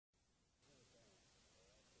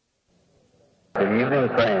Good evening,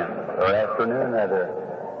 friends, or afternoon, rather.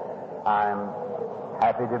 I'm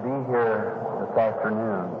happy to be here this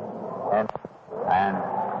afternoon. And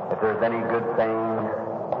if there's any good thing,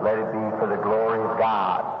 let it be for the glory of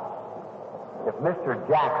God. If Mr.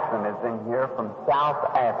 Jackson is in here from South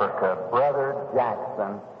Africa, Brother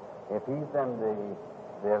Jackson, if he's in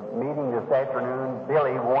the meeting this afternoon,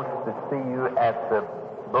 Billy wants to see you at the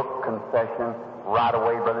book concession right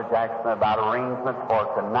away, Brother Jackson, about arrangements for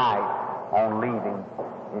tonight on leaving,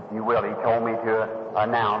 if you will. He told me to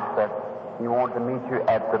announce that he wanted to meet you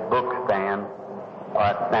at the book stand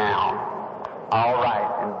now. All right.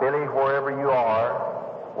 And Billy, wherever you are,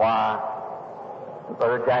 why,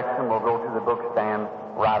 Brother Jackson will go to the book stand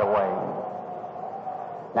right away.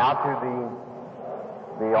 Now to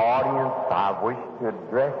the audience, I wish to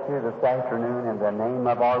address you this afternoon in the name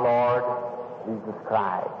of our Lord Jesus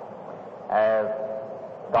Christ. As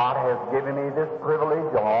God has given me this privilege,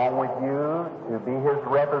 along with you, to be His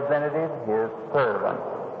representative, His servant,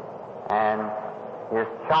 and His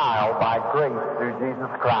child by grace through Jesus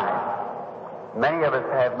Christ. Many of us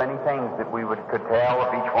have many things that we could tell if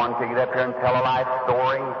each one could get up here and tell a life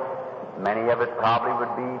story. Many of it probably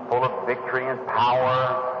would be full of victory and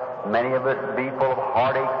power. Many of it would be full of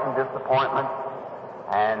heartaches and disappointments.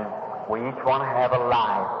 And we each one have a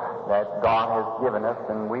life that God has given us,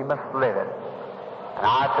 and we must live it. And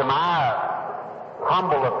to my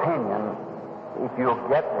humble opinion, if you'll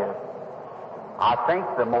get this, I think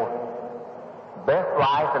the most best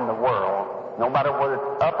life in the world, no matter whether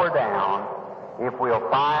it's up or down, if we'll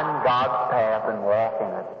find God's path and walk in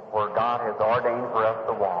it, where God has ordained for us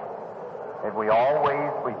to walk. If we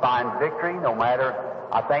find victory, no matter,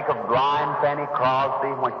 I think of blind Fanny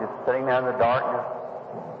Crosby when she's sitting there in the darkness.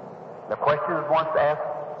 The question is once asked,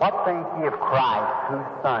 what think ye of Christ? Whose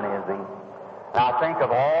son is he? And I think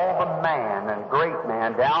of all the man and great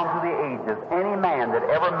man down through the ages, any man that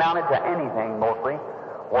ever amounted to anything mostly,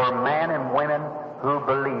 were men and women who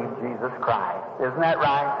believed Jesus Christ. Isn't that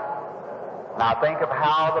right? And I think of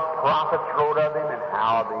how the prophets wrote of him, and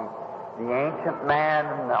how the ancient man,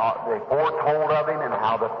 they foretold of him, and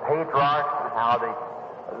how the patriarchs, and how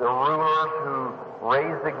the rulers who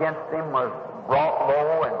raised against him was brought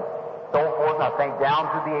low, and so forth. And I think down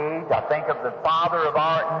through the age, I think of the father of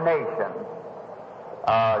our nation,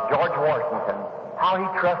 George Washington, how he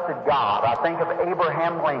trusted God. I think of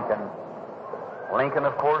Abraham Lincoln. Lincoln,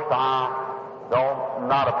 of course, I'm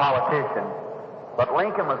not a politician, but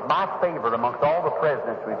Lincoln was my favorite amongst all the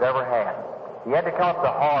presidents we've ever had. He had to come up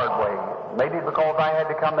the hard way. Maybe because I had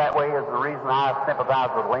to come that way is the reason I sympathize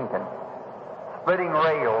with Lincoln. Splitting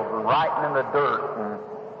rails and writing in the dirt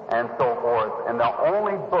and so forth. And the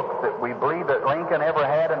only books that we believe that Lincoln ever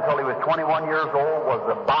had until he was 21 years old was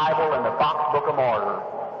the Bible and the Fox Book of Martyrs.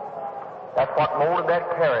 That's what molded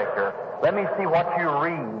that character. Let me see what you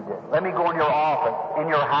read. Let me go in your office, in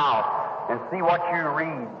your house, and see what you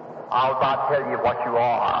read. I'll not tell you what you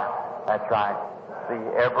are. That's right. See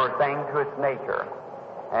everything to its nature.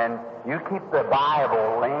 And you keep the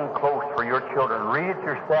Bible laying close for your children. Read it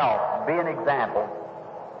yourself. Be an example.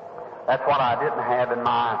 That's what I didn't have in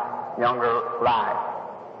my younger life.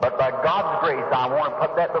 But by God's grace, I want to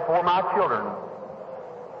put that before my children.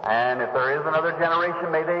 And if there is another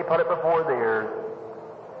generation, may they put it before theirs.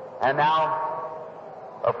 And now,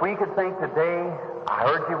 if we could think today, I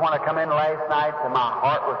heard you want to come in last night, and my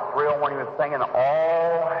heart was thrilled when he was singing,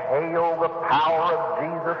 "All hail the power of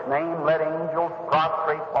Jesus' name, let angels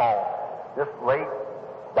prostrate fall." This late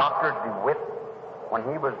Dr. DeWitt, when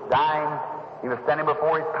he was dying, he was standing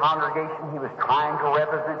before his congregation. He was trying to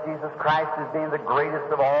represent Jesus Christ as being the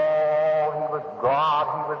greatest of all. He was God.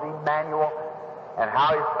 He was Emmanuel. And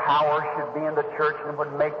how his power should be in the church and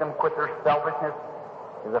would make them quit their selfishness.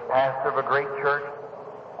 He was a pastor of a great church.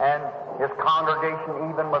 And his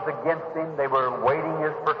congregation even was against him. They were waiting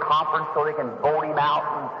for conference so they can vote him out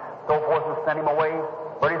and so forth and send him away.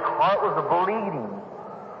 But his heart was bleeding.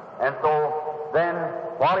 And so then,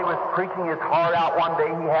 while he was preaching his heart out one day,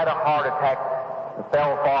 he had a heart attack and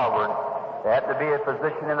fell forward. There happened to be a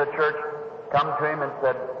physician in the church come to him and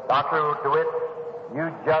said, "Dr. DeWitt,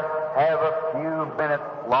 you just have a few minutes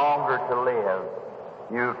longer to live.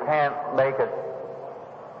 You can't make it."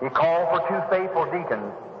 He called for two faithful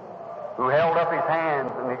deacons who held up his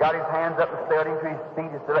hands, and he got his hands up and steadied him to his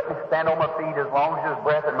feet. He said, "Let me stand on my feet as long as there's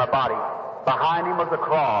breath in my body." Behind him was a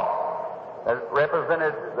cross that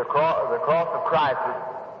represented the cross of Christ was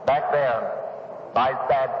back there by his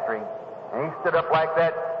baptistry. And he stood up like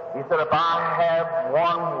that. He said, "If I have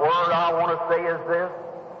one word I want to say is this: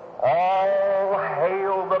 all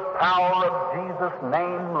hail the power of Jesus'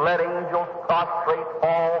 name, let angels prostrate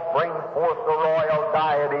fall, bring forth the royal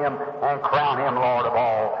diadem, and crown him Lord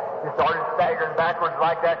backwards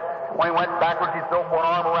like that. When he went backwards, he'd throw one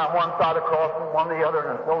arm around one side of the cross and one the other,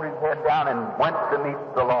 and throw his head down and went to meet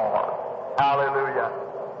the Lord. Hallelujah.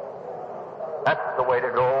 That's the way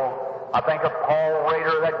to go. I think of Paul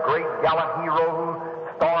Rader, that great gallant hero who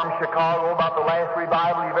stormed Chicago, about the last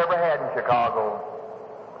revival you've ever had in Chicago.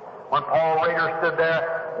 When Paul Rader stood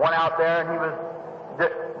there, went out there, and he was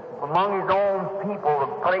among his own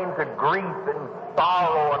people, put him to grief and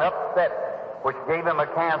sorrow and upset, which gave him a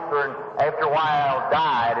cancer, and after a while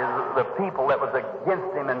died. The people that was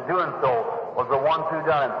against him in doing so was the ones who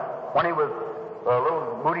done it. When he was a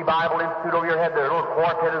little Moody Bible Institute over your head, their little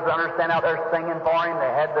quartet is understand out there singing for him.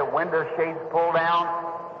 They had the window shades pulled down,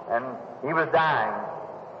 and he was dying.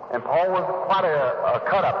 And Paul was quite a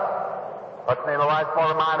cut-up. But in the life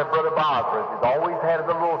part of mind of Brother Bosworth, he's always had a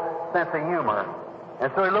little sense of humor. And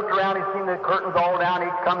so he looked around, he seen the curtains all down,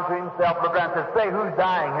 he'd come to himself, looked around and said, "Say, who's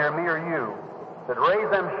dying here, me or you?" He said, "Raise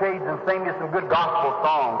them shades and sing you some good gospel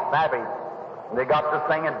songs, snappy." And they got to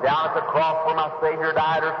singing, "Down at the cross where my Savior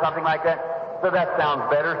died," or something like that. So that sounds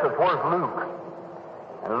better. He says, "Where's Luke?"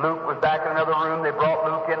 And Luke was back in another room. They brought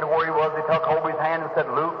Luke into where he was. They took hold of his hand and said,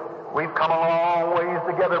 "Luke, we've come a long ways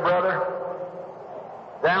together, brother,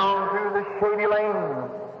 down through the shady lane.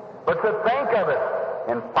 But to think of it,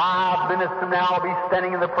 in 5 minutes from now, I'll be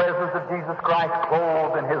standing in the presence of Jesus Christ,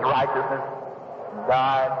 clothed in His righteousness."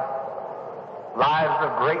 Died. Lives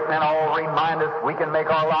of great men all remind us we can make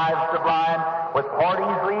our lives sublime with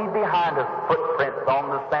parties leave behind us, footprints on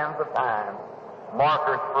the sands of time,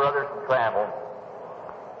 markers for others to travel.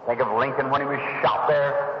 Think of Lincoln when he was shot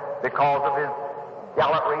there because of his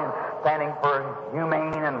gallantry and standing for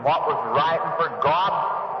humane and what was right and for God.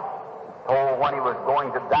 Told when he was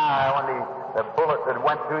going to die, when the bullet that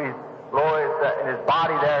went through his Lord in his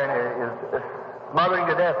body there and is smothering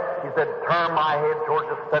to death, he said, "Turn my head towards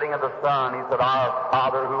the setting of the sun." He said, "Our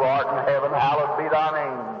Father who art in heaven, hallowed be thy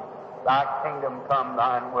name. Thy kingdom come,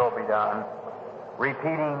 thine will be done."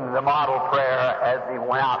 Repeating the model prayer as he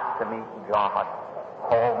went out to meet God.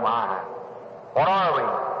 Oh my. What are we?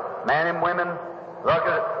 Men and women. Look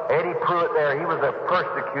at Eddie Pruitt there. He was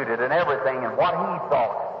persecuted and everything, and what he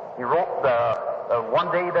thought. He wrote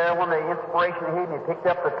one day there when the inspiration hit him, he picked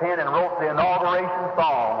up the pen and wrote the inauguration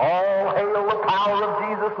song, "All hail the power of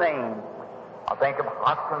Jesus' name." I think of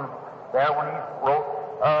Hoskins there when he wrote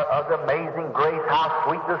of Amazing Grace, how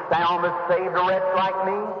sweet the sound that saved a wretch like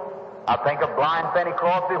me. I think of blind Fanny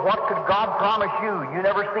Crosby. What could God promise you? You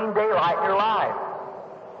never seen daylight in your life.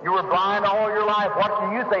 You were blind all your life. What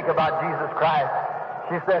do you think about Jesus Christ?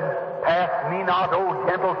 She said, "Pass me not, O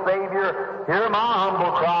gentle Savior, hear my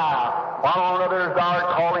humble cry. While on others art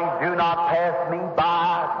calling, do not pass me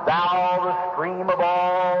by. Thou, the stream of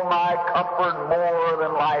all my comfort, more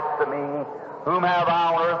than life to me. Whom have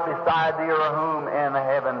I on earth beside thee, or whom in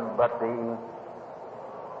heaven but thee?"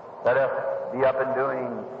 Let us be up and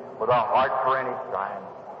doing with our heart for any strife.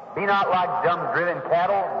 Be not like dumb driven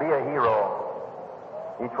cattle, be a hero.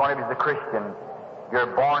 Each one of you is a Christian. You're a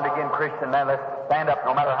born-again Christian, man. Let's stand up.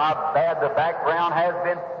 No matter how bad the background has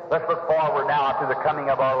been, let's look forward now to the coming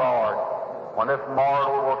of our Lord, when this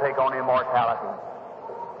mortal will take on immortality.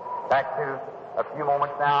 Back to a few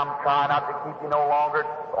moments now. I'm trying not to keep you no longer.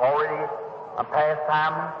 I'm past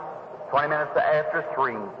time, 20 minutes after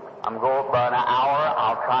 3. I'm going about an hour.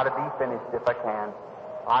 I'll try to be finished if I can.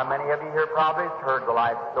 How many of you here probably has heard the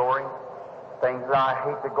life story? Things that I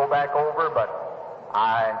hate to go back over, but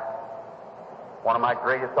one of my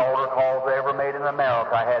greatest altar calls I ever made in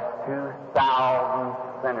America, I had 2,000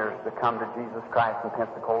 sinners to come to Jesus Christ in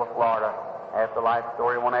Pensacola, Florida. After the life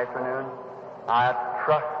story one afternoon, I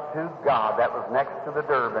trust to God that was next to the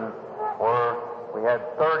Durban, where we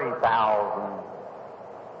had 30,000.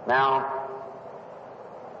 Now,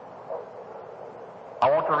 I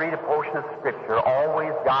want to read a portion of Scripture,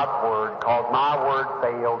 always God's Word, because my Word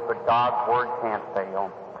fails, but God's Word can't fail.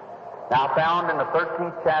 Now, found in the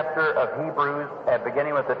 13th chapter of Hebrews,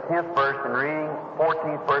 beginning with the 10th verse and reading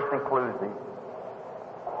 14th verse inclusive.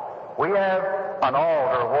 "We have an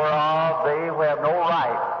altar whereof they who have no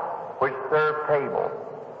right, which serve table,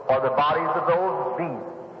 for the bodies of those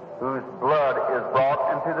beasts whose blood is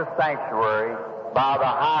brought into the sanctuary by the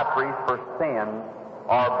high priest for sin,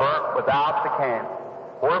 are burnt without the camp.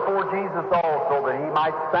 Wherefore Jesus also, that he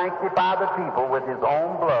might sanctify the people with his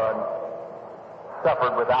own blood,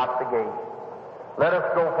 suffered without the gate. Let us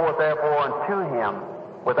go forth therefore unto him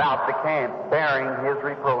without the camp, bearing his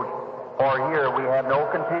reproach. For here we have no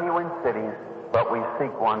continuing cities, but we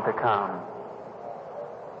seek one to come."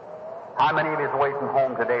 How many of you is away from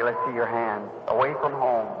home today? Let's see your hands. Away from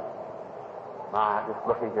home. My, just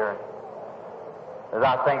look at here. As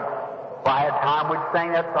I think If I had time, we'd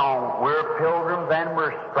sing that song. We're pilgrims and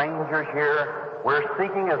we're strangers here. We're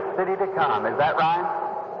seeking a city to come. Is that right?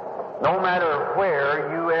 No matter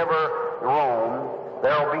where you ever roam,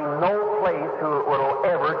 there'll be no place who will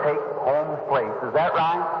ever take home's place. Is that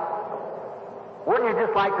right? Wouldn't you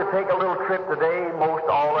just like to take a little trip today? Most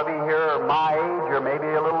all of you here are my age or maybe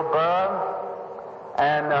a little above.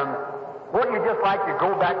 And wouldn't you just like to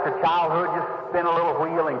go back to childhood, just spin a little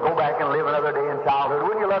wheel and go back and live another day in childhood?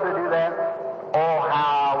 Wouldn't you love to do that? Oh,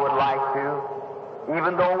 how I would like to.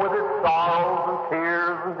 Even though with its sorrows and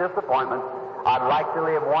tears and disappointments, I'd like to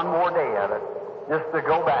live one more day of it, just to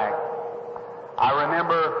go back. I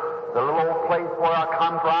remember the little old place where I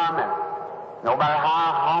come from, and no matter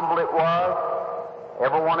how humble it was,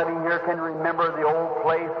 every one of you here can remember the old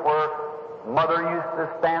place where Mother used to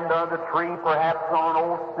stand under the tree, perhaps on an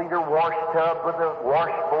old cedar wash tub with a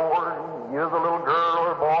washboard, and you as a little girl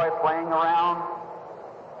or boy playing around.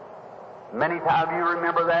 Many times you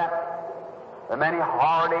remember that. The many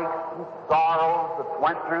heartaches and sorrows that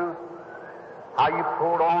went through, how you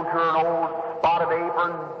pulled onto an old spotted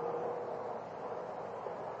apron.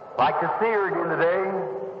 Like to see her again today,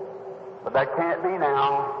 but that can't be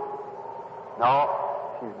now. No,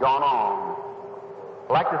 she's gone on.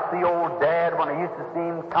 Like to see old Dad when I used to see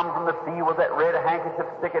him come from the field with that red handkerchief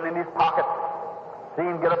sticking in his pocket. See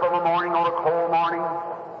him get up in the morning on a cold morning,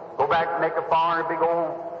 go back and make a fire in a big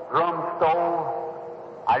old drum stove.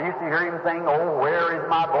 I used to hear him sing, "Oh, where is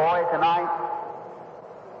my boy tonight?"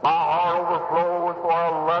 My heart overflows, for I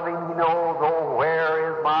love him, he knows. Oh,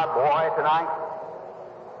 where is my boy tonight?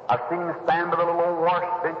 I've seen him stand by the little old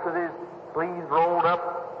wash bench with his sleeves rolled up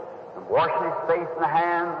and washing his face and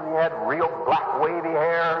hands, and he had real black wavy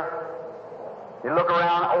hair. You look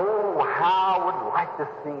around, oh, how I would like to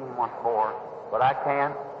see him once more, but I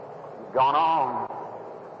can't. He's gone on.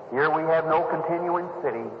 Here we have no continuing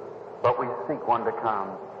city, but we seek one to come.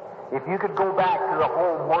 If you could go back to the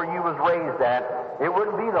home where you was raised at, it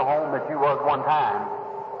wouldn't be the home that you was one time.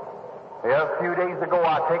 Yeah, a few days ago,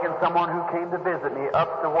 I'd taken someone who came to visit me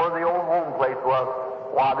up to where the old home place was.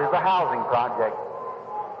 Why, there's a housing project.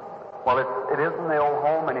 Well, it isn't the old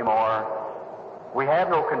home anymore. We have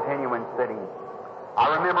no continuing city.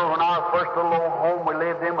 I remember when our first little old home we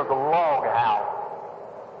lived in was a log house.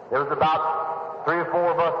 There was about 3 or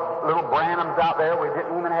 4 of us little Branhams out there. We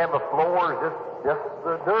didn't even have a floor, just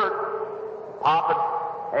the dirt. Papa,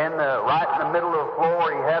 and right in the middle of the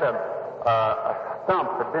floor, he had a stump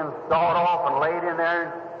that had been sawed off and laid in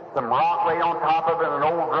there, some rock laid on top of it, and an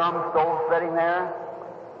old drum stove sitting there.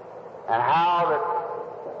 And how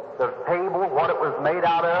the table, what it was made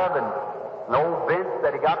out of, and an old bench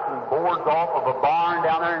that he got some boards off of a barn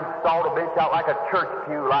down there and sawed a bench out like a church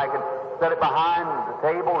pew, like, and set it behind the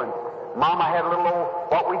table. And Mama had a little old,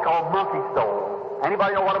 what we call monkey stove.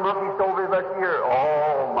 Anybody know what a monkey stove is this year?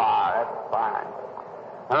 Oh my, that's fine.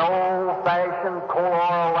 An old-fashioned coal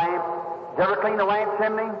oil lamp. Did you ever clean the lamp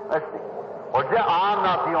chimney? Let's see. Well, I'm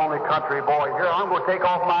not the only country boy here. I'm going to take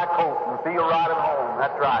off my coat and feel right at home.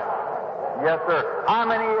 That's right. Yes, sir. How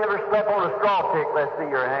many of you ever slept on a straw tick? Let's see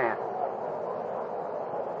your hand.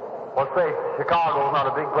 Well, say, Chicago's not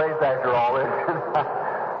a big place after all, is it?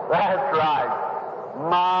 That's right.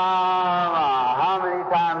 My, how many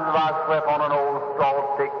times have I slept on an old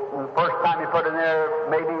straw tick? And the first time you put it in there,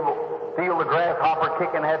 maybe feel the grasshopper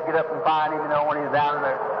kicking, had to get up and find him, when he's down in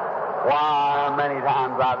there. Why, many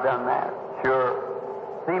times I've done that. Sure.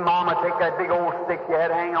 See Mama take that big old stick you had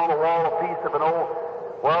hanging on the wall, a piece of an old,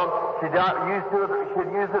 well, she'd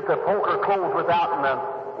use it to poke her clothes with out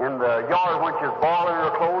in the yard when she was boiling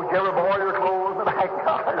her clothes. Did you ever boil your clothes in the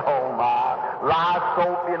backyard? Oh, my. Live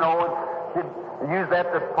soap, and she'd use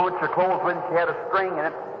that to punch her clothes with, and she had a string in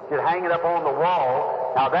it. She'd hang it up on the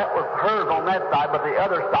wall. Now, that was hers on that side, but the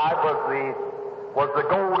other side was the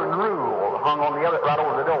golden rule hung on the other, right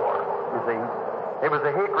over the door, you see. It was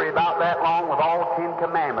a hickory about that long with all 10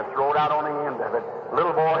 commandments wrote out on the end of it.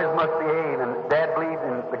 Little boys must behave, and Dad believed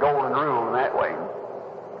in the golden rule in that way.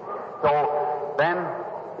 So then,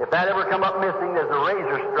 if that ever come up missing, there's a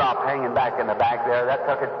razor strop hanging back in the back there. That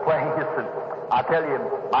took its place. And I tell you,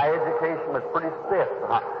 my education was pretty stiff.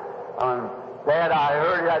 Dad, I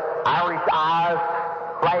heard that Irish eyes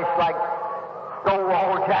flash like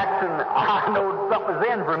Stonewall Jackson. I know something was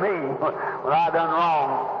in for me when I done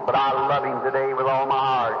wrong, but I love him today with all my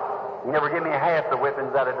heart. He never gave me half the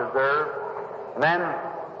whippings that I deserved. And then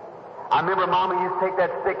I remember Mama used to take that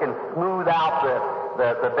stick and smooth out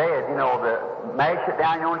the bed, mash it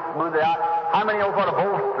down, and smooth it out. How many know what a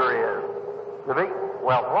bolster is?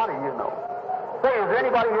 Well, what do you know? Say, is there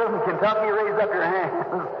anybody here from Kentucky? Raise up your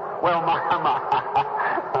hands. Well, my.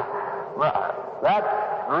 That's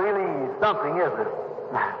really is it?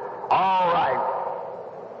 All right.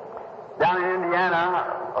 Down in Indiana,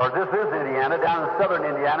 or this is Indiana, down in southern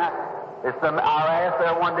Indiana, I asked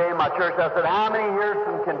there one day in my church, I said, how many here's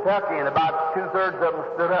from Kentucky? And about 2/3 of them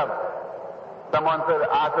stood up. Someone said,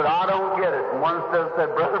 I don't get it. And one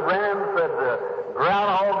said, Brother Branham said,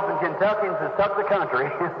 groundhogs and Kentuckians has took the country.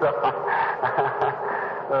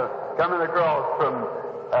 Coming across from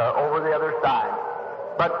over the other side.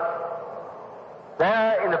 But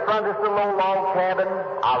there in the front of this little old log cabin,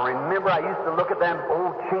 I remember I used to look at them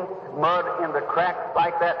old chinked mud in the cracks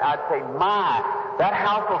like that. I'd say, my, that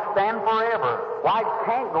house will stand forever. Why, it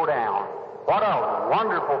can't go down. What a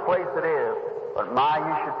wonderful place it is. But my,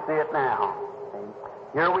 you should see it now.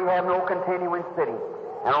 Here we have no continuing city.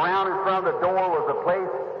 And around in front of the door was a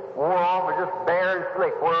place wore off or just bare and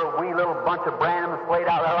slick, where a wee little bunch of Branhams played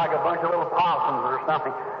out there like a bunch of little possums or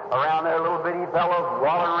something. Around there, little bitty fellows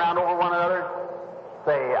waddling around over one another.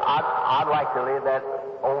 Say, I'd like to live that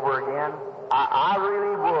over again. I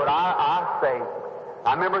really would. I say,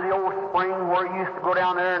 I remember the old spring where you used to go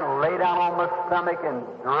down there and lay down on my stomach and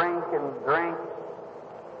drink.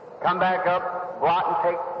 Come back up, go out and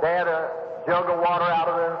take Dad a jug of water out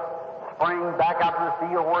of the spring, back out to the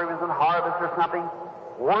field where he was in harvest or something.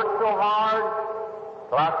 Worked so hard,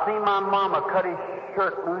 so I seen my mama cut his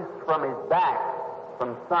shirt loose from his back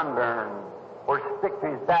from sunburn, or stick to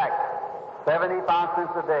his back, 75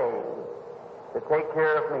 cents a day to take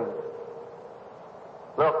care of me.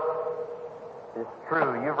 Look, it's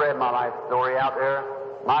true. You've read my life story out there.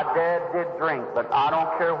 My dad did drink, but I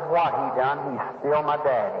don't care what he done. He's still my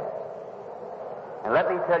daddy. And let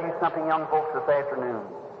me tell you something, young folks, this afternoon.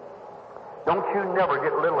 Don't you never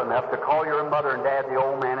get little enough to call your mother and dad the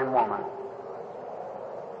old man and woman.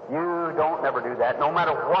 You don't never do that. No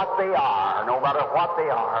matter what they are,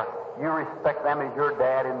 you respect them as your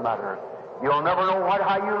dad and mother. You'll never know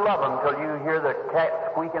how you love them till you hear the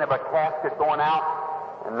squeaking of a casket going out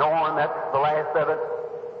and knowing that's the last of it.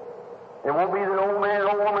 It won't be the old man and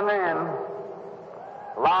old woman then.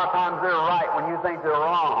 A lot of times they're right when you think they're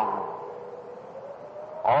wrong.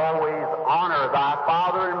 Always honor thy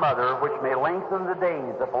father and mother, which may lengthen the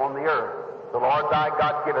days upon the earth. The Lord thy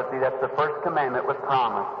God giveth thee. That's the first commandment with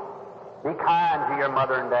promise. Be kind to your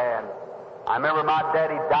mother and dad. I remember my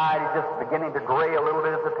daddy died. He just beginning to gray a little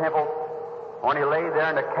bit at the temple. When he lay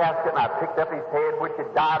there in the casket, and I picked up his head, which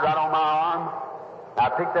had died right on my arm.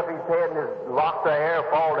 I picked up his head, and his locks of hair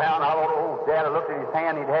fall down. I thought, oh, Dad, I looked at his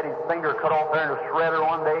hand. He'd had his finger cut off there in a shredder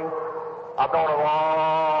one day. I thought of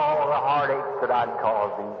all the heartaches that I'd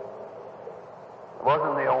caused him. It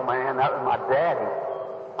wasn't the old man. That was my daddy.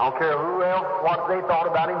 I don't care who else, what they thought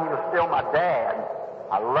about him. He was still my dad.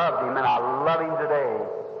 I loved him, and I love him today.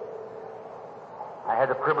 I had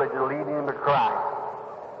the privilege of leading him to Christ.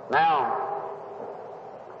 Now,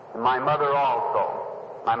 my mother also.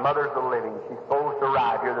 My mother's a living. She's supposed to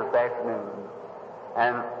arrive here this afternoon.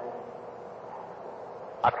 And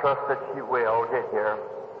I trust that she will get here.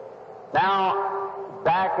 Now,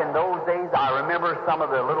 back in those days, I remember some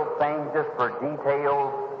of the little things just for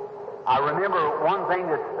details. I remember one thing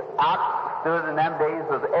that outstood in them days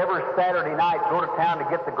was every Saturday night go to town to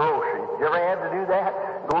get the groceries. You ever had to do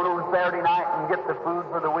that? Go on Saturday night and get the food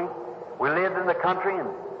for the week? We lived in the country, and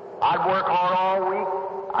I'd work hard all week.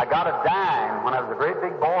 I got a dime when I was a great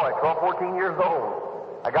big boy, 12, 14 years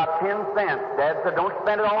old. I got 10 cents. Dad said, don't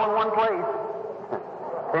spend it all in one place.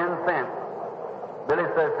 10 cents. Billy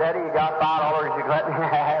says, Daddy, you got $5 you let me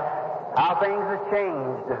have. How things have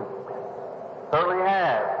changed. Certainly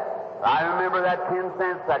have. I remember that 10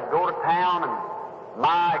 cents. I'd go to town and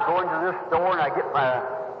go into this store and I'd get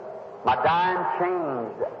my dime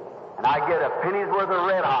changed. And I'd get a penny's worth of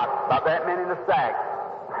Red Hot, about that many in a sack.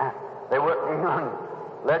 They wouldn't even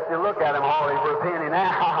let you look at them hardly for a penny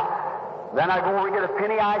now. Then I go over and get a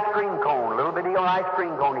penny ice cream cone, a little bitty old ice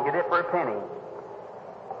cream cone. You get it for a penny.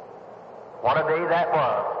 What a day that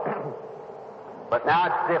was. But now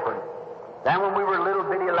it's different. Then when we were little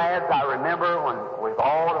bitty lads, I remember when we was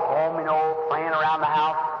all at home, playing around the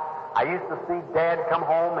house. I used to see Dad come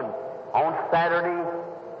home, and on Saturday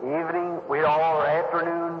evening,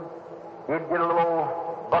 afternoon, he'd get a little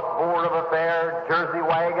buckboard of a fair, Jersey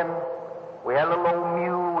wagon. We had a little old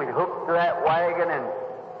mule. We'd hook to that wagon, and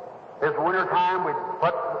this wintertime we'd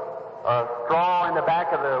put a straw in the back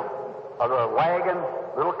of the wagon,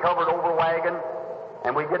 little covered over wagon,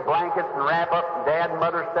 and we'd get blankets and wrap up, and Dad and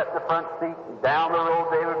Mother sat in the front seat, and down the road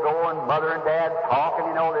they would go, and Mother and Dad talking,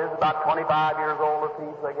 they was about 25 years old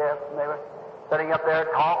apiece, I guess, and they were sitting up there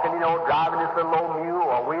talking, driving this little old mule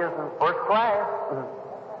while we was in first class.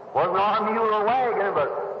 Wasn't our mule or wagon,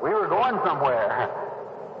 but we were going somewhere.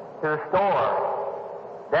 To the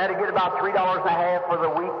store. Dad would get about $3.50 for the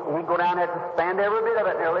week, and he'd go down there to spend every bit of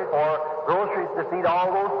it nearly for groceries to feed all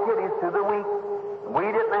those kiddies through the week. We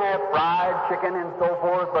didn't have fried chicken and so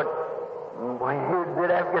forth, but we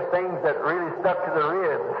did have to get things that really stuck to the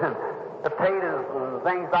ribs, and potatoes and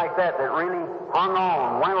things like that that really hung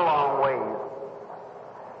on, went a long ways.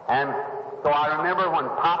 And so I remember when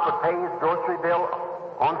Pop would pay his grocery bill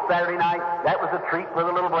on Saturday night, that was a treat for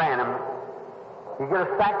the little Branham. You get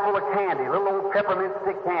a sack full of candy, little old peppermint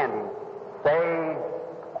stick candy. Say,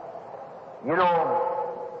 you know,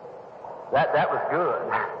 that was good.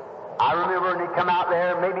 I remember when he'd come out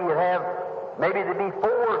there, maybe there'd be 4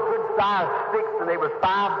 good-sized sticks, and there was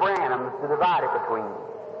 5 Branhams to divide it between.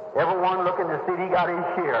 Everyone looking to see if he got his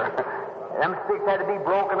share. Them sticks had to be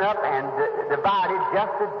broken up and divided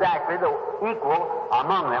just exactly, equal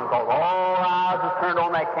among them, because all eyes was turned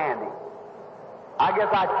on that candy. I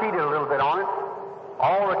guess I cheated a little bit on it.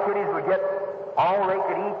 All the kiddies would get all they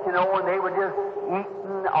could eat, you know, and they were just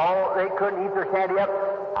eating all, they couldn't eat their candy up.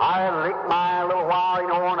 I'd lick mine a little while, you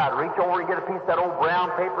know, and I'd reach over and get a piece of that old brown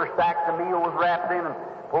paper sack the meal was wrapped in and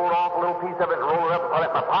pull off a little piece of it and roll it up and put it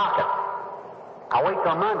in my pocket. I wait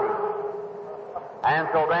till Monday. And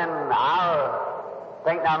so then I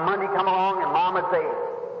think now Monday come along and Mom would say,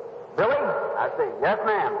 Billy? I'd say, yes,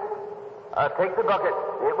 ma'am. Take the bucket.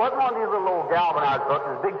 It wasn't one of these little old galvanized buckets.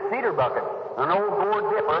 It was a big cedar bucket. An old gourd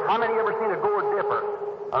dipper. How many ever seen a gourd dipper?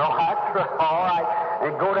 Oh, that's right. All right.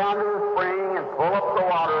 And go down to the spring and pull up the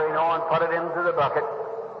water, you know, and put it into the bucket.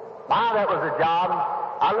 My, that was a job.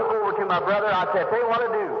 I look over to my brother. I said, tell you what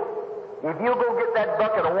to do. If you'll go get that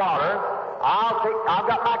bucket of water, I've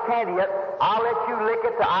got my candy yet. I'll let you lick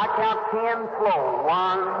it till I count 10 slow.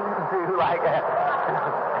 1, 2, like that.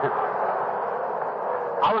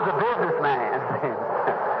 I was a businessman.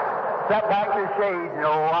 Sat back in the shade, you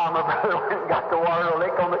know, while my brother went and got the water to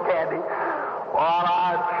lick on the candy. While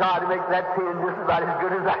I tried to make that 10 just about as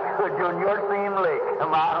good as I could doing your same lick.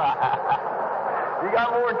 You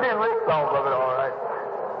got more than 10 licks off of it, all right.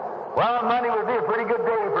 Well, Monday would be a pretty good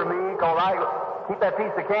day for me, because I keep that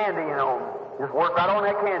piece of candy, you know, just work right on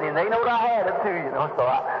that candy. And they knowed I had it, too, you know, so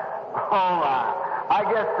I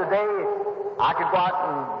guess today I could go out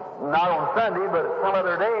and, not on Sunday, but some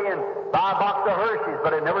other day, and buy a box of Hershey's,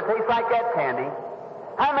 but it never tastes like that candy.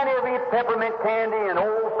 How many of you eat peppermint candy and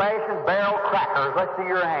old-fashioned barrel crackers? Let's see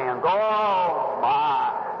your hands. Oh,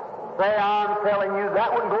 my. Say, I'm telling you,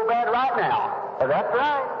 that wouldn't go bad right now. That's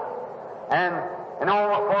right. And, you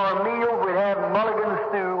know, for a meal, we'd have mulligan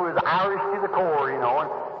stew with Irish to the core, you know. And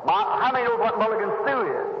how many know what mulligan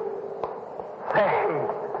stew is? Say,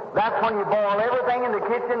 that's when you boil everything in the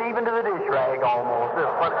kitchen, even to the dish rag almost.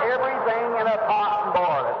 Just put everything in a pot and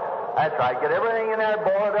boil it. That's right. Get everything in there,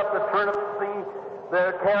 boil it up, the turnips,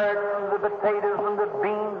 the carrots, and the potatoes, and the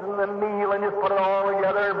beans, and the meal, and just put it all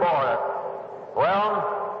together and boil it. Well,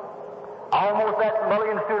 almost that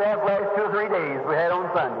mulligan stew that last 2 or 3 days we had on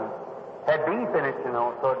Sunday. Had beef in it, you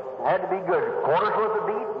know, so it had to be good. Quarters worth of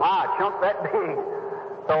beef? My, a chunk that big.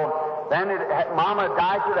 So then Mama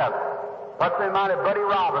diced it up. What's the mind of Buddy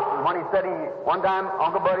Robinson when he said one time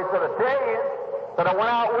Uncle Buddy said, I tell you, said I went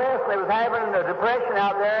out west, they was having a depression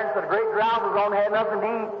out there, and said a great drought was on, had nothing to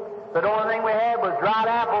eat. Said the only thing we had was dried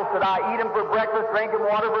apples. Said I eat them for breakfast, drink them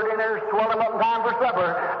water for dinner, swell them up in time for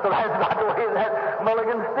supper. So that's about the way that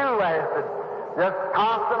mulligan stew lasted. Just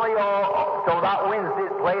constantly, so about Wednesday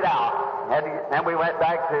it played out. Then we went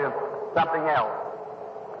back to something else.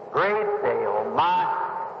 Great day, oh my.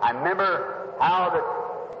 I remember how that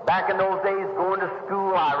back in those days, going to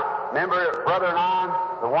school, I remember Brother and I,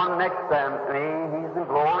 the one next to me, he's in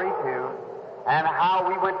glory too, and how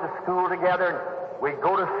we went to school together. We'd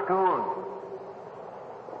go to school, and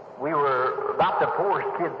we were about the poorest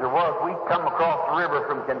kids there was. We'd come across the river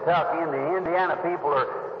from Kentucky, and the Indiana people are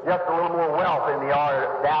just a little more wealthy than they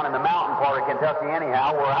are down in the mountain part of Kentucky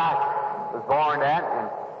anyhow, where I was born at.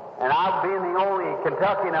 And I, being the only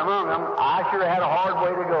Kentuckian among them, I sure had a hard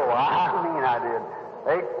way to go. I mean, I did.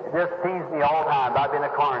 They just teased me all the time about being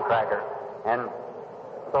a corn cracker. And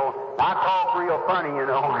so I talk real funny, you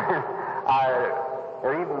know. I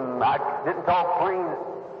didn't talk clean,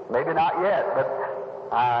 maybe not yet, but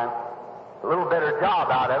a little better job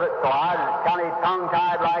out of it. So I kind of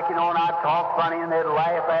tongue-tied like, you know, and I'd talk funny, and they'd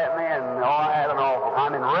laugh at me, and I had an awful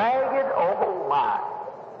time. And ragged, oh my.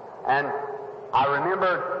 And I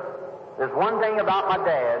remember there's one thing about my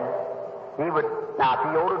dad. He would, now if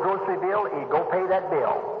he owed a grocery bill, he'd go pay that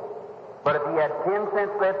bill. But if he had 10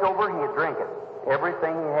 cents left over, he'd drink it.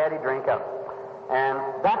 Everything he had, he'd drink up. And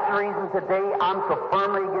that's the reason today I'm so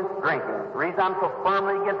firmly against drinking. The reason I'm so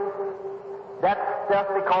firmly against that stuff,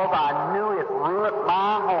 because I knew it ruined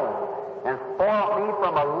my home and spoiled me from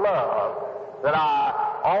from a love that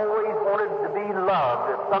I always wanted to be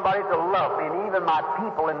loved, that somebody to love me, and even my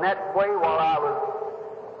people in that way while I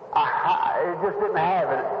just didn't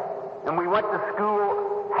have it. And we went to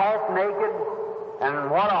school half naked,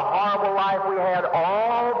 and what a horrible life we had,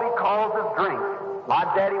 all because of drink. My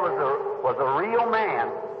daddy was a real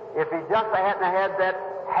man if he just hadn't had that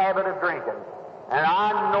habit of drinking. And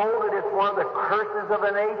I know that it's one of the curses of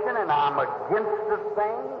the nation, and I'm against the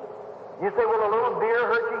thing. You say, well, a little beer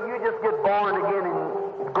hurt you? You just get born again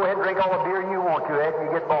and go ahead and drink all the beer you want to after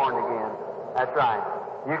you get born again. That's right.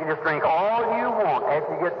 You can just drink all you want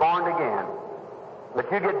after you get born again. But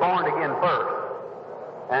you get born again first.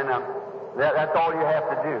 And that's all you have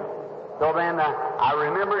to do. So then I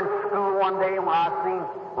remember in school one day when I seen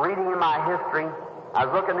reading in my history, I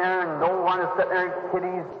was looking there and no one was sitting there,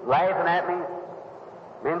 kiddies laughing at me,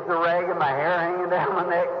 been so ragged, my hair hanging down my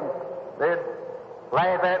neck, and they'd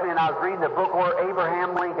laugh at me, and I was reading the book where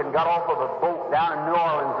Abraham Lincoln got off of a boat down in New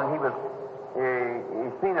Orleans, and he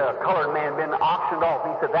seen a colored man being auctioned off.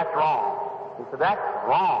 He said, that's wrong. He said, that's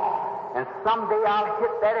wrong. And someday I'll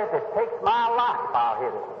hit that. If it takes my life, I'll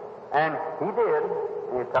hit it. And he did,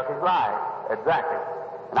 and he took his life. Exactly.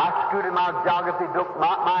 And I scooted my geography book,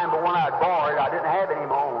 not mine, but one I had borrowed. I didn't have any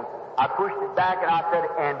of my own. I pushed it back, and I said,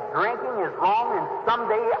 and drinking is wrong, and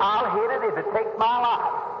someday I'll hit it if it takes my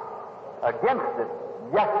life. Against it.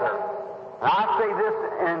 Yes, sir. And I say this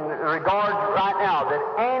in regards right now, that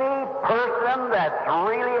any person that's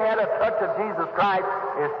really had a touch of Jesus Christ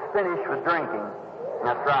is finished with drinking.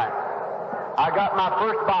 That's right. I got my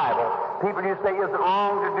first Bible. People used to say, is it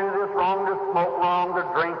wrong to do this, wrong to smoke, wrong to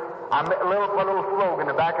drink? I put a little slogan in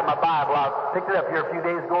the back of my Bible. I picked it up here a few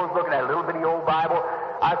days ago. I was looking at a little bitty old Bible.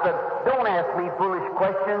 I said, don't ask me foolish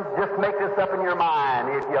questions. Just make this up in your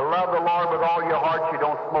mind. If you love the Lord with all your heart, you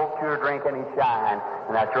don't smoke, chew, or drink any shine.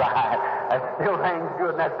 And that's right. That still hangs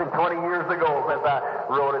good, and that's been 20 years ago since I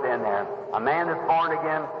wrote it in there. A man that's born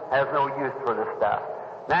again has no use for this stuff.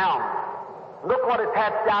 Now, look what it's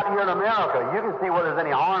hatched out here in America. You can see whether there's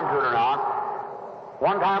any harm to it or not.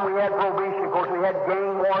 One time we had prohibition, of course, we had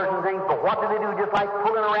gang wars and things, but what do they do? Just like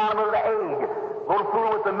pulling around with the egg. Go to fool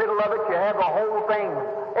with the middle of it, you have the whole thing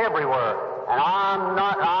everywhere. And I'm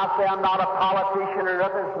not a politician or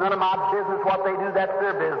nothing. It's none of my business what they do. That's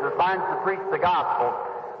their business. Mine's to preach the gospel.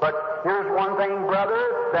 But here's one thing, brother,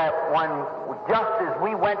 that when, just as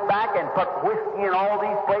we went back and put whiskey in all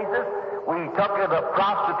these places, we took the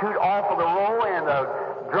prostitute off of the roll and the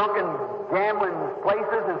drunken gambling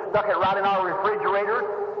places and stuck it right in our refrigerator.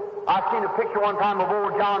 I've seen a picture one time of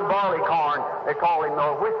old John Barleycorn. They call him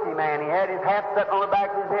the whiskey man. He had his hat set on the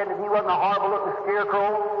back of his head, and he wasn't a horrible-looking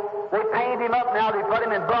scarecrow. They painted him up now. They put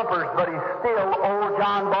him in bumpers, but he's still old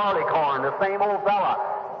John Barleycorn, the same old fella.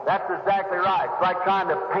 That's exactly right. It's like trying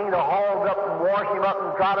to paint a hog up and wash him up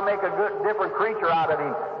and try to make a good, different creature out of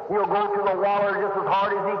him. He'll go to the water just as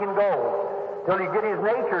hard as he can go till he get his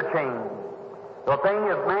nature changed. The thing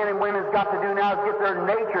that man and women's got to do now is get their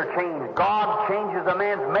nature changed. God changes a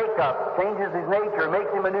man's makeup, changes his nature, makes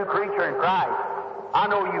him a new creature in Christ. I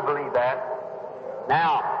know you believe that.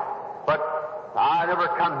 Now, but I never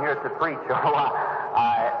come here to preach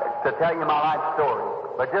to tell you my life story.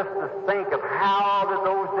 But just to think of how that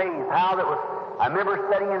those days, how that was. I remember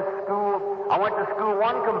studying in school. I went to school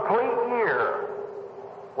one complete year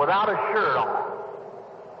without a shirt on.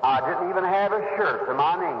 I didn't even have a shirt to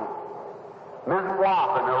my name. Ms.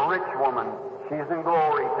 Waffen, a rich woman, she's in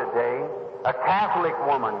glory today, a Catholic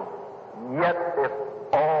woman, yet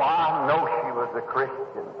I know she was a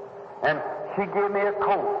Christian. And she gave me a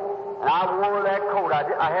coat, and I wore that coat.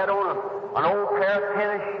 I had on an old pair of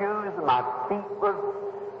tennis shoes, and my feet was,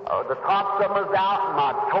 the tops of them was out, and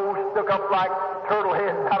my toes stuck up like turtle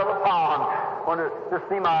heads out of a pond. To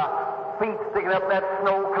see my feet sticking up in that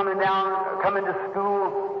snow coming to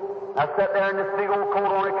school. I sat there in this big old coat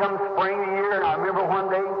on it come spring of the year, and I remember one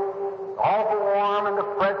day, awful warm, and the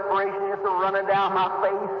perspiration just running down my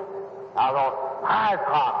face. I thought, it's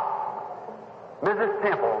hot. Mrs.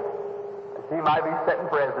 Temple, she might be setting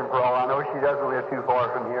present for all I know. She doesn't live too far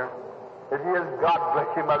from here. If she is, God bless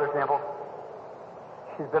you, Mother Temple.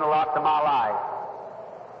 She's been a lot to my life.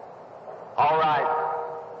 All right.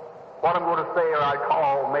 What I'm going to say, or I'd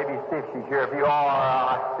call, maybe see if she's here. If you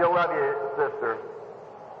are, I still love you, sister.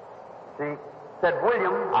 She said,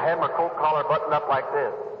 William, I had my coat collar buttoned up like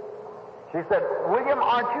this. She said, William,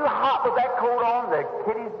 aren't you hot with that coat on? The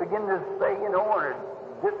kiddies begin to say, and it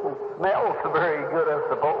didn't smell so very good, I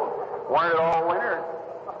suppose. Weren't it all winter?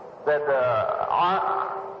 Said,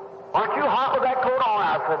 aren't you hot with that coat on?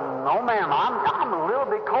 I said, no, ma'am, I'm a little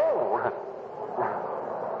bit cold.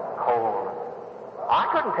 Cold. I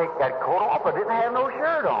couldn't take that coat off. I didn't have no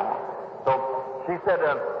shirt on. So she said,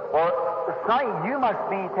 well, Sonny, you must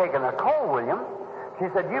be taking a cold, William. She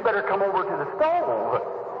said, you better come over to the stove.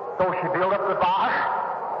 So she built up the fire,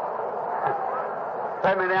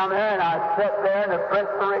 set me down there, and I sat there, and the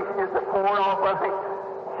perspiration is pouring off of me.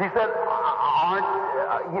 She said, aren't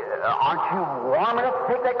you warm enough to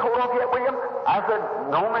take that coat off yet, William? I said,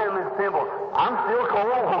 no, ma'am, it's simple. I'm still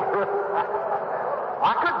cold.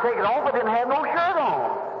 I couldn't take it off. I didn't have no shirt on.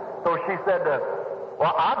 So she said,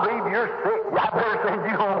 well, I believe you're sick. I better send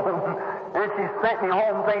you home. And she sent me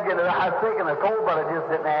home thinking that I was sick and cold, but I just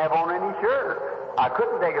didn't have on any shirt. I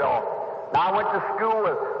couldn't take it off. Now, I went to school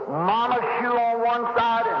with Mama's shoe on one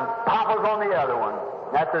side and Papa's on the other one.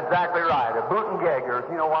 That's exactly right. A boot and gaggers,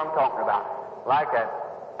 you know what I'm talking about. Like that.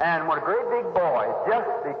 And what a great big boy, just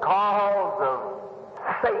because of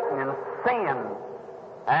Satan and sin.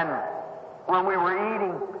 And when we were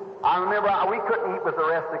eating, I remember we couldn't eat with the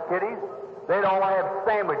rest of the kiddies. They'd all have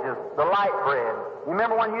sandwiches, the light bread. You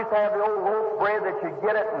remember when you used to have the old loaf bread that you'd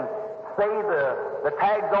get it and save the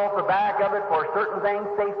tags off the back of it for certain things,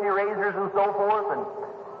 safety razors and so forth? And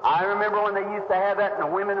I remember when they used to have that, and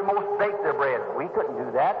the women most baked their bread. We couldn't do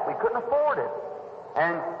that. We couldn't afford it.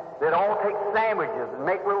 And they'd all take sandwiches and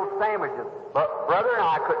make little sandwiches. But Brother and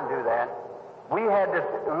I couldn't do that. We had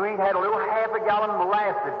a little half-a-gallon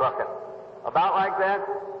molasses bucket, about like that.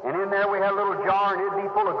 And in there we had a little jar, and it'd be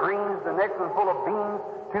full of greens, the next one full of beans,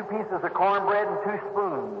 2 pieces of cornbread, and 2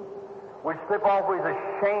 spoons, which Slip Off was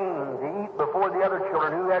ashamed to eat before the other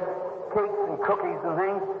children who had cakes and cookies and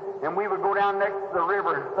things. And we would go down next to the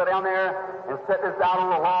river and sit down there and set this out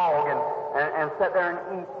on a log and sit there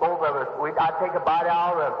and eat, both of us. I'd take a bite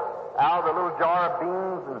out of the little jar of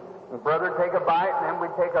beans, and Brother'd take a bite, and then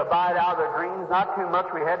we'd take a bite out of the greens. Not too much.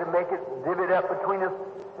 We had to make it, divvy it up between us.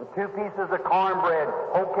 And 2 pieces of cornbread,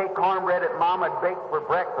 whole cake cornbread that Mama had baked for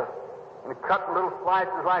breakfast. And cut little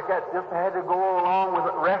slices like that. Just had to go along with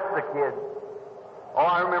the rest of the kids. Oh,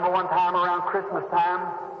 I remember one time around Christmas time,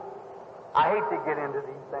 I hate to get into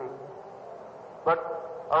these things, but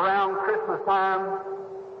around Christmas time,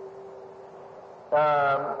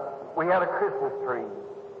 we had a Christmas tree.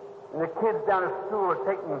 And the kids down at school had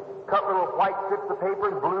cut little white strips of paper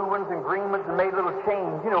and blue ones and green ones and made little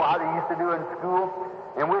chains. You know how they used to do in school.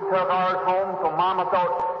 And we took ours home, so Mama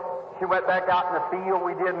thought she went back out in the field.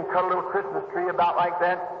 We did and cut a little Christmas tree about like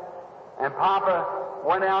that. And Papa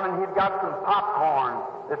went out and he'd got some popcorn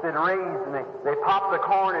that they'd raised, and they popped the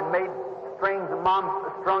corn and made strings, and Mom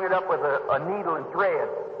strung it up with a needle and thread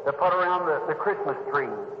to put around the Christmas tree.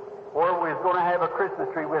 Or we was going to have a Christmas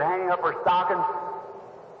tree. We'd hang up our stockings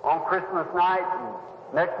on Christmas night,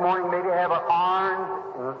 and next morning maybe have an orange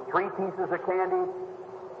and 3 pieces of candy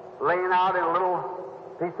laying out in a little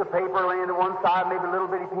piece of paper laying to one side, maybe little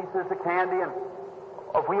bitty pieces of candy. And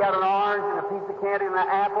if we had an orange and a piece of candy and an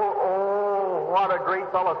apple, oh, what a great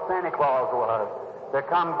fellow Santa Claus was to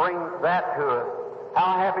come bring that to us.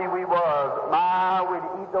 How happy we was. My,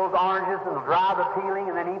 we'd eat those oranges and dry the peeling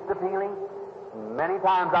and then eat the peeling. Many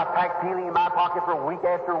times I packed peeling in my pocket for week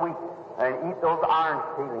after week and eat those orange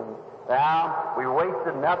peelings. Now, we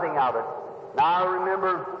wasted nothing of it. Now, I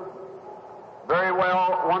remember very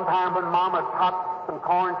well one time when Mama popped some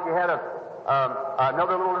corn, she had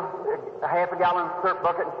another little half-a-gallon syrup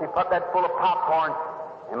bucket, and she put that full of popcorn.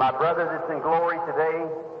 And my brother that's in glory today,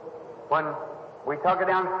 when we took it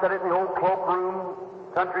down and set it in the old cloakroom,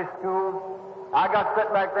 country school, I got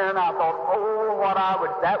sitting back there and I thought, oh,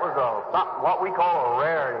 that was what we call a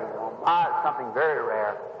rarity. Something very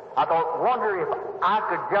rare. I thought, wonder if I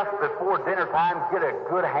could just before dinner time get a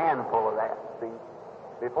good handful of that, see,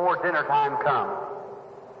 before dinner time comes.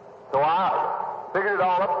 So I figured it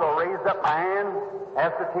all up, so I raised up my hand,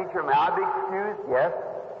 asked the teacher, may I be excused? Yes.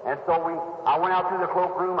 And so I went out through the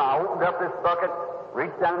cloakroom, I opened up this bucket,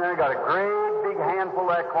 reached down there and got a great big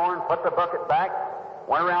handful of that corn, put the bucket back,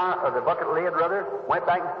 went around, or the bucket lid rather, went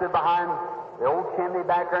back and stood behind the old chimney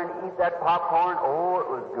back there and eat that popcorn. Oh, it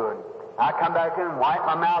was good. I come back in and wiped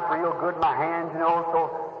my mouth real good, my hands, you know,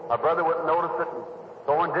 so my brother wouldn't notice it.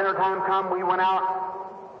 So when dinner time come, we went out,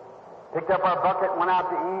 picked up our bucket, went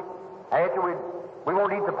out to eat. After we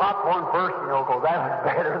won't eat the popcorn first, you know, because that was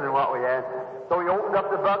better than what we had. So we opened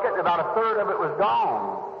up the bucket, and about a third of it was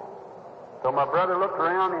gone. So my brother looked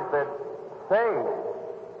around, and he said, say,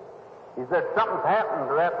 he said, something's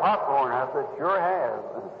happened to that popcorn. I said, sure has.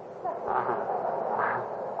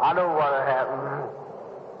 I know what happened.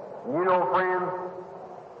 You know, friends,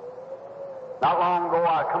 not long ago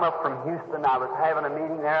I come up from Houston. I was having a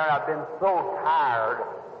meeting there. I've been so tired.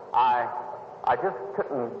 I just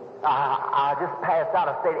couldn't. I just passed out.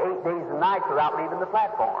 I stayed 8 days and nights without leaving the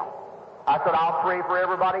platform. I said, I'll pray for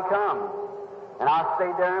everybody come. And I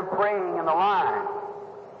stayed there and praying in the line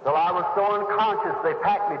till I was so unconscious they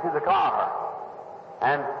packed me to the car.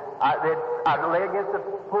 And I'd lay against the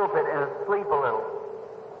pulpit and sleep a little.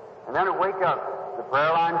 And then I'd wake up. The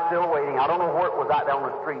prayer line's still waiting. I don't know where it was out down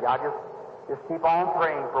the street. I just keep on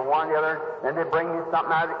praying for one or the other. Then they'd bring me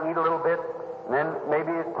something I'd eat a little bit. And then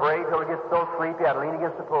maybe I'd pray till it gets so sleepy I'd lean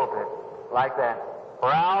against the pulpit. Like that. For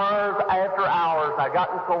hours after hours, I'd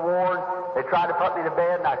gotten so worn, they tried to put me to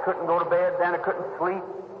bed, and I couldn't go to bed, then I couldn't sleep.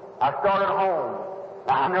 I started home.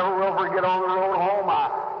 I never will forget on the road home.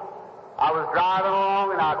 I was driving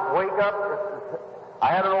along, and I'd wake up. I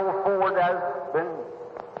had an old Ford that's been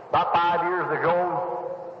about 5 years ago,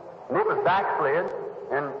 and it was backslid,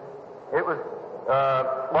 and it was,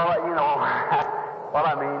 well, you know, what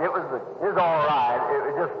I mean, it was all right. It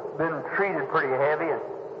had just been treated pretty heavy, and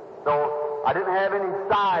so I didn't have any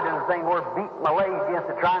side in the thing where beating my leg against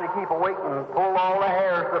it, trying to keep awake and pull all the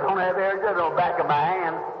hair so I don't have hair just on the back of my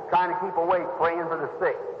hand, trying to keep awake, praying for the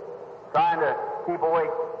sick, trying to keep awake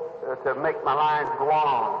to make my lines go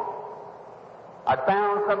on. I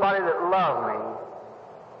found somebody that loved me,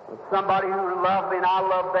 and somebody who loved me, and I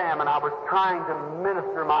loved them, and I was trying to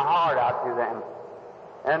minister my heart out to them.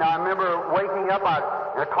 And I remember waking up, and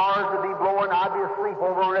the cars would be blowing, and I'd be asleep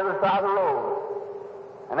over on the other side of the road.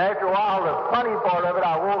 And after a while, the funny part of it,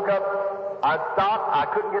 I woke up, I'd stop, I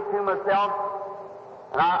couldn't get to myself,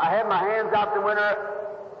 and I had my hands out the window,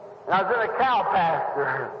 and I was in a cow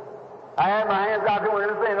pasture. I had my hands out the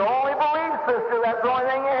window saying, only believe, sister, that's the only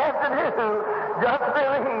thing you have to do, just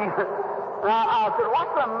believe. And I said,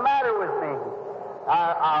 what's the matter with me?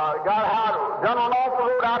 I got out, done on off the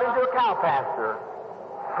road out into a cow pasture,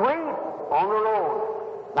 sleep on the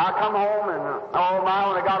road. And I come home, and oh my,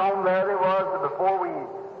 when I got home, there they was, before we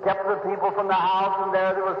kept the people from the house, and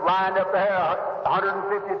there they was lined up there,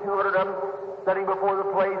 150, 200 of them, sitting before the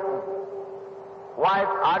place. And wife,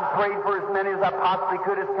 I'd prayed for as many as I possibly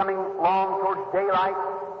could. It's coming along towards daylight.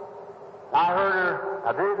 I heard her,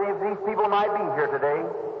 these people might be here today.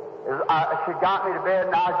 She got me to bed,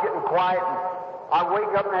 and I was getting quiet. And I'd wake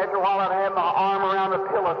up, and after a while, I'd have my arm around the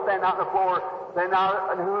pillow, standing out on the floor, saying, now,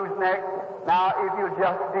 who's next? Now, if you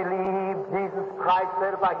just believe, Jesus Christ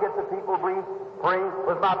said, if I get the people to pray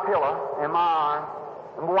with my pillow in my arm.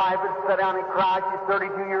 And my wife would sit down and cry. She's 32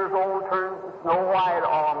 years old, turned Snow White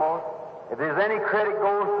almost. If there's any credit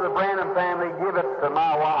goes to the Branham family, give it to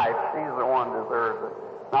my wife. She's the one who deserves it,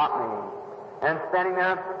 not me. And standing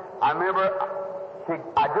there, I remember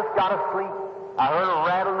I just got asleep. I heard a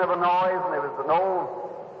rattling of a noise, and there was an old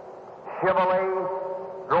Chevrolet,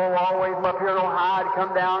 drove all the way from up here to Ohio to come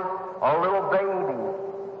down, a little baby,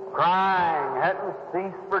 crying, hadn't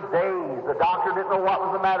ceased for days. The doctor didn't know what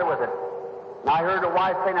was the matter with it. And I heard the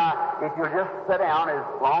wife say, now, if you'll just sit down, as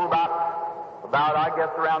long about I guess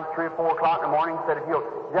around 3 or 4 o'clock in the morning, said, if you'll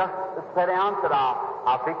just sit down, said,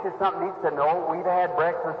 I'll fix you something to eat. Said, no, we've had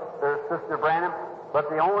breakfast, Sister Branham, but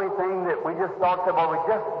the only thing that we just thought, said, well, we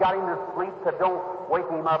just got him to sleep, said, don't wake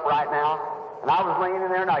him up right now. And I was laying in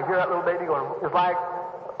there, and I hear that little baby going, it's like,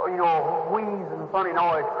 you know, wheezing, funny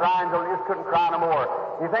noise, crying till he just couldn't cry no more.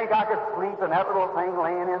 You think I could sleep in that little thing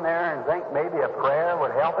laying in there and think maybe a prayer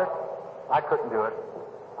would help it? I couldn't do it.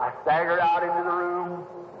 I staggered out into the room,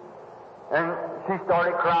 and she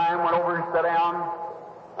started crying, went over and sat down.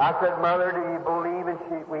 I said, Mother, do you believe? And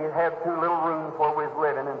we had 2 little rooms where we was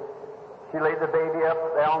living, and she laid the baby up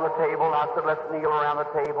there on the table, and I said, let's kneel around the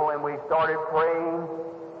table, and we started praying.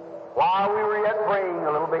 While we were yet praying,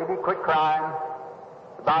 the little baby quit crying.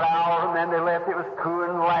 About an hour, and then they left. It was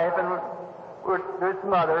cooing and laughing with its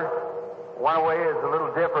mother. One way is a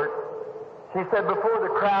little different. She said, before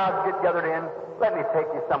the crowds get gathered in, let me take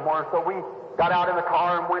you somewhere. So we got out in the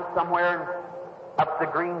car and went somewhere, and up to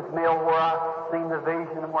Green's Mill, where I seen the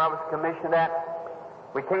vision and where I was commissioned at.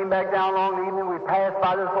 We came back down along the evening. We passed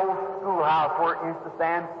by this old schoolhouse where it used to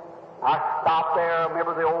stand. I stopped there. I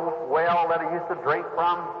remember the old well that I used to drink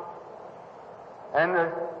from. And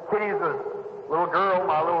the kiddies was little girl,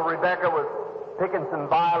 my little Rebecca, was picking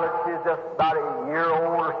some violets. She was just about a year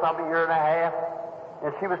old or something, year and a half.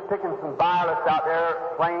 And she was picking some violets out there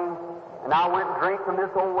playing. And I went and drank from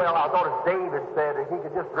this old well. I thought as David said that he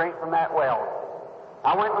could just drink from that well.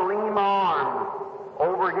 I went and leaned my arm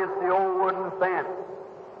over against the old wooden fence.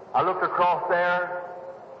 I looked across there.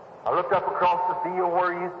 I looked up across the field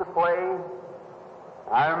where he used to play.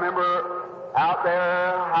 I remember out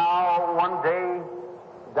there how one day,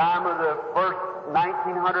 dime of the first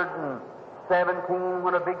 1917,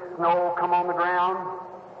 when a big snow come on the ground.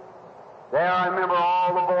 There I remember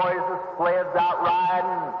all the boys with sleds out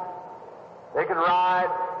riding. They could ride.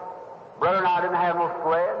 Brother and I didn't have no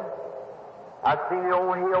sled. I've seen the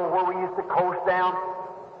old hill where we used to coast down.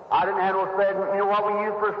 I didn't have no sled. You know what we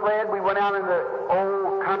used for a sled? We went out in the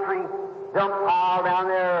old country dump pile down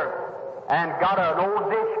there and got an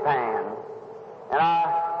old dishpan. And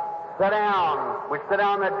I sat down. We'd sit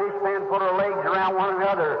down in that dishpan, put our legs around one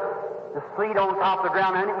another. The sleet on top of the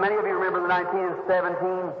ground. Many of you remember the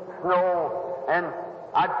 1917 snow. And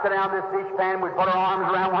I'd sit down in this dishpan. We'd put our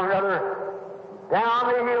arms around one another.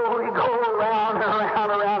 Down the hill we go around and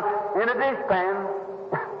around and around in a dishpan.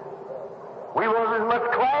 We wasn't as much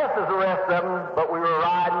class as the rest of them, but we were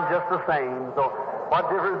riding just the same. So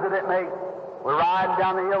what difference did it make? We're riding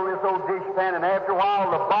down the hill in this old dishpan, and after a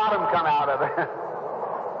while the bottom come out of it.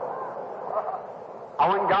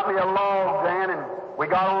 I went and got me a log then, and we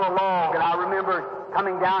got on a log, and I remember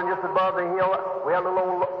coming down just above the hill. We had a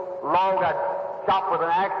little old log I'd chopped with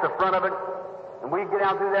an axe the front of it, and we'd get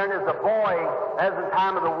down through there, and there's a boy, as the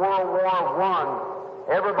time of the World War I.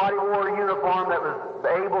 Everybody wore a uniform that was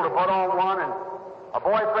able to put on one, and a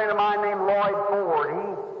boyfriend of mine named Lloyd Ford,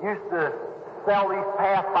 he used to sell these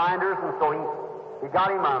Pathfinders, and so he got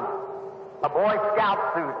him a Boy Scout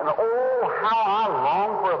suit, and oh, how I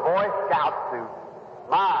longed for a Boy Scout suit.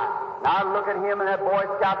 My, now I look at him in that Boy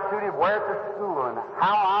Scout suit he'd wear it to school, and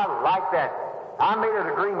how I like that. I made an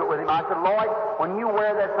agreement with him. I said, Lloyd, when you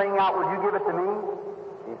wear that thing out, will you give it to me?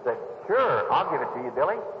 He said, sure, I'll give it to you,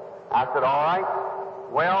 Billy. I said, all right.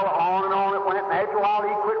 Well, on and on it went, and after a while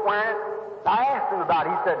he quit wearing it. I asked him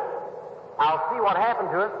about it. He said, I'll see what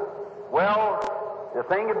happened to it. Well, the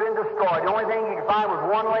thing had been destroyed. The only thing he could find was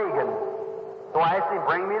one legging. So I asked him,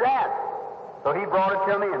 bring me that. So he brought it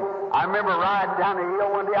to me, and I remember riding down the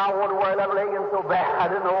hill one day. I wanted to wear that legging so bad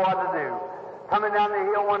I didn't know what to do. Coming down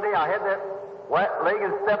the hill one day, I had that wet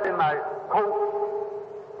legging stepped in my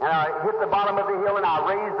coat, and I hit the bottom of the hill, and I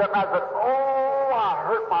raised up, and I said, oh, I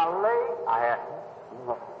hurt my leg.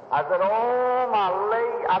 I said, oh, my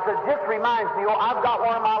leg. I said, just reminds me, oh, I've got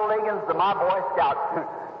one of my leggings to my Boy Scout.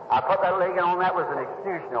 I put that legging on. That was an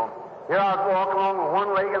excuse, you know. Here I was walking along with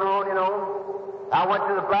one legging on, you know. I went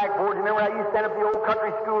to the blackboard. You remember I used to stand up the old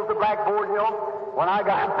country school at the blackboard, you know? When I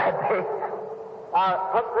got up that day, I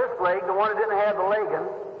put this leg, the one that didn't have the legging,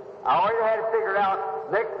 I already had it figured out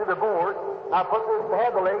next to the board. I put this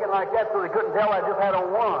that had the legging like that so they couldn't tell I just had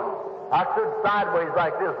on one. I stood sideways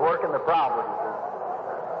like this, working the problem.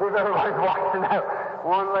 See if everybody's watching that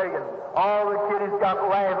one leg, and all the kiddies got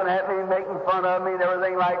laughing at me and making fun of me and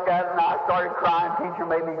everything like that, and I started crying. Teacher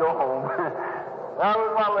made me go home. That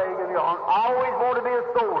was my leg. And I always wanted to be a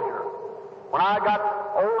soldier. When I got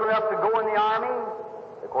old enough to go in the Army,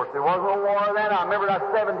 of course there was no war then. I remember I was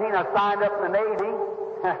 17, I signed up in the Navy.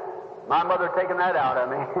 My mother taking that out of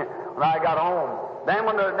me when I got home. Then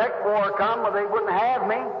when the next war come, well, they wouldn't have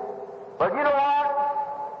me. But you know what?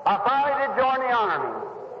 I finally did join the Army.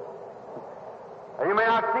 You may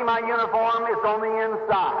not see my uniform, it's on the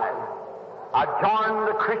inside. I joined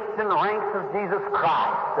the Christian ranks of Jesus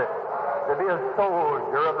Christ to be a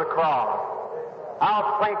soldier of the cross.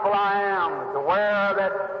 How thankful I am to wear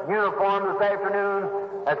that uniform this afternoon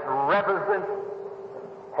that represents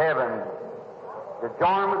heaven, to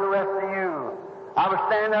join with the rest of you. I was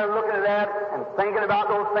standing there looking at that and thinking about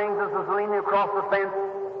those things as I was leaning across the fence,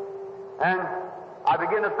 and I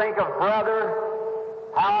began to think of Brother,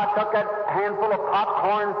 how I took that handful of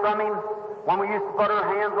popcorn from him when we used to put our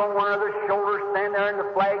hands on one another's shoulders, stand there, and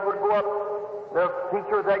the flag would go up. The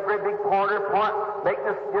teacher with that great big pointer, making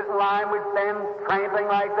us get in line, we'd stand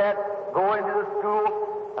tramping like that, go into the school.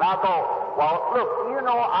 And I thought, well, look, you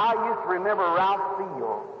know, I used to remember Ralph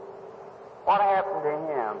Field. What happened to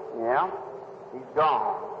him? Yeah, he's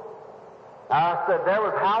gone. I said, there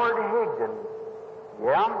was Howard Higdon.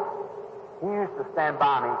 Yeah, he used to stand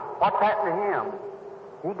by me. What's happened to him?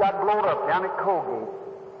 He got blown up down at Colgate.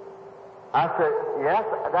 I said, yes,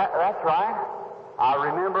 that's right. I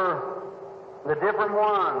remember the different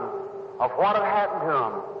ones of what had happened to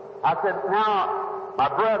him. I said, now, my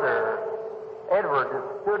brother, Edward,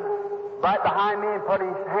 stood right behind me and put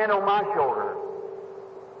his hand on my shoulder.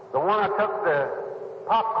 The one I took the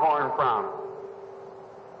popcorn from.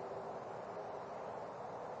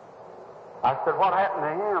 I said, what happened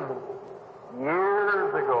to him?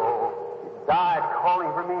 Years ago, he died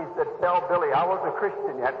calling for me. He said, tell Billy, I wasn't a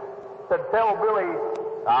Christian yet. He said, tell Billy,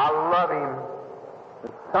 I love him.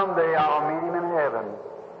 And someday I'll meet him in heaven.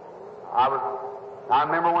 I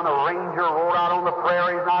remember when the ranger rode out on the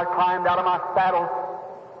prairies and I climbed out of my saddle.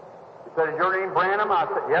 He said, is your name Branham? I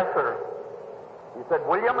said, yes, sir. He said,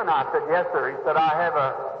 William? And I said, yes, sir. He said, I have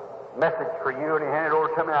a message for you. And he handed it over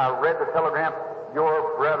to me. I read the telegram.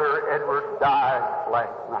 Your brother Edward died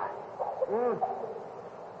last night.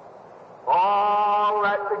 All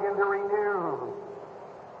that began to renew.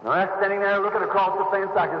 Now, I'm standing there looking across the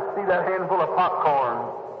fence, I could see that handful of popcorn.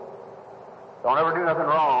 Don't ever do nothing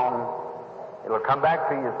wrong. It'll come back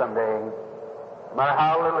to you someday, no matter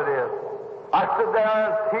how little it is. I stood there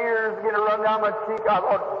and tears began to run down my cheek. I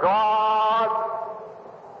thought, God,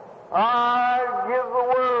 I'd give the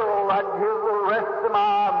world, I'd give the rest of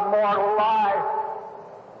my mortal life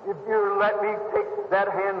if you let me take that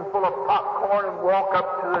handful of popcorn and walk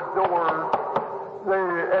up to the door.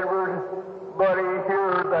 Say, Edward, buddy,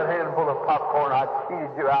 here's that handful of popcorn I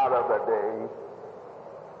cheated you out of that day.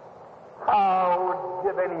 I would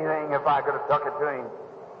give anything if I could have took it to him.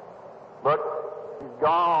 But he's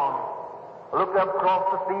gone. I looked up across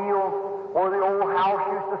the field where the old house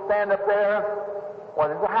used to stand up there.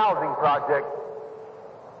 Well, it's a housing project.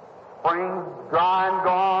 Spring's dry and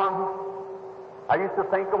gone. I used to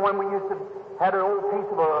think of when we used to had an old piece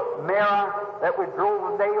of a mirror that we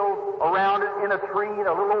drove a nail around it in a tree,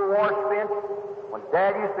 a little old wash bench. When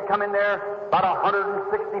Dad used to come in there, about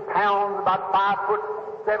 160 pounds, about 5 foot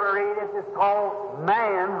 7 or 8 inches tall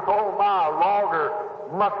man, oh my, logger,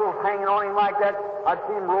 muscles hanging on him like that. I'd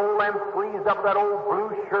see him roll them sleeves up that old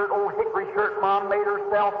blue shirt, old hickory shirt Mom made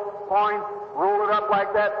herself for him, roll it up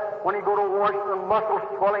like that. When he'd go to wash, the muscles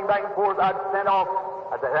swelling back and forth, I'd stand off.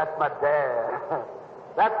 I'd say, that's my dad.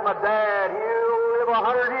 That's my dad. He'll live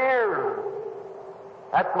 100 years.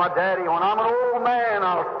 That's my daddy. When I'm an old man,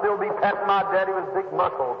 I'll still be patting my daddy with big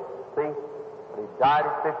muscles. See? But he died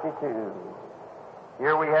at 52.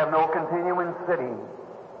 Here we have no continuing city,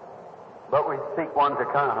 but we seek one to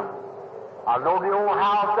come. I know the old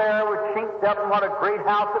house there was chinked up, and what a great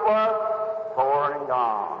house it was, torn and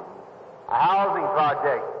gone. A housing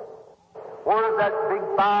project. Where's that big,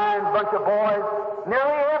 fine bunch of boys?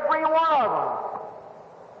 Nearly every one of them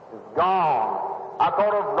is gone. I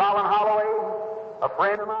thought of Rollin Holloway, a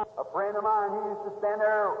friend of mine who used to stand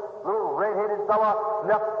there, little red-headed fellow,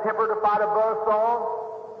 enough temper to fight a buzzsaw.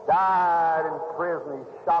 Died in prison. He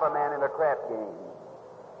shot a man in a crap game.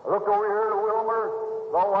 I looked over here to Wilmer.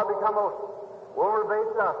 Oh, what become of Wilmer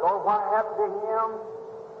Bates? Oh, what happened to him?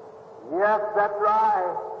 Yes, that's right.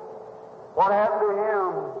 What happened to him?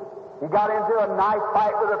 He got into a knife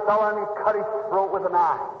fight with a fellow and he cut his throat with a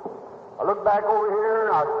knife. I looked back over here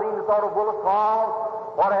and I seen the thought of Willis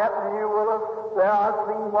Hall. What happened to you, Willis? There, I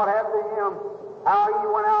seen what happened to him. How he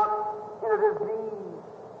went out into disease,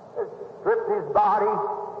 stripped his body.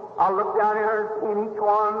 I looked down here and seen each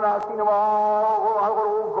one, and I seen them all.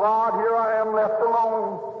 Oh, God, here I am left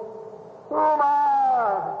alone. Who am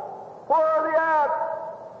I? Where are they at?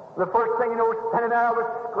 The first thing you know, standing there, I was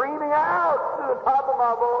screaming out to the top of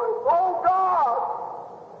my voice, oh, God,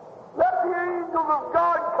 let the angels of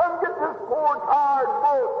God come get this poor, tired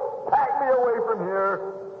boat. Pack me away from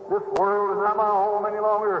here. This world is not my home any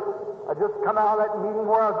longer. I just come out of that meeting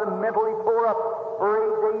where I was mentally tore up for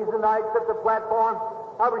 8 days and nights at the platform.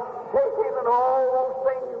 I was shaking and all those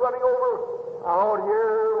things running over. Oh,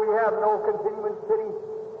 here we have no continuing city,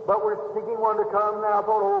 but we're seeking one to come. And I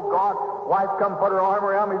thought, oh, God, wife come put her arm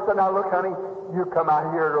around me and said, now look, honey, you come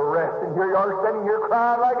out here to rest. And here you are standing here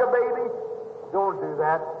crying like a baby. Don't do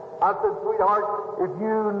that. I said, sweetheart, if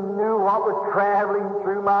you knew what was traveling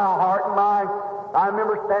through my heart and mind. I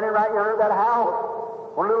remember standing right here at that house.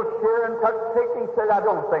 When little Sharon touched sick, he said, I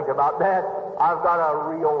don't think about that. I've got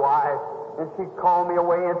a real wife. And she called me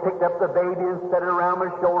away and picked up the baby and set it around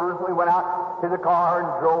my shoulders. We went out to the car and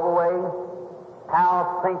drove away.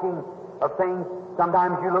 How thinking of things.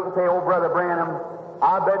 Sometimes you look and say, oh, Brother Branham,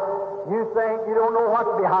 I bet you think you don't know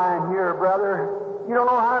what's behind here, brother. You don't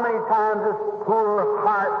know how many times this poor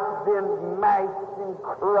heart's been mashed and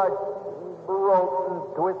crushed and broke and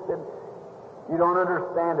twisted. You don't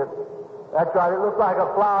understand it. That's right, it looks like a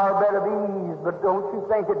flower bed of ease, but don't you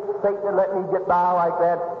think it's Satan to let me get by like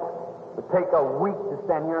that? It would take a week to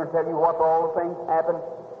stand here and tell you what all the things happened.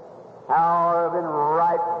 How I've been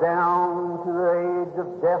right down to the edge of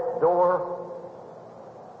death's door.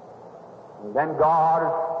 And then God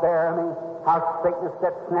has spared me. How Satan has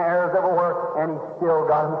set snares everywhere, and He's still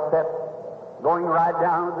got them set, going right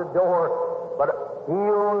down to the door. But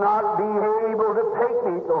He'll not be able to take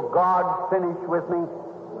me till God's finished with me.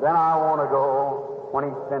 Then I want to go when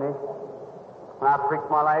He's finished. When I preached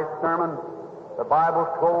my last sermon, the Bible's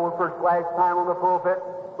closed for its last time on the pulpit.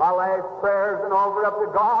 My last prayer's been offered up to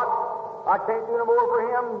God. I can't do no more for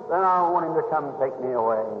Him. Then I want Him to come and take me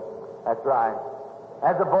away. That's right.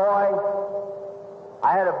 As a boy,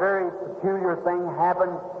 I had a very peculiar thing happen.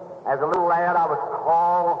 As a little lad, I was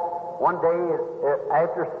called one day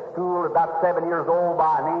after school, about 7 years old,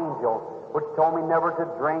 by an angel, which told me never to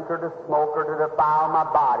drink or to smoke or to defile my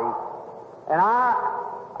body. And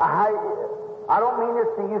I don't mean this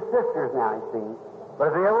to you sisters now, you see, but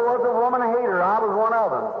if there ever was a woman hater, I was one of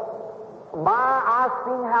them. I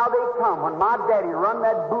seen how they come when my daddy run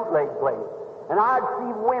that bootleg place. And I'd see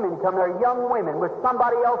women come there, young women, with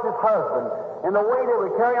somebody else's husband. And the way they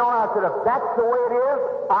would carry on, I said, if that's the way it is,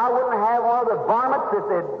 I wouldn't have one of the varmints that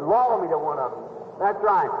they'd law me to one of them. That's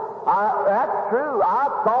right. That's true. I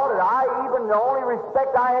thought it. The only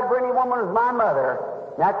respect I had for any woman was my mother.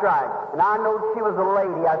 That's right. And I know she was a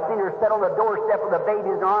lady. I seen her sit on the doorstep with the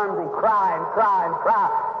baby in her arms and cry and cry and cry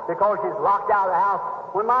because she's locked out of the house.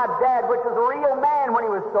 When my dad, which was a real man when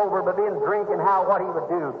he was sober, but being drinking, what he would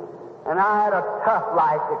do. And I had a tough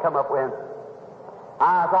life to come up with.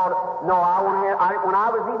 I thought, no, when I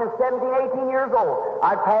was even 17, 18 years old,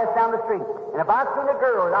 I'd pass down the street. And if I seen a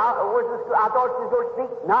girl, I thought she was going to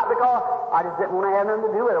speak, not because I just didn't want to have nothing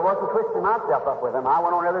to do with it. I wasn't twisting myself up with them. I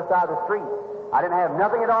went on the other side of the street. I didn't have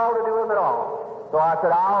nothing at all to do with them at all. So I said,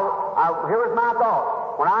 here was my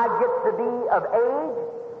thought. When I get to be of age,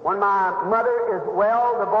 when my mother is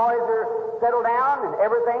well, the boys are settled down and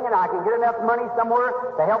everything, and I can get enough money somewhere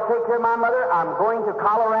to help take care of my mother, I'm going to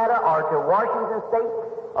Colorado or to Washington State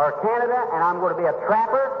or Canada, and I'm going to be a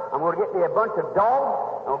trapper. I'm going to get me a bunch of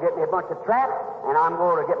dogs. I'm going to get me a bunch of traps, and I'm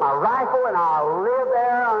going to get my rifle, and I'll live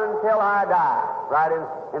there until I die, right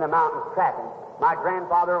in the mountains trapping. My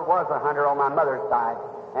grandfather was a hunter on my mother's side,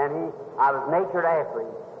 and I was natured after him.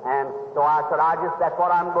 And so I said, that's what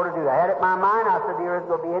I'm going to do. I had it in my mind. I said, there isn't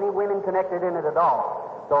going to be any women connected in it at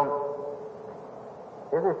all. So,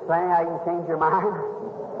 is this thing how you can change your mind?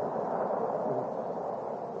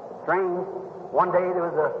 Strange. One day there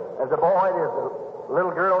was a boy, there's a little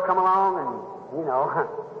girl come along, and,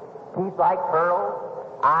 teeth like pearls,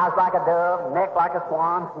 eyes like a dove, neck like a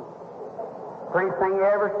swan. Prettiest thing you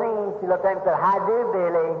ever seen. She looked at him and said, "Hi, do,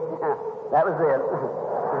 Billy." That was it.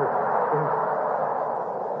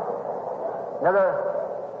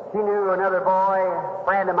 She knew another boy,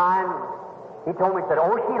 friend of mine. He told me, said,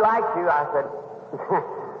 "Oh, she likes you." I said,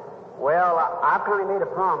 "Well, I've kind of made a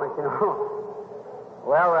promise,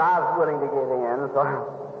 Well, I was willing to give in. So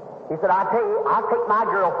he said, "I'll tell you, I'll take my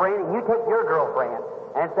girlfriend and you take your girlfriend."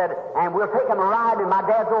 And we'll take them a ride in my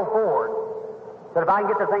dad's old Ford. Said, if I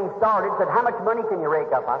can get the thing started, said, "How much money can you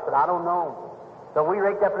rake up?" I said, "I don't know." So we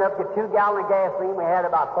raked up enough to get 2 gallons of gasoline. We had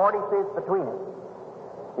about 40 cents between us.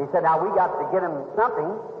 He said, "Now we got to get him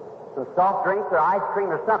something, some soft drinks or ice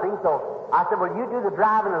cream or something." So I said, "Well, you do the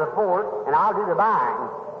driving of the Ford and I'll do the buying."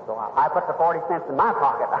 So I put the 40 cents in my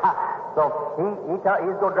pocket. So he's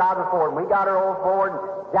going to drive the Ford. And we got our old Ford and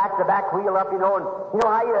jacked the back wheel up, and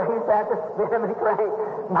how you used to have to spin him and crank.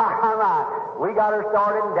 My. We got her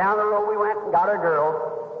started, and down the road we went and got our girls.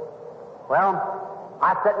 Well,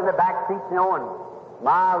 I sat in the back seat, and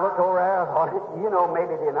I looked over there. I thought,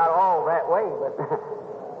 maybe they're not all that way, but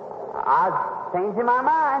I was changing my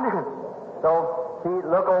mind. So she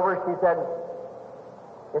looked over, she said,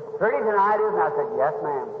 "It's pretty tonight, isn't it?" I said, "Yes,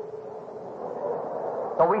 ma'am."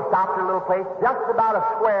 So we stopped at a little place just about a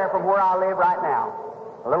square from where I live right now.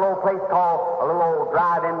 A little old place called a little old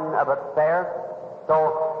drive-in of a fair.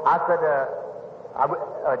 So I said,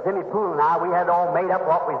 Jimmy Poole and I, we had all made up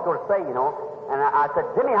what we was going to say, And I said,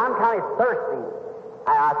 "Jimmy, I'm kind of thirsty."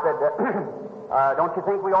 And I said, "Don't you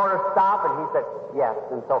think we ought to stop?" And he said, "Yes."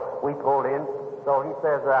 And so we pulled in. So he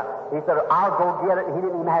said, "I'll go get it." And he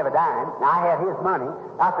didn't even have a dime. And I had his money.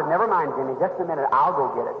 I said, "Never mind, Jimmy, just a minute, I'll go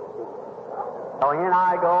get it." So in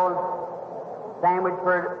I go, sandwich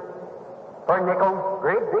for a nickel,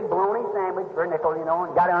 great big bologna sandwich for a nickel, and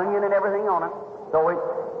got onion and everything on it. So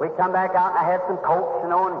we come back out, and I had some Cokes,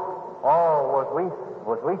 and was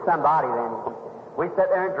we somebody then? We sat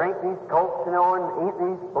there and drank these Cokes, and eat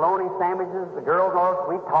these bologna sandwiches. The girls and all,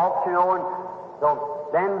 we talked, and so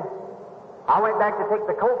then I went back to take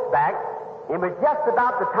the Cokes back. It was just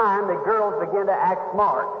about the time the girls began to act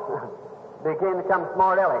smart, began to come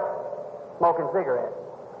smart aleck, smoking cigarettes.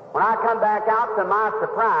 When I come back out, to my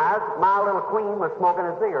surprise, my little queen was smoking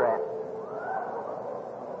a cigarette.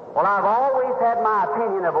 Well, I've always had my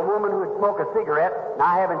opinion of a woman who would smoke a cigarette, and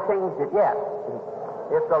I haven't changed it yet.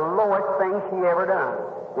 It's the lowest thing she ever done.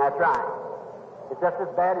 That's right. It's just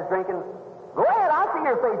as bad as drinking. Go ahead, I see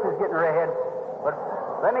your faces getting red. But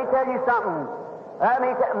let me tell you something.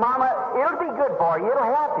 Mama, it'll be good for you.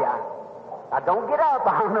 It'll help you. Now, don't get up.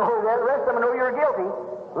 I know that the rest of them know you're guilty.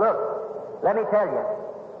 Look, let me tell you.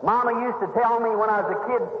 Mama used to tell me when I was a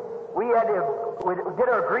kid, we'd get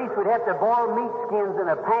our grease, we'd have to boil meat skins in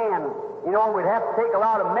a pan. We'd have to take a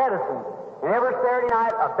lot of medicine. And every Saturday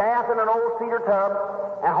night, a bath in an old cedar tub,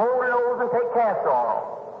 and hold your nose and take castor oil.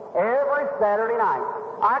 every Saturday night.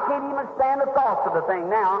 I can't even stand the thoughts of the thing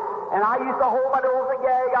now. And I used to hold my nose and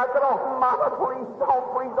gag. I said, oh, Mama, please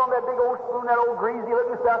don't, that big old spoon, that old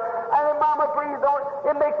greasy-looking stuff. I said, Mama, please don't.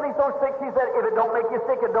 It makes me so sick. She said, if it don't make you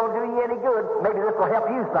sick, it don't do you any good. Maybe this will help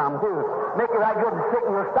you some, too. Make you right good and sick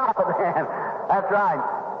and you'll stop it then. That's right.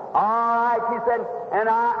 All right, she said, and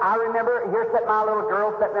I remember, here sat my little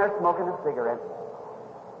girl sitting there smoking a cigarette.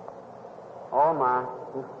 Oh, my.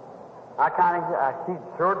 She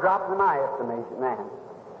sure dropped in my estimation, man.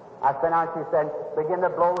 I sat down, she said, begin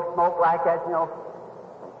to blow smoke like that, you know.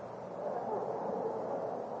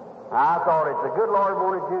 I thought if the good Lord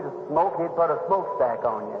wanted you to smoke, He'd put a smokestack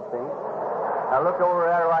on you, see? I looked over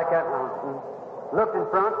at her like that, and looked in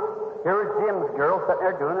front. Here was Jim's girl sitting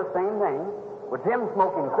there doing the same thing. Well, Jim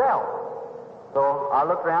smoked himself. So I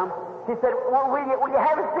looked around. She said, well, will you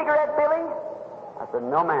have a cigarette, Billy? I said,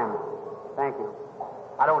 no, ma'am. Thank you.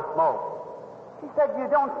 I don't smoke. She said, you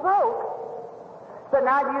don't smoke? Said,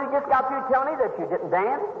 now you just got through telling me that you didn't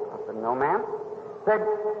dance? I said, no, ma'am. Said,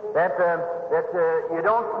 that you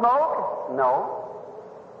don't smoke? No.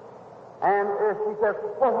 And she says,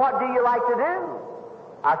 well, what do you like to do?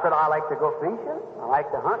 I said, I like to go fishing. I like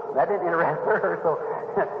to hunt. That didn't interest her, so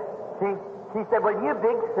she said, well, you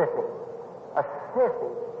big sissy. A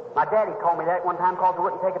sissy. My daddy called me that one time because I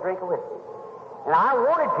wouldn't take a drink of whiskey. And I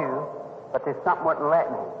wanted to, but there's something wouldn't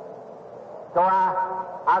let me. So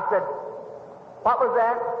I said, what was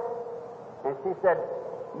that? And she said,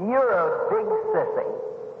 you're a big sissy.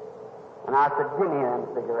 And I said, give me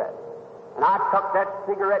them cigarettes. And I took that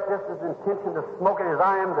cigarette just as intention to smoke it as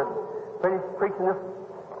I am to finish preaching this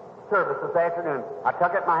service this afternoon. I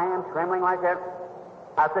took it in my hand, trembling like that.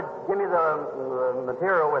 I said, give me the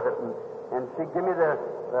material with it. And she gave me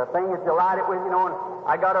the thing that you light it with, you know, and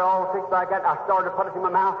I got it all fixed like that. I started to put it in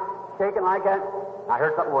my mouth, shaking like that. I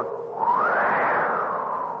heard something going.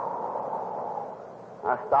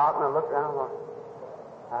 I stopped and I looked around and thought,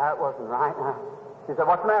 that wasn't right. She said,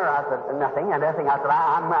 what's the matter? I said, nothing. I said,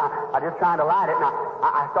 I'm just trying to light it. And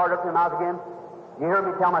I started up in the mouth again. You heard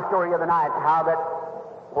me tell my story the other night, how that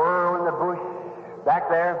whirl in the bush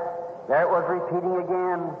back there it was repeating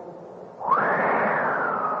again.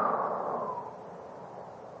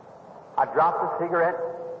 I dropped the cigarette.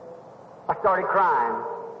 I started crying.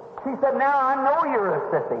 She said, now I know you're a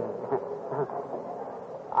sissy.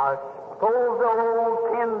 I closed the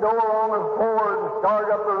old tin door on the Ford and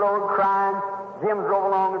started up the road crying. Jim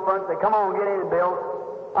drove along in front and said, come on, get in, Bill.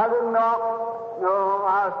 I said, no.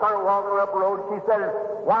 I started walking up the road. She said,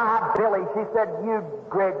 why, Billy? She said, you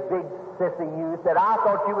great big sissy, you. Said, I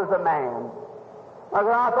thought you was a man. I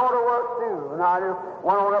said, I thought it was too. And I just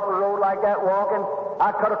went on up the road like that, walking. I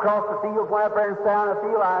cut across the fields, went up there and sat on the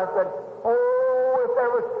field. I said, oh, if there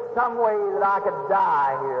was some way that I could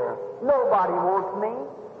die here. Nobody wants me.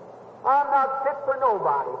 I'm not fit for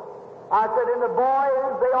nobody. I said, and the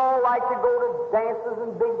boys, they all like to go to dances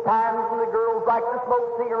and big times, and the girls like to smoke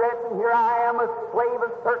cigarettes, and here I am, a slave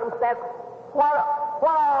of circumstance. What's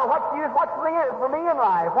for me in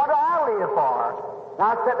life? What do I live for? And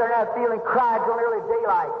I sat there in that field and cried till nearly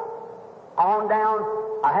daylight. On down,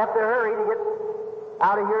 I have to hurry to get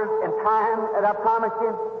out of here in time, and I promised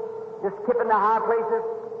you, just skipping the high places.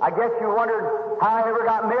 I guess you wondered how I ever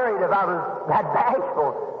got married if I was that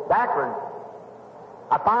bashful, backwards.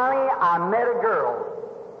 I met a girl.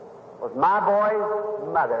 It was my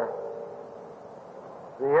boy's mother.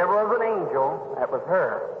 If there ever was an angel, that was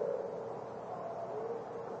her.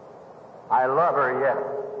 I love her yet.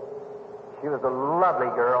 She was a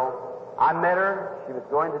lovely girl. I met her. She was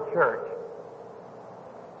going to church.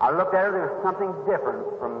 I looked at her. There was something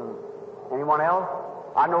different from anyone else.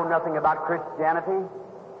 I know nothing about Christianity.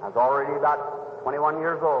 I was already about 21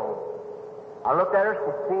 years old. I looked at her.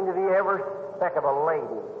 She seemed to be every speck of a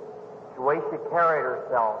lady. The way she carried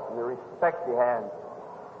herself and the respect she had.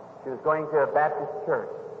 She was going to a Baptist church.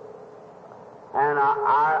 And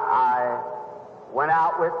I went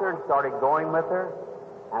out with her and started going with her.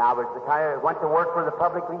 And I went to work for the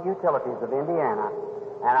Public Utilities of Indiana.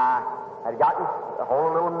 And I had gotten a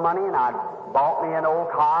whole little money, and I bought me an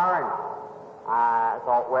old car, and I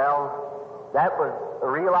thought, well, that was a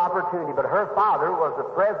real opportunity. But her father was the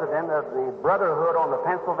president of the Brotherhood on the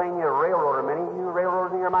Pennsylvania Railroad. Many of you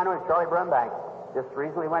railroaders in your mind know Charlie Brumback. Just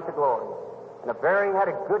recently went to glory. And had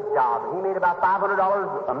a good job. He made about $500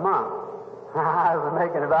 a month. I was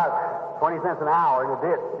making about 20 cents an hour in a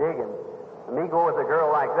bit digging. And me go with a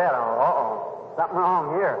girl like that, something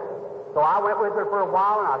wrong here. So I went with her for a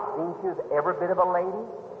while, and I seen she was every bit of a lady.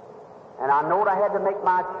 And I knowed I had to make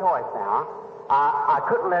my choice now. I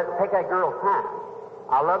couldn't take that girl's time.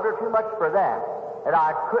 I loved her too much for that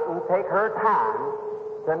I couldn't take her time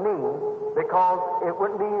to me because it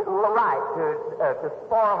wouldn't be right to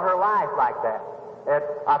spoil her life like that.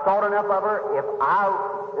 I thought enough of her.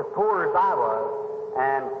 As poor as I was,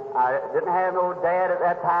 and I didn't have no dad at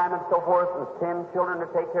that time and so forth, and 10 children to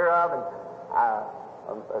take care of, and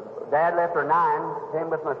Dad left her 9, 10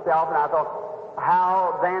 with myself, and I thought,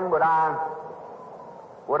 how then would I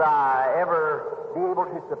ever be able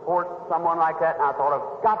to support someone like that? And I thought,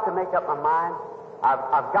 I've got to make up my mind.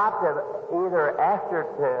 I've got to either ask her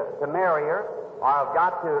to marry her, or I've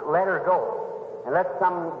got to let her go and let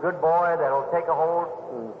some good boy that'll take a hold,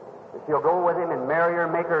 and she'll go with him and marry her,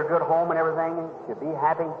 make her a good home and everything, and she'll be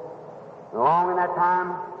happy. Along in that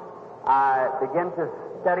time, I began to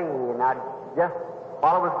study, and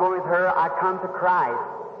while I was going with her, I come to Christ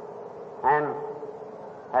and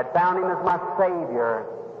had found Him as my Savior,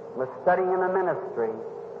 was studying in the ministry,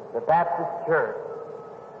 the Baptist Church.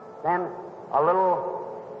 Then an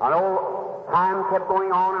old time kept going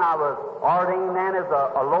on, and I was ordained then as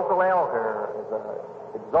a local elder, as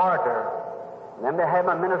an exhorter. And then they had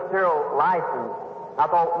my ministerial license. I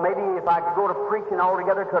thought maybe if I could go to preaching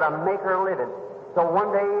altogether, could I make her a living? So one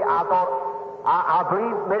day I thought, I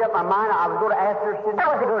made up my mind I was going to ask her if she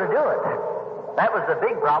was going to do it. That was the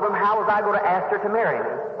big problem. How was I going to ask her to marry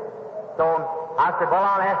me? So I said, well,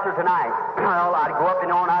 I'll ask her tonight. Well, I'd go up,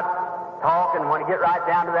 and I'd talk, and when I get right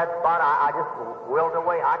down to that spot, I just willed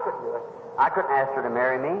away. I couldn't do it. I couldn't ask her to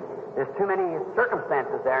marry me. There's too many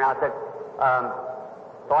circumstances there. And I said,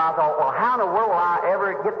 so I thought, well, how in the world will I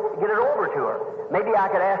ever get it over to her? Maybe I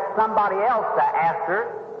could ask somebody else to ask her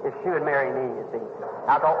if she would marry me, you see.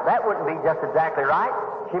 I thought that wouldn't be just exactly right.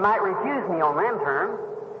 She might refuse me on them terms.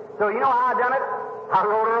 So you know how I done it? I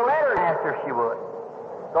wrote her a letter and asked her if she would.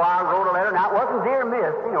 So I wrote a letter. Now, it wasn't Dear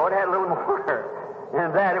Miss. It had a little more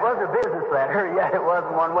than that. It wasn't a business letter. Yeah, it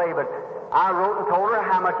wasn't one way. But I wrote and told her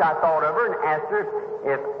how much I thought of her and asked her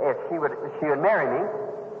if she would marry me.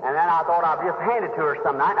 And then I thought I'd just hand it to her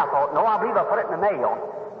some night. And I thought, no, I believe I'll put it in the mail.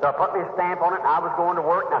 So I put my stamp on it, and I was going to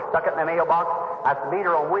work, and I stuck it in the mailbox. I was to meet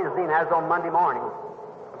her on Wednesday, and that was on Monday morning.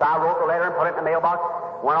 So I wrote the letter and put it in the mailbox,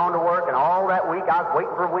 went on to work, and all that week I was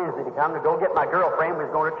waiting for Wednesday to come to go get my girlfriend who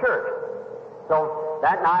was going to church. So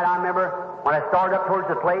that night I remember when I started up towards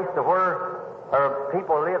the place to where her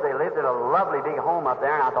people lived, they lived in a lovely big home up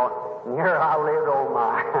there, and I thought, here I lived, oh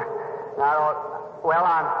my. And I thought, well,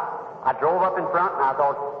 I drove up in front, and I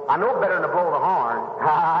thought, I know better than to blow the horn.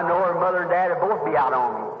 I know her mother and dad would both be out on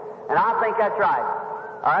me. And I think that's right.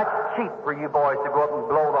 That's cheap for you boys to go up and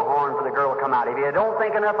blow the horn for the girl to come out. If you don't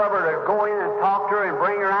think enough of her to go in and talk to her and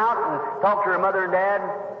bring her out and talk to her mother and dad,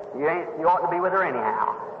 you ought to be with her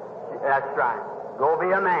anyhow. That's right. Go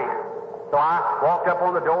be a man. So I walked up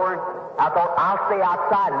on the door, and I thought, I'll stay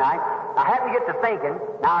outside tonight. I happened to get to thinking,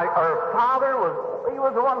 now her father was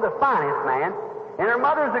one of the finest man, and her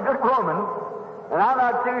mother's a good woman, and I'm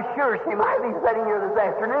not too sure she might be sitting here this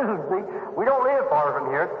afternoon. See, we don't live far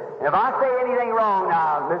from here. And if I say anything wrong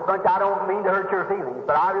now, Miss Bunch, I don't mean to hurt your feelings,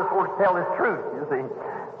 but I just want to tell this truth, you see.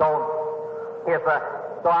 So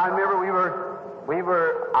I remember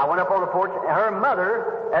I went up on the porch, and her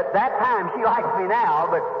mother, at that time, she likes me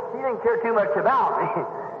now, but she didn't care too much about me.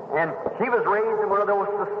 And she was raised in one of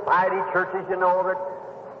those society churches, that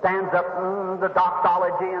stands up the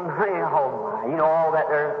doxology and, all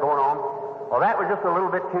that there's going on. Well, that was just a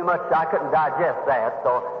little bit too much. I couldn't digest that.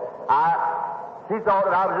 So she thought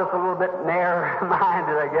that I was just a little bit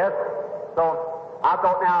narrow-minded, I guess. So I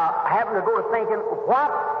thought, now, I happened to go to thinking,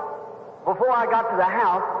 before I got to the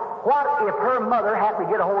house, what if her mother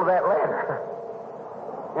happened to get a hold of that letter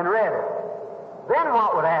and read it? Then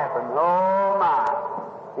what would happen? Oh, my.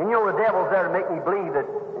 And the devil's there to make me believe that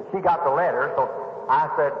she got the letter. So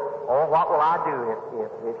I said, oh, what will I do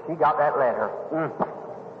if she got that letter?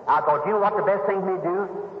 I thought, you know what the best thing to do?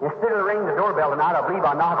 Instead of ringing the doorbell tonight, I believe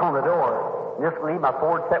I'll knock on the door. Just leave my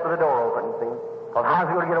forward step with the door open, you see. Because how's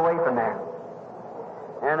he going to get away from there?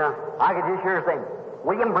 And I could just hear her saying,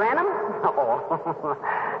 William Branham? Oh.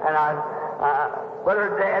 And but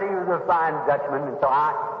her daddy was a fine Dutchman, and so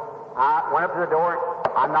I went up to the door,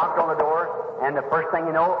 I knocked on the door, and the first thing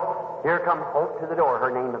you know, here comes Hope to the door. Her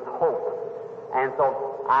name is Hope. And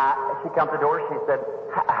so she come to the door, she said,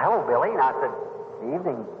 hello, Billy. And I said,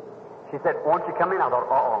 evening. She said, won't you come in? I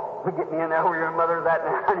thought, get me in there where your mother's at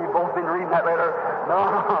now, and you've both been reading that letter. No.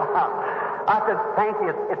 I said, thank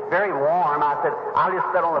you, it's very warm. I said, I'll just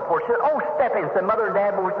sit on the porch. She said, step in. Said, Mother and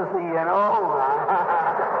Dad wants to see you. And I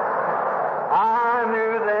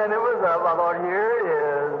knew then it was up. I thought, here it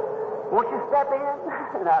is. Won't you step in?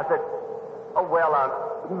 And I said,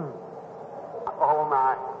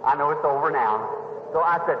 my, I know it's over now. So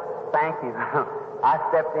I said, thank you. I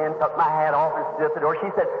stepped in, took my hat off, and stood at the door. She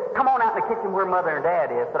said, "Come on out in the kitchen where Mother and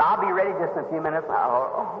Dad is." I said, "I'll be ready just in a few minutes." I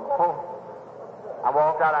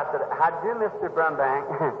walked out. I said, "How do, Mr. Brumbank?"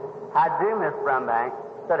 "How do, Miss Brumbank?"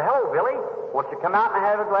 I said, "Hello, Billy. Won't you come out and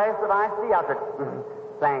have a glass of iced tea?" I said,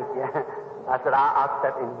 "Thank you." I said, I'll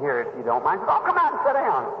step in here if you don't mind." She said, "Oh, come out and sit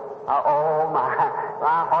down."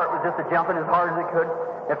 My heart was just a jumping as hard as it could.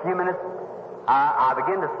 In a few minutes, I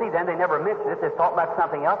began to see then they never mentioned it. They talked about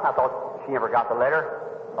something else. I thought, she never got the letter.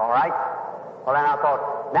 All right. Well, then I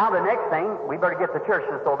thought, now the next thing, we better get to church.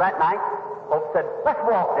 And so that night, Hope said, "Let's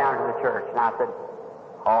walk down to the church." And I said,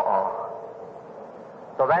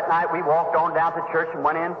 So that night we walked on down to church and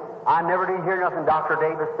went in. I never did hear nothing Dr.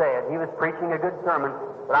 Davis said. He was preaching a good sermon,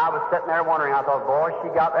 but I was sitting there wondering. I thought, boy,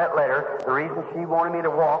 she got that letter. The reason she wanted me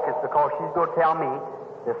to walk is because she's going to tell me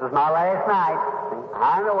this is my last night.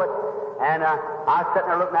 I know it. And I was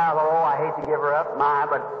sitting there looking out. I thought, I hate to give her up,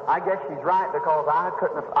 but I guess she's right, because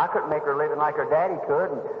I couldn't make her living like her daddy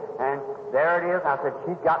could. And there it is. I said,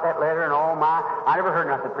 she's got that letter, and I never heard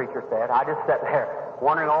nothing the preacher said. I just sat there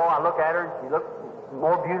wondering. I looked at her, and she looked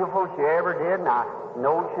more beautiful than she ever did, and I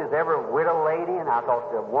know she's ever a widow lady. And I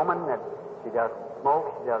thought, the woman that she doesn't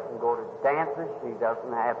smoke, she doesn't go to dances, she doesn't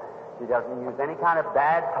use any kind of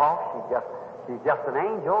bad talk. She's just an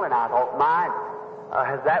angel. And I thought,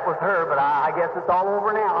 that was her, but I guess it's all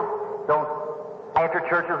over now. So after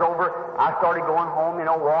church was over, I started going home,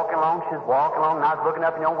 walking along. She's walking along, and I was looking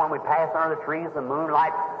up, when we passed under the trees, the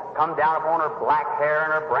moonlight come down upon her black hair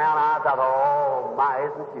and her brown eyes. I thought,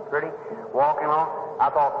 isn't she pretty? Walking along, I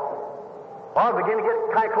thought, I began to get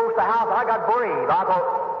kind of close to the house. I got brave. I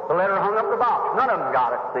thought, the letter hung up the box. None of them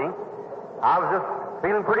got it, see? I was just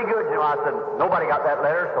feeling pretty good, I said, nobody got that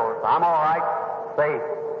letter, so I'm all right, safe.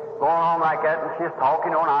 Going along like that, and she's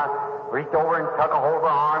talking, and I reached over and took a hold of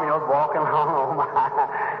her arm, walking along.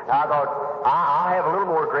 I thought, I'll have a little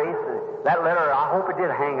more grace. That letter, I hope it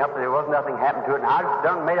did hang up, that there wasn't nothing happened to it. And I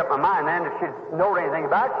done made up my mind then, if she'd known anything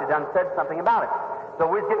about it, she'd done said something about it. So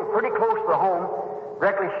we was getting pretty close to home.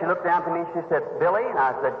 Directly, she looked down to me, she said, "Billy?" And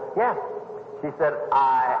I said, "Yes." She said,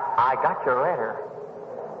 I got your letter."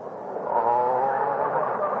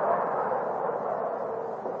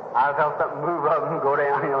 I felt something move up and go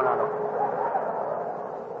down,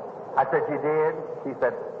 I said, "You did?" She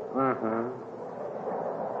said, "Mm-hmm."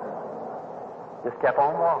 Just kept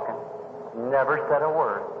on walking. Never said a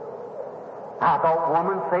word. I thought,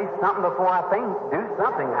 woman, say something before I think. Do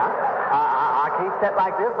something now. I can't sit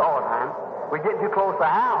like this all the time. We're getting too close to the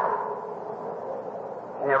house.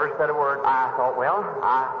 She never said a word. I thought,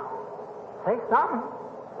 say something.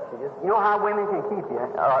 She just, how women can keep you.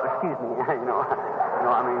 Excuse me. You know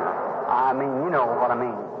what I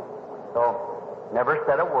mean. So, never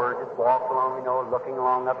said a word. Just walked along, looking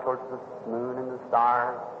along up towards the moon and the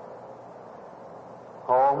stars.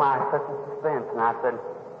 Oh, my, such a suspense. And I said,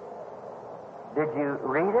 "Did you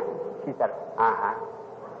read it?" She said, "Uh-huh."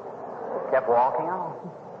 Kept walking on.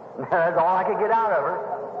 That's all I could get out of her.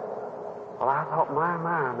 Well, I thought, my,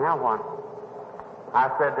 now what? I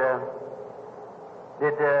said,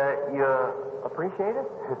 "Did you appreciate it?"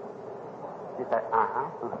 She said,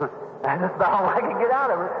 "Uh-huh." That's about all I could get out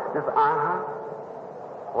of her. Just, "Uh-huh."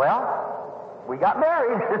 Well, we got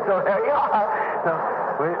married, so there you are. So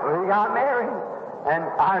we got married. And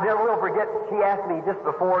I never will forget, she asked me just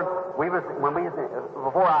before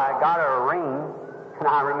before I got her a ring, and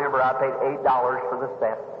I remember I paid $8 for the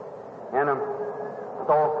set. And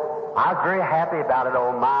so I was very happy about it.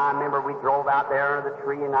 I remember we drove out there under the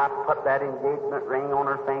tree, and I put that engagement ring on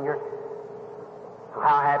her finger.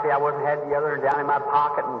 How happy I was, and had the other down in my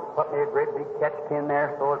pocket and put me a great big catch pin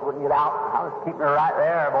there so it wouldn't get out. I was keeping her right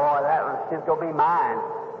there, boy. She's going to be mine.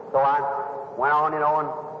 So I went on, and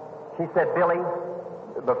she said, "Billy,"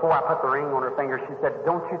 before I put the ring on her finger, she said,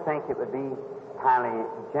 "Don't you think it would be kind of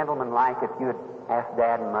gentlemanlike if you had asked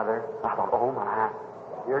Dad and Mother?" I thought, oh my,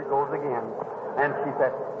 here it goes again. And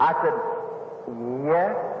I said,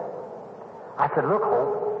 "Yes." I said, "Look,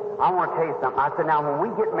 Hope, I want to tell you something." I said, "Now, when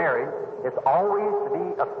we get married, it's always to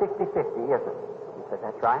be a 50-50, isn't it?" She said,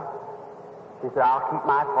 "That's right." She said, "I'll keep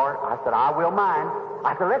my part." I said, "I will mine."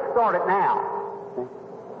 I said, "Let's start it now."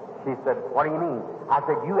 She said, "What do you mean?" I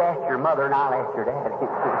said, "You ask your mother and I'll ask your daddy."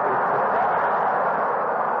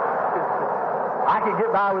 I could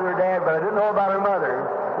get by with her dad, but I didn't know about her mother.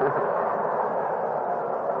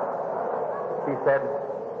 She said,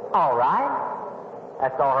 "All right."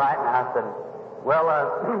 "That's all right." And I said, "Well,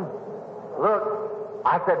 look,"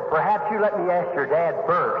 I said, "perhaps you let me ask your dad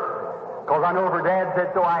first, because I know if her dad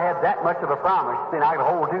said so, I had that much of a promise, then I could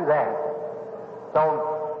hold to that."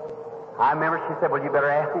 So I remember she said, "Well, you better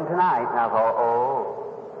ask him tonight." And I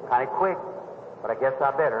thought, kind of quick. but I guess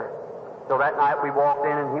I better. So that night we walked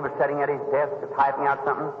in, and he was sitting at his desk typing out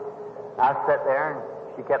something. I sat there, and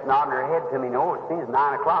she kept nodding her head to me. No, it seems 9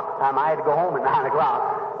 o'clock. The time I had to go home at 9 o'clock.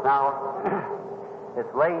 Now,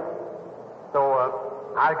 it's late. So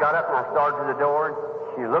I got up and I started to the door, and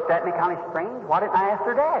she looked at me kind of strange. Why didn't I ask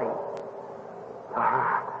her daddy?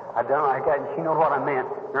 I don't know like that, and she knows what I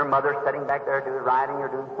meant. Her mother sitting back there doing writing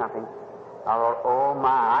or doing something. I thought, oh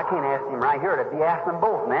my, I can't ask him right here. It'd be asking them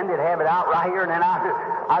both, and then they'd have it out right here, and then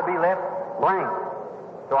I'd be left blank.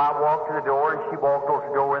 So I walked to the door, and she walked over to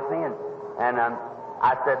the door with me, and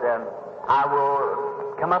I said, I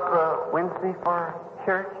will come up Wednesday for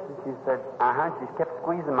church. And she said, She kept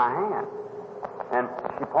squeezing my hand. And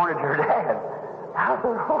she pointed to her dad. I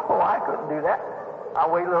said, oh, I couldn't do that. I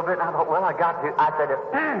waited a little bit, and I thought, well, I got to. I said,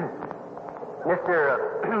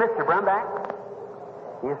 Mr. Brumback,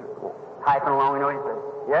 he's typing along, he said,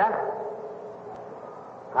 yeah?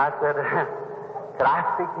 I said, could I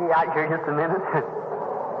speak to you out here just a minute?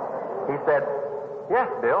 He said, yes,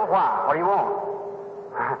 Bill, why? What do you want?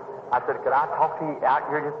 I said, could I talk to you out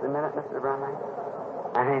here just a minute, Mr. Brumback?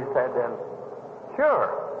 And he said, sure.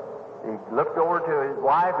 He looked over to his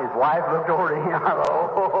wife looked over to him.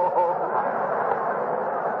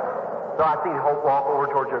 So I seen Hope walk over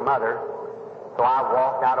towards her mother. So I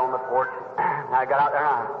walked out on the porch. I got out there,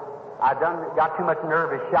 and I got too much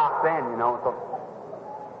nervous shock then, So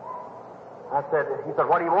he said,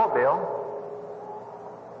 what do you want, Bill?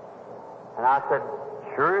 And I said,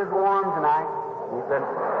 sure is warm tonight. He said,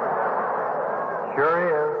 sure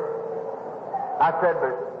is. I said,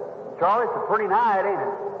 but Charlie, it's a pretty night, ain't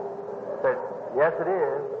it? He said, yes, it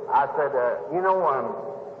is. I said,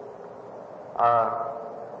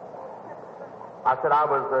 I said,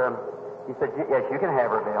 he said, yes, you can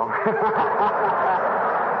have her, Bill.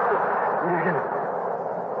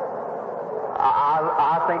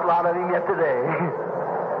 I think a lot of him yet today.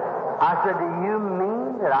 I said, do you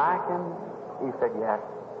mean that I can? He said, yes.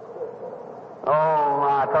 Oh,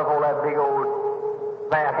 I took hold of that big old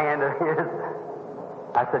fat hand of his.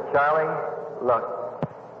 I said, Charlie, look.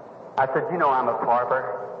 I said, you know I'm a pauper.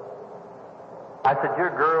 I said, your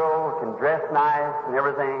girl can dress nice and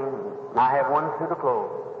everything, and I have one suit of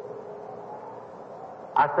clothes.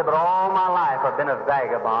 I said, but all my life I've been a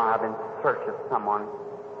vagabond. I've been in search of someone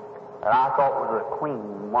that I thought was a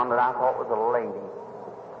queen, one that I thought was a lady.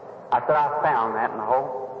 I said, I found that in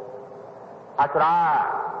Hope. I said,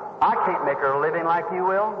 I can't make her a living like you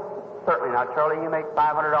will. Certainly not, Charlie. You make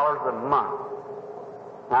 $500 a month.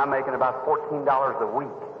 I'm making about $14 a week.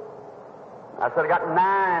 I said, I got 9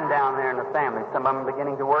 down there in the family. Some of them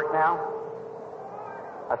beginning to work now.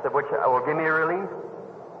 I said, which will give me a relief.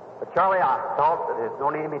 But Charlie, I thought that there's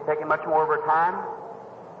no need of me taking much more of her time.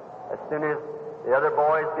 As soon as the other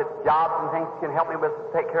boys get jobs and things can help me with to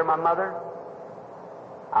take care of my mother,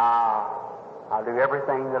 I'll do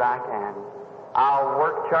everything that I can. I'll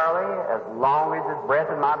work, Charlie, as long as there's breath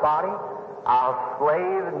in my body. I'll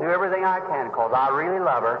slave and do everything I can because I really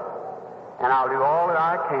love her. And I'll do all that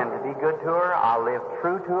I can to be good to her. I'll live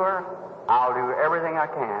true to her. I'll do everything I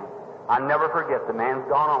can. I'll never forget the man's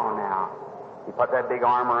gone on now. He put that big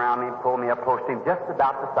arm around me and pulled me up close to him, just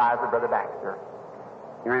about the size of Brother Baxter.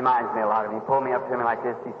 He reminds me a lot of him. He pulled me up to me like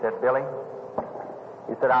this. He said, Billy,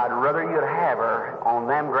 he said, I'd rather you'd have her on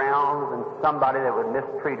them grounds than somebody that would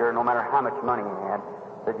mistreat her no matter how much money he had.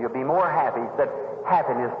 He said, you'll be more happy. He said,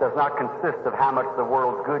 happiness does not consist of how much of the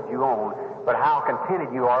world's goods you own, but how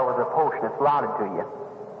contented you are with the portion that's allotted to you.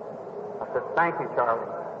 I said, thank you, Charlie.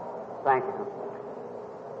 Thank you.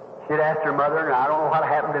 She'd asked her mother, and I don't know what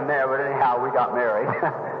happened in there, but anyhow, we got married.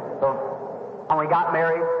 So when we got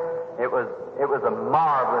married, it was a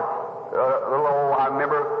marvelous little old, I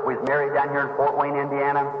remember we was married down here in Fort Wayne,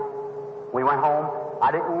 Indiana. We went home.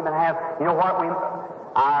 I didn't even have, you know what,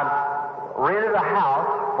 I rented a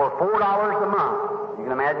house for $4 a month. You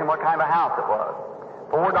can imagine what kind of a house it was.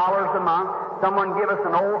 $4 a month. Someone give us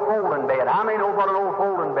an old folding bed. How many know what an old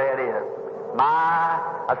folding bed is?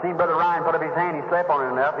 I seen Brother Ryan put up his hand. He slept on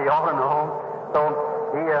it enough. He ought to know. So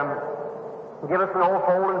he give us an old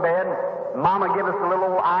folding bed. Mama give us a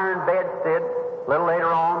little old iron bedstead. A little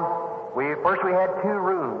later on, first we had 2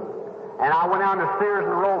 rooms, and I went out to Sears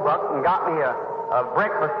and Roebuck and got me a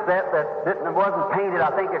breakfast set that wasn't painted.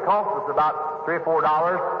 I think it cost us about $3 or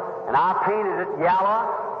 $4, and I painted it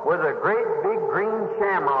yellow with a great big green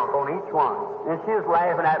shamrock on each one. And she was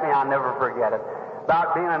laughing at me. I'll never forget it.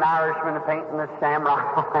 About being an Irishman and painting the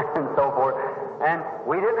shamrock and so forth. And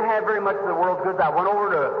we didn't have very much of the world's goods. I went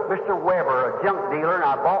over to Mr. Weber, a junk dealer, and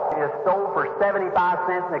I bought me a stove for 75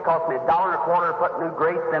 cents, and it cost me $1.25 to put new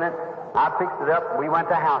grates in it. I fixed it up, and we went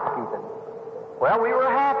to housekeeping. Well, we were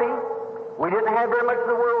happy. We didn't have very much of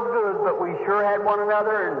the world's goods, but we sure had one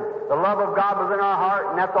another, and the love of God was in our heart,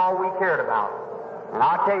 and that's all we cared about. And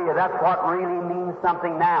I'll tell you, that's what really means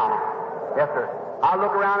something now. Yes, sir. I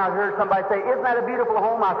look around, I heard somebody say, "Isn't that a beautiful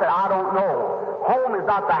home?" I said, "I don't know. Home is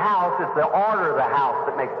not the house, it's the order of the house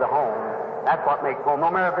that makes the home. That's what makes home. No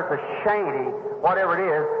matter if it's a shanty, whatever it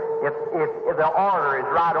is, if the order is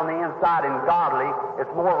right on the inside and godly, it's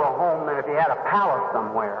more of a home than if you had a palace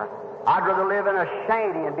somewhere. I'd rather live in a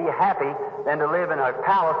shanty and be happy than to live in a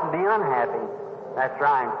palace and be unhappy." That's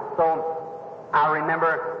right. So I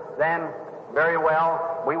remember then very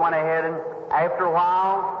well, we went ahead, and after a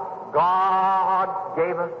while, God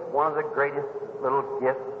gave us one of the greatest little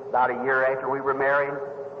gifts about a year after we were married.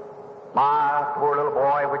 My poor little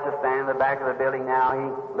boy, which is standing in the back of the building now,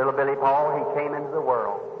 little Billy Paul, he came into the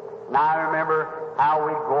world. And I remember how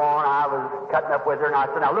we'd go on. I was cutting up with her, and I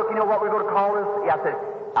said, "Now, look, you know what we're going to call this?" I said,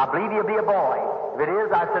 "I believe he'll be a boy. If it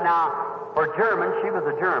is," I said, "now, for German," she was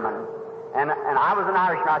a German, and I was an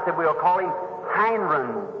Irishman. I said, "We'll call him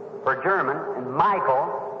Heinrich for German, and Michael,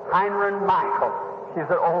 Heinrich Michael." She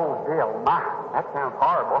said, "Oh, Bill, my, that sounds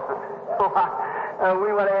horrible." So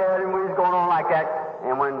we went ahead, and we was going on like that.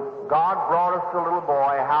 And when God brought us the little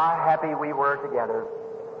boy, how happy we were together.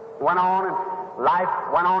 Went on, and life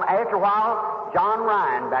went on. After a while, John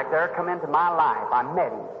Ryan back there come into my life. I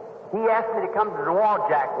met him. He asked me to come to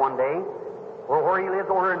Dewaljack one day, where he lives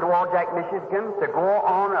over in Dewaljack, Michigan, to go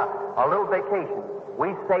on a little vacation.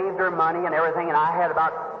 We saved our money and everything, and I had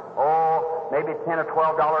about, maybe $10 or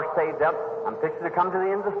 $12 saved up. I'm fixing to come to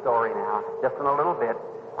the end of the story now, just in a little bit.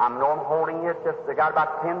 I'm holding it, I got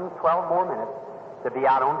about 10, 12 more minutes to be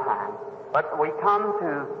out on time. But we come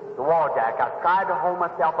to the Dewaljack. I tried to hold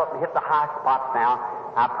myself up and hit the high spots now.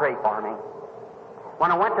 I pray for me.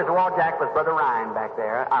 When I went to Dewaljack with Brother Ryan back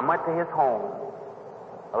there, I went to his home.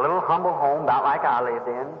 A little humble home, about like I lived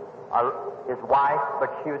in. His wife, but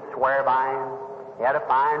she would swear by him. He had a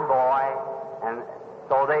fine boy. And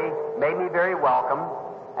so they made me very welcome.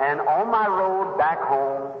 And on my road back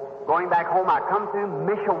home, going back home, I come to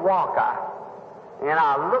Mishawaka. And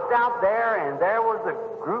I looked out there, and there was a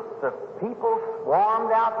group of people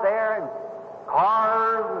swarmed out there, and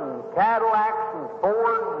cars and Cadillacs and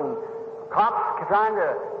Fords and cops trying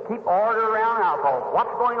to keep order around. And I thought,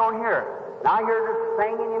 what's going on here? And I hear this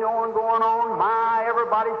singing, and going on. My,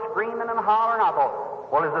 everybody's screaming and hollering. I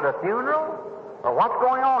thought, well, is it a funeral? Or what's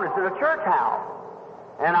going on? Is it a church house?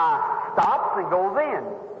 And I stops and goes in.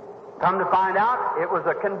 Come to find out, it was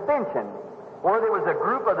a convention where there was a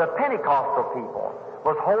group of the Pentecostal people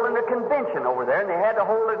was holding a convention over there, and they had to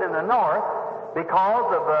hold it in the north because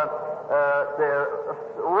of the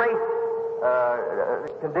race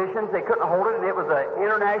conditions. They couldn't hold it, and it was an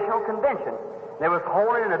international convention. They was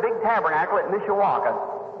holding in a big tabernacle at Mishawaka.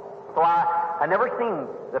 So I never seen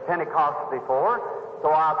the Pentecostals before,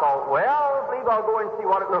 so I thought, well, I believe I'll go and see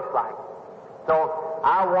what it looks like. So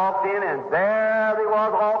I walked in, and there they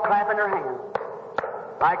was, all clapping their hands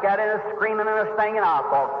like that, and a screaming and a singing. I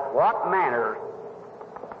thought, what manners?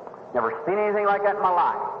 Never seen anything like that in my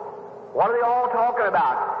life. What are they all talking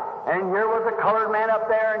about? And here was a colored man up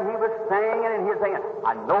there, and he was singing, and he was singing,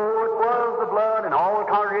 "I know it was the blood," and all the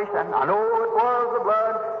congregation, "I know it was the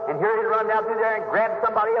blood." And here he'd run down through there and grab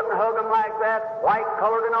somebody up and hug him like that, white,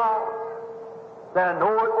 colored, and all. Said, "I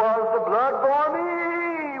know it was the blood for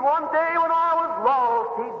me. One day when I was lost,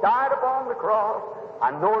 he died upon the cross. I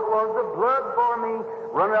know it was the blood for me."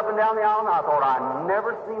 Running up and down the aisle, and I thought, I'd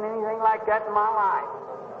never seen anything like that in my life.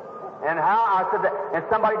 And how I said that, and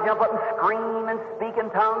somebody jump up and scream and speak in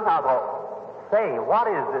tongues. I thought, say, what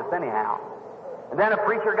is this anyhow? And then a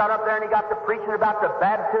preacher got up there, and he got to preaching about the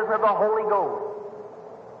baptism of the Holy Ghost.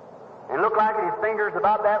 And it looked like his fingers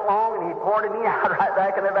about that long, and he pointed me out right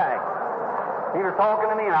back in the back. He was talking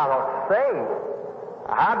to me, and I thought, say,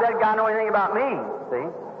 how'd that guy know anything about me? See?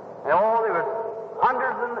 And there was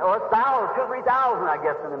hundreds or thousands, 2,000 or 3,000, I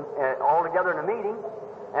guess, all together in a meeting.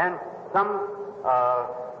 And some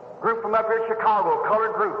group from up here in Chicago,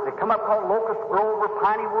 colored group, they come up called Locust Grove or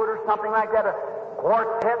Piney Wood or something like that, a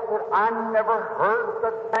quartet that I never heard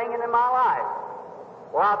such singing in my life.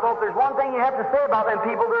 Well, I thought there's one thing you have to say about them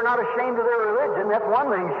people. They're not ashamed of their religion. That's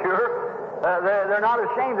one thing, sure. They're not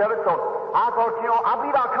ashamed of it. So I thought, I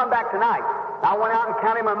believe I'll come back tonight. I went out and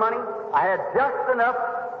counted my money. I had just enough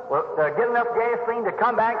to get enough gasoline to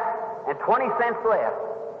come back, and 20 cents left.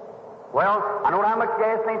 Well, I know how much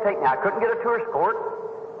gasoline take me. I couldn't get a tourist court,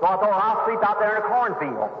 so I thought I'll sleep out there in a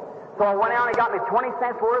cornfield. So I went out and got me 20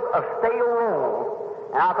 cents worth of stale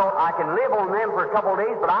rolls, and I thought I can live on them for a couple of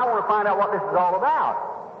days, but I want to find out what this is all about.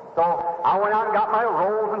 So I went out and got my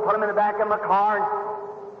rolls and put them in the back of my car,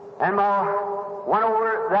 and my went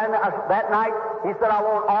over then that night. He said, I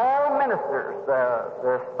want all ministers.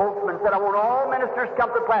 The spokesman said, I want all ministers to come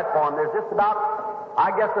to the platform. There's just about, I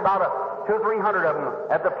guess, about 200 or 300 of them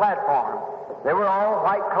at the platform. They were all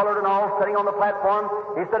white-colored and all sitting on the platform.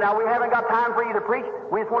 He said, now, we haven't got time for you to preach.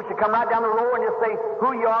 We just want you to come right down the row and just say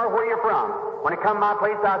who you are, where you're from. When he come to my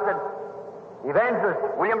place, I said, Evangelist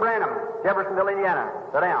William Branham, Jeffersonville, Indiana.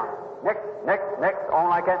 Sit down. Next, on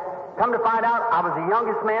like that. Come to find out, I was the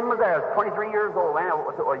youngest man was there. I was 23 years old, man. I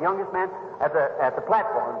was the youngest man at the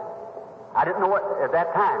platform. I didn't know it at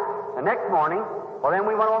that time. The next morning, well, then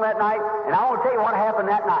we went on that night, and I want to tell you what happened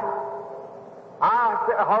that night. I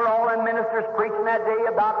heard all them ministers preaching that day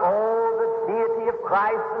about the deity of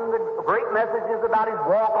Christ and the great messages about His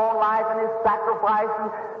walk on life and His sacrifice and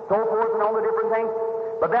so forth and all the different things.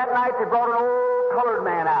 But that night they brought an old colored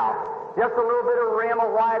man out. Just a little bit of rim of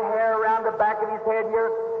white hair around the back of his head here.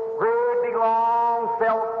 Great big long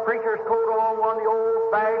felt preacher's coat on, one of the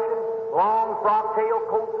old-fashioned long frock tail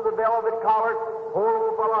coats with a velvet collar. Poor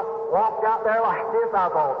old fellow walked out there like this. I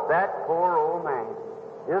thought, that poor old man.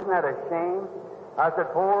 Isn't that a shame? I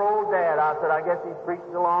said, poor old Dad. I said, I guess he's preached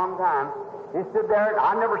a long time. He stood there.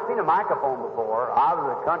 I'd never seen a microphone before. I was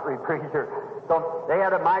a country preacher. So they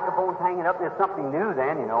had a microphone hanging up. There's something new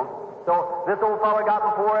then, you know. So this old fellow got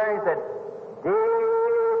before there and he said,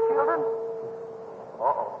 Dear children.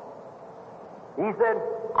 Uh-oh. He said,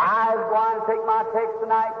 I was going to take my text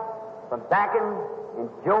tonight from back in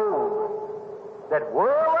Job. Said,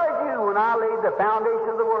 where was you when I laid the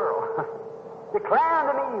foundation of the world? Declare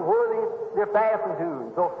unto me where they're fastened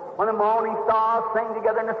to. So when the morning stars sang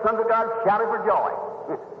together and the sons of God shouted for joy.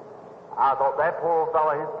 I thought that poor old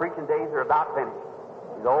fellow, his preaching days are about finished.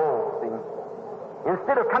 He's old, see.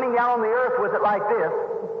 Instead of coming down on the earth with it like this,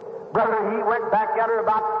 brother, he went back out there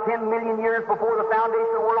about 10 million years before the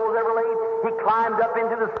foundation of the world was ever laid. He climbed up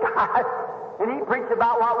into the sky. And he preached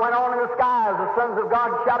about what went on in the skies, the sons of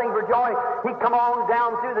God shouting for joy. He come on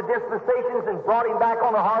down through the dispensations and brought him back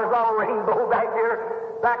on the horizontal rainbow back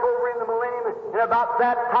here, back over in the millennium. And about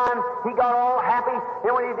that time, he got all happy.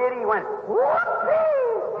 And when he did, he went,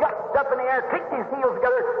 whoopsie! Jumped up in the air, kicked his heels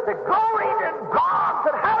together, said, glory to God!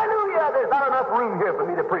 Said, hallelujah! There's not enough room here for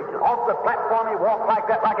me to preach. And off the platform, he walked like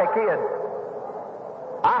that, like a kid.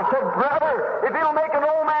 I said, brother, if it'll make an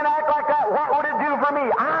old man act like that, what would it do for me?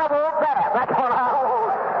 I want that. That's what I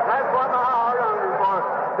want. That's what my heart hungry for.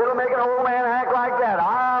 If it'll make an old man act like that,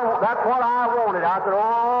 that's what I wanted. I said,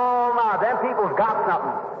 oh my, them people's got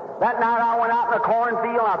something. That night I went out in the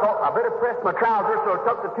cornfield, and I thought I better press my trousers, so I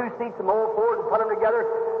took the two seats of my old Ford and put them together,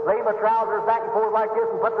 laid my trousers back and forth like this,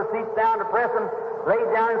 and put the seats down to press them, laid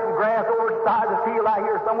down in some grass over the side of the field out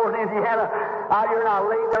here somewhere in Indiana, out here, and I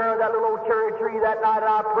laid there under that little old cherry tree that night,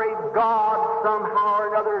 and I prayed, God, somehow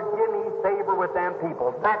or another, give me favor with them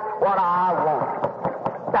people. That's what I want.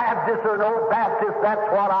 Baptist or no Baptist, that's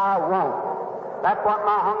what I want. That's what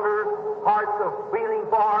my heart's of feeling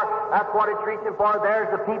for. That's what it's reaching for. There's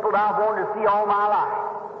the people that I've wanted to see all my life.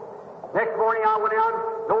 Next morning I went out,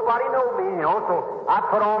 nobody knew me, you know, so I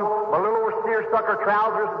put on my little old seersucker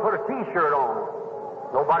trousers and put a T-shirt on.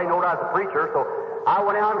 Nobody knew I was a preacher, so I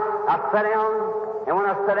went out, I sat down, and when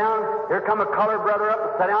I sat down, here come a colored brother up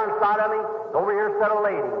and sat down inside of me. Over here sat a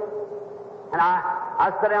lady. And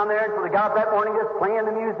I sat down there until they got up that morning just playing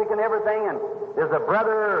the music and everything, and there's a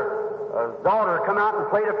brother, daughter come out and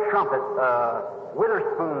played a trumpet.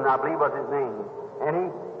 Witherspoon, I believe was his name.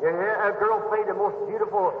 And a girl played the most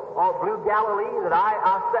beautiful Blue Galilee that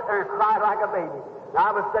I sat there and cried like a baby.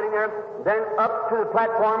 Now I was sitting there, then up to the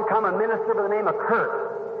platform come a minister by the name of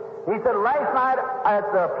Kurt. He said, last night at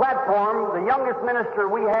the platform, the youngest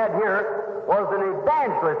minister we had here was an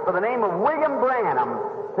evangelist by the name of William Branham.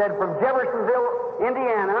 Said from Jeffersonville,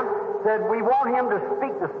 Indiana, said, we want him to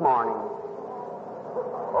speak this morning.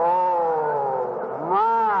 Oh,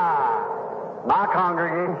 my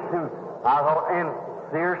congregation, I thought, in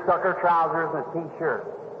seersucker trousers and a T-shirt.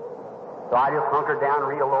 So I just hunkered down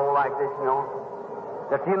real low like this, you know.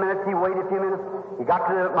 A few minutes, he waited a few minutes. He got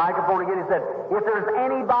to the microphone again. He said, if there's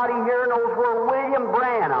anybody here knows where William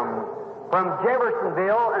Branham from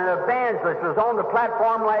Jeffersonville, an evangelist, was on the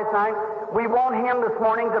platform last night, we want him this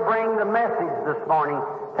morning to bring the message this morning.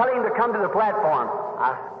 Tell him to come to the platform.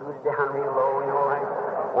 I stood down real low, you know, right?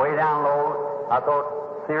 Way down low. I thought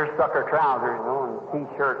seersucker trousers, you know, and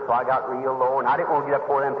T-shirt, so I got real low, and I didn't want to get up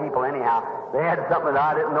before them people anyhow. They had something that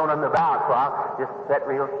I didn't know nothing about, so I just sat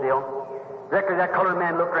real still. Directly, that colored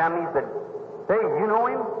man looked around me and said, "Say, you know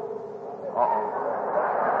him?" Uh-oh.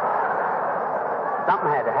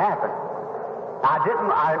 Something had to happen. I didn't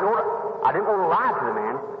want to lie to the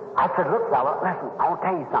man. I said, "Look, fella, listen, I want to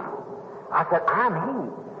tell you something." I said, "I'm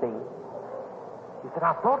he, see." said,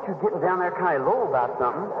 I thought you were getting down there kind of low about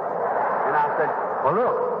something. And I said, well,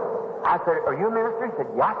 look. I said, are you a minister? He said,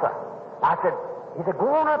 yes, sir. I said, he said, go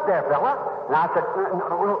on up there, fella. And I said,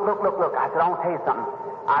 look. I said, I want to tell you something.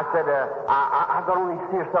 I said, I've got on these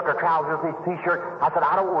seersucker trousers, these T-shirts. I said,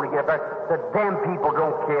 I don't want to get up there. I said, them people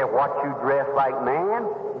don't care what you dress like, man.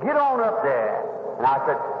 Get on up there. And I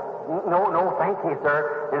said, no, thank you,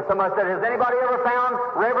 sir. And somebody said, has anybody ever found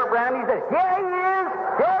Reverend Branham? He said, here he is.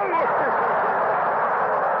 Here he is.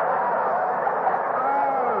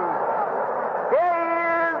 Here he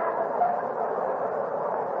is.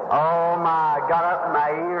 Oh, my, got up,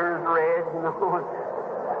 my ears red, you know.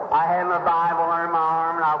 I had my Bible under my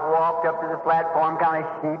arm, and I walked up to the platform, kind of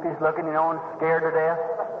sheepish looking, you know, and scared to death.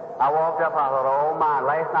 I walked up, I thought, oh, my,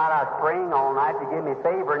 last night I was praying all night to give me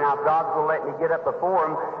favor. Now, if God's going to let me get up before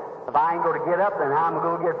Him, if I ain't going to get up, then how am I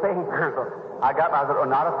going to get favor? So I thought, oh,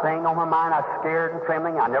 not a thing on my mind. I was scared and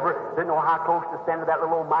trembling. I didn't know how close to stand to that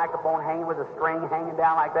little old microphone hanging with a string hanging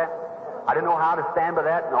down like that. I didn't know how to stand by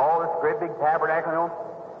that and all this great big tabernacle, you know.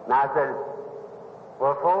 And I said,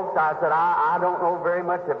 well, folks, I said, I don't know very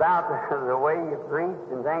much about the way you preach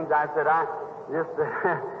and things. I said, I just,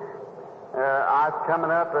 I was coming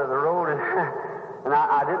up the road and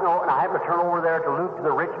I didn't know, and I happened to turn over there to Luke, to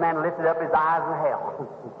the rich man lifted up his eyes in hell.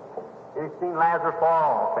 And he seen Lazarus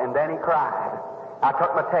fall off, and then he cried. I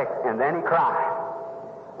took my text, and then he cried.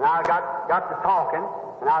 And I got to talking,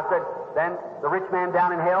 and I said, then the rich man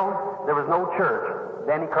down in hell, there was no church.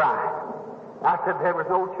 Then he cried. I said, there was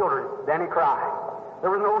no children. Then he cried.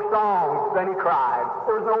 There was no songs. Then he cried.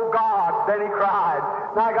 There was no God. Then he cried.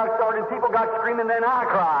 Now I got started, and people got screaming, then I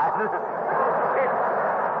cried.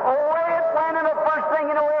 Away it went, and the first thing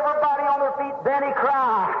you know, everybody on their feet, then he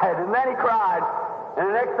cried, and then he cried. And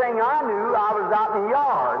the next thing I knew, I was out in the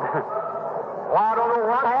yard. Well, I don't know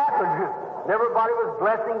what happened. Everybody was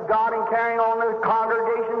blessing God and carrying on the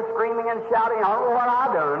congregation, screaming and shouting. I don't know what I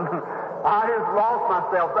done. I just lost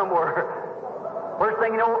myself somewhere. First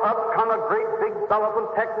thing you know, up come a great big fellow from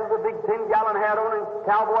Texas with a big 10-gallon hat on and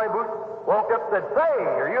cowboy boots. Walked up and said, say,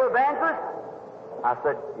 are you an evangelist? I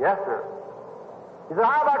said, yes, sir. He said,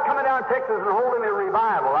 how about coming down to Texas and holding a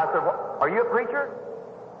revival? I said, are you a preacher?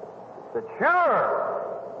 He said, sure.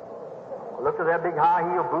 I looked at that big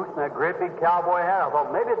high-heel boots and that great big cowboy hat. I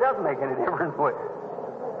thought, maybe it doesn't make any difference.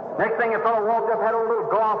 Next thing, a fellow walked up, had on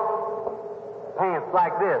little golf pants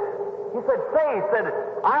like this. He said, say,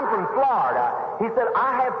 I'm from Florida. He said,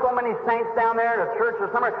 I have so many saints down there in a church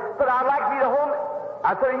or somewhere. He said, I'd like for you to hold me.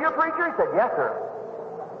 I said, are you a preacher? He said, yes, sir.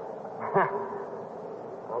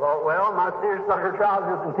 I thought, well, my seersucker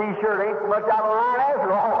trousers and T-shirt ain't so much out of line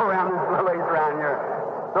after all around this place around here.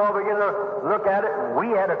 So I began to look at it, and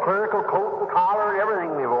we had a clerical coat and collar and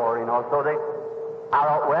everything we wore, you know. So I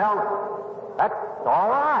thought, well, that's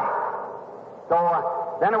all right. So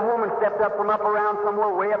then a woman stepped up from up around somewhere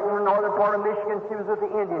way up in the northern part of Michigan. She was with the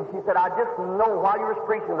Indians. She said, I just know while you was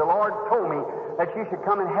preaching, the Lord told me that you should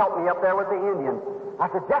come and help me up there with the Indians. I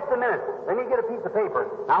said, just a minute. Let me get a piece of paper.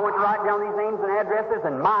 I went to write down these names and addresses,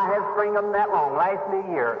 and my had string them that long, last me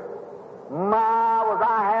a year. My, was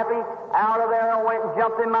I happy. Out of there I went and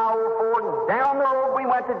jumped in my old Ford, and down the road we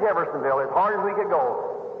went to Jeffersonville as hard as we could go.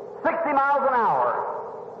 60 miles an hour.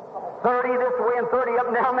 30 this way and 30 up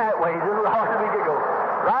and down that way, just as hard as we could go.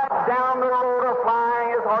 Right down the road of flying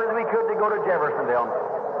as hard as we could to go to Jeffersonville.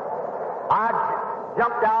 I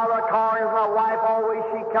jumped out of the car, and my wife always,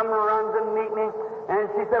 she come and runs and meet me, and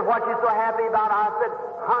she said, what you so happy about? I said,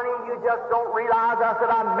 honey, you just don't realize. I said,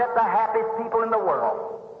 I met the happiest people in the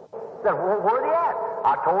world. She said, well, where are they at?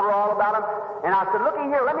 I told her all about them, and I said, looky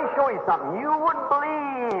here, let me show you something. You wouldn't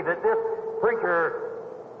believe that this preacher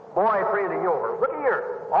boyfriend of yours. Look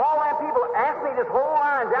here. All that people asked me this whole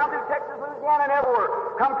line down through Texas, Louisiana, and everywhere.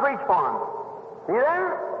 Come preach for them. See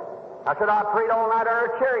there? I said, I prayed all night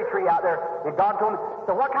under a cherry tree out there. And God told me,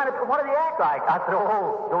 so what do they act like? I said,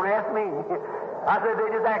 oh, don't ask me. I said, they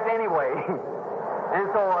just act anyway.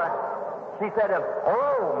 And so she said,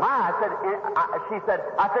 oh, my. I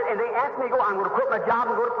said, and they asked me to go, I'm going to quit my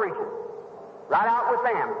job and go to preaching. Right out with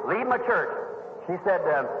them. Leave my church. She said,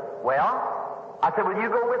 well, I said, will you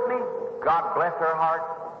go with me? God bless her heart.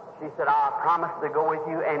 She said, I promise to go with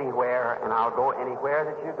you anywhere, and I'll go anywhere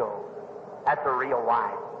that you go. That's a real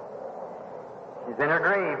wife. She's in her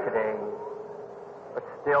grave today. But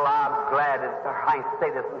still, I'm glad that I say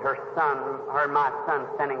this, and my son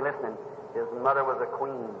standing listening. His mother was a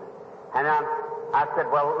queen. And I said,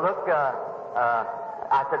 well, look,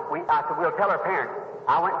 I said, we'll tell her parents.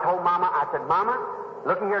 I went and told Mama, I said, Mama,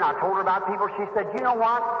 looky here, and I told her about people. She said, you know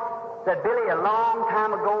what? Said, Billy, a long time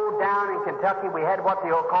ago down in Kentucky, we had what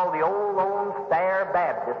they'll call the Old Lone Star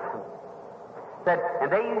Baptist. Said, and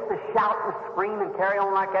they used to shout and scream and carry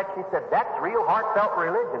on like that. She said, that's real heartfelt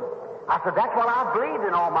religion. I said, that's what I've believed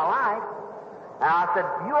in all my life. And I said,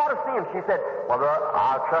 you ought to see him. She said, well,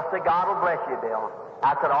 I'll trust that God will bless you, Bill.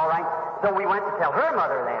 I said, all right. So we went to tell her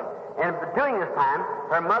mother then. And during this time,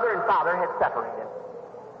 her mother and father had separated.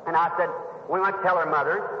 And I said, we went to tell her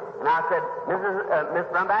mother, and I said, Miss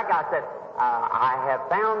Brumback, I said, I have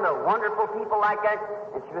found a wonderful people like that.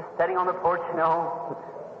 And she was sitting on the porch, you know.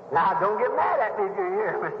 Now, don't get mad at me if you're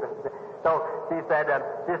here, Mr. So she said,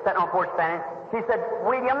 she was sitting on the porch standing. She said,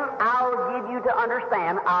 William, I'll give you to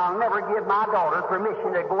understand, I'll never give my daughter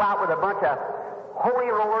permission to go out with a bunch of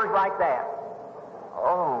holy rollers like that.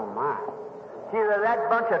 Oh, my. She said, that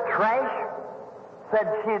bunch of trash, said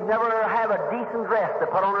she'd never have a decent dress to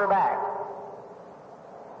put on her back.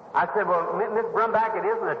 I said, well, Miss Brumback, it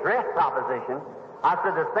isn't a dress proposition. I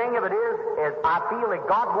said, the thing of it is I feel that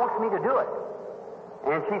God wants me to do it.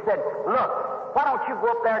 And she said, look, why don't you go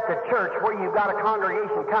up there to church where you've got a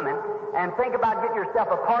congregation coming and think about getting yourself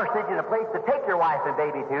a parsonage and a place to take your wife and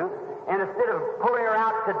baby to, and instead of pulling her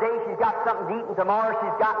out today, she's got something to eat, and tomorrow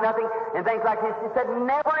she's got nothing, and things like this. She said,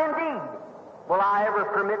 never indeed will I ever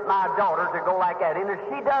permit my daughter to go like that. And if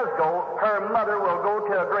she does go, her mother will go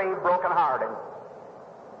to a grave broken-hearted.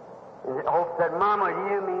 And Hope said, Mama,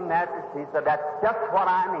 you mean that? She said, that's just what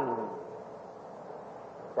I mean.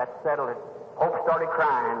 That settled it. Hope started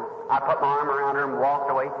crying. I put my arm around her and walked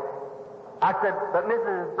away. I said, but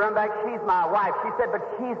Mrs. Brumback, she's my wife. She said, but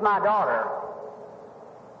she's my daughter.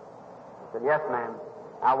 I said, yes, ma'am.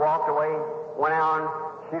 I walked away, went on.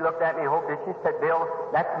 She looked at me and Hope did. She said, Bill,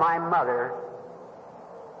 that's my mother,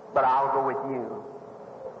 but I'll go with you.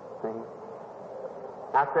 See?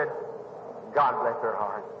 I said, God bless her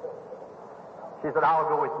heart. She said, I'll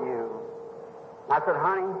go with you. I said,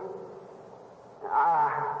 honey,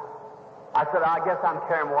 I said, I guess I'm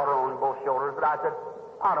carrying water on both shoulders, but I said,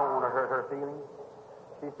 I don't want to hurt her feelings.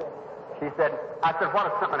 She said, I said, what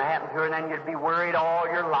if something happened to her and then you'd be worried all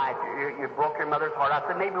your life? You broke your mother's heart. I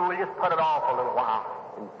said, maybe we'll just put it off a little while.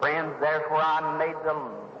 And friends, there's where I made the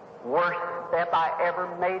worst step I ever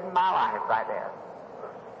made in my life right there.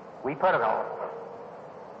 We put it off.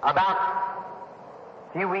 About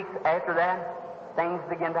a few weeks after that, things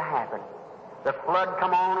began to happen. The flood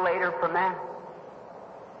come on later from that.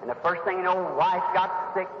 And the first thing you know, wife got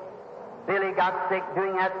sick. Billy got sick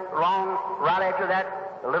doing that wrong. Right after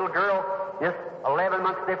that, the little girl, just 11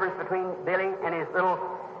 months difference between Billy and his little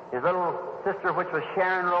sister, which was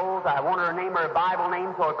Sharon Rose. I wanted her to name her Bible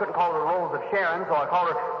name, so I couldn't call her Rose of Sharon, so I called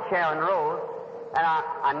her Sharon Rose. And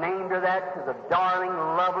I named her that. She was a darling,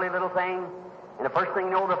 lovely little thing. And the first thing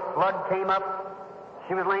you know, the flood came up.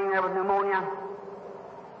 She was laying there with pneumonia.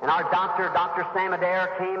 And our doctor, Dr. Sam Adair,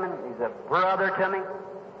 came, and he's a brother to me.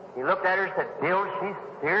 He looked at her and said, Bill, she's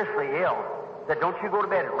seriously ill. He said, don't you go to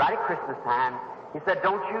bed right at Christmas time. He said,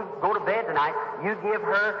 don't you go to bed tonight. You give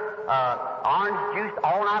her orange juice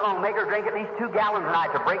all night long. Make her drink at least 2 gallons a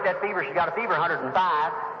night to break that fever. She got a fever 105.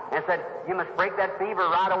 And said, you must break that fever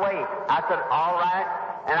right away. I said, all right.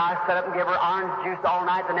 And I set up and gave her orange juice all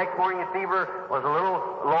night. The next morning, the fever was a little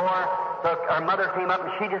lower. So her mother came up,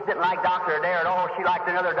 and she just didn't like Dr. Adair at all. She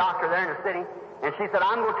liked another doctor there in the city. And she said,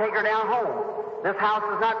 I'm going to take her down home. This house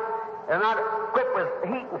is not equipped with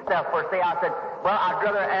heat and stuff for say. I said, well, I'd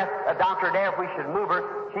rather ask Dr. Adair if we should move her.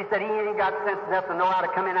 She said, he ain't got sense enough to know how to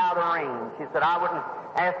come in out of the rain. She said, I wouldn't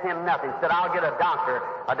ask him nothing. She said, I'll get a doctor.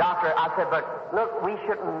 I said, but look, we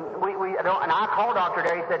shouldn't, we don't. And I called Dr.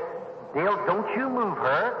 Adair. He said, Dale, don't you move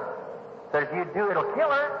her. Said, if you do, it'll kill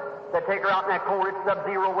her. Said, take her out in that cold, it's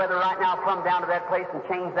sub-zero weather right now, plumb down to that place and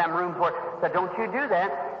change them rooms where. Said, don't you do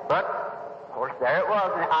that. But of course, there it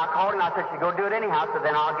was. And I called him. I said, you go do it anyhow. So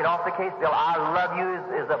then I'll get off the case, Bill. I love you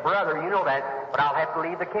as a brother. You know that. But I'll have to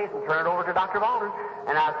leave the case and turn it over to Dr. Baldwin.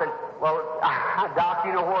 And I said, well, Doc,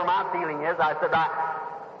 you know where my feeling is. I said,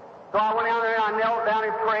 so I went down there and I knelt down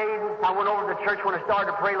and prayed. I went over to the church. When I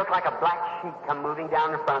started to pray, it looked like a black sheet come moving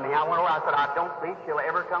down in front of me. I went over. I said, I don't think she'll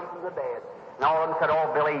ever come from the bed. And all of them said,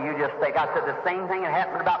 oh, Billy, you just think. I said, the same thing that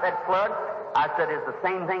happened about that flood, I said, is the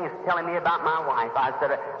same thing as telling me about my wife. I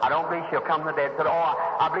said, I don't believe she'll come to the bed. I said, oh,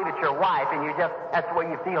 I believe it's your wife, and you just, that's the way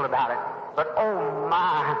you feel about it. But, oh,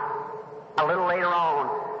 my, a little later on,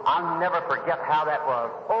 I'll never forget how that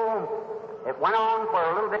was. Oh, it went on for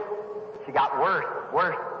a little bit. She got worse.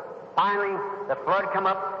 Finally, the flood come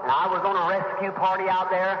up, and I was on a rescue party out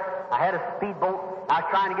there. I had a speedboat. I was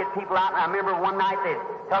trying to get people out, and I remember one night they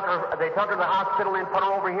took her to the hospital and put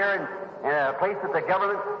her over here in a place at the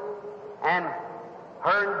government. And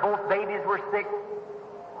her and both babies were sick,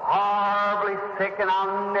 horribly sick, and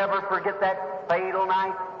I'll never forget that fatal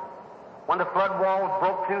night when the flood walls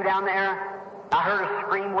broke through down there. I heard a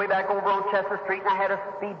scream way back over on Chester Street, and I had a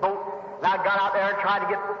speedboat. And I got out there and tried to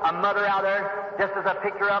get a mother out there. Just as I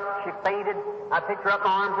picked her up, she fainted. I picked her up in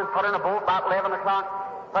my arms and put her in a boat about 11 o'clock.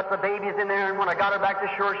 Put the babies in there, and when I got her back to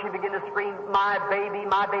shore, she began to scream, my baby,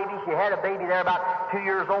 my baby. She had a baby there about 2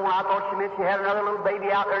 years old, and I thought she meant she had another little baby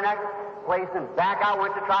out there in that place. And back I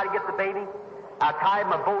went to try to get the baby. I tied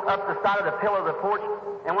my boat up the side of the pillar of the porch,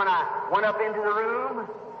 and when I went up into the room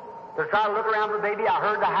to try to look around for the baby, I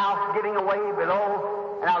heard the house giving away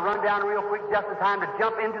below, and I run down real quick just in time to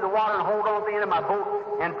jump into the water and hold on to the end of my boat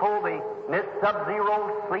and pull the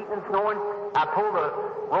sub-zero, sleeting and snowing. I pulled the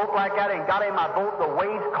rope like that and got in my boat. The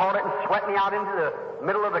waves caught it and swept me out into the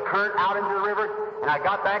middle of the current, out into the river, and I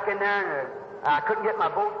got back in there, and I couldn't get my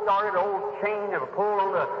boat started. The old chain of a pull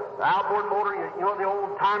on the outboard motor, you know, the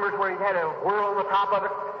old timers where you had a whirl on the top of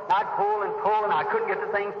it. I'd pull, and I couldn't get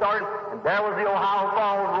the thing started, and there was the Ohio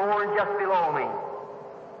Falls roaring just below me.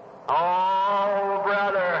 Oh,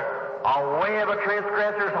 brother, a way of a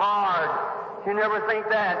transgressor's hard. You never think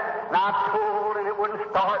that. And I pulled, and it wouldn't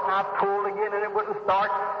start, and I pulled again, and it wouldn't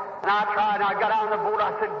start. And I tried, and I got out on the boat.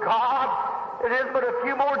 I said, God, it is but a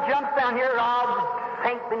few more jumps down here, and I'll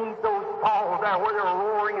sink beneath those falls there where they're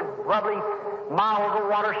roaring and bubbling, miles of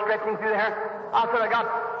water stretching through there. I said, I got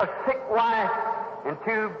a sick wife and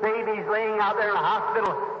 2 babies laying out there in a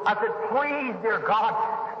hospital. I said, please, dear God,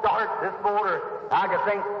 start this motor. I could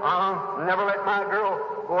think, never let my girl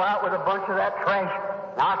go out with a bunch of that trash.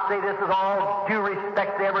 Now, I say this is all due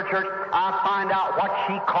respect to every church. I find out what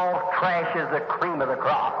she calls trash is the cream of the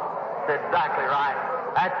crop. That's exactly right.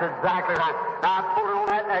 That's exactly right. Now, I pulled it on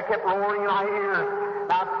that, and I kept roaring in my ears.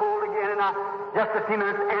 I pulled again, and just a few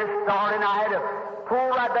minutes, and it started, and I had to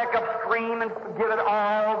pull right back upstream and give it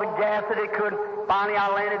all the gas that it could. Finally,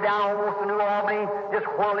 I landed down almost in New Albany, just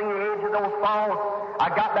whirling the edge of those falls. I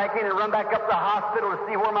got back in and run back up to the hospital to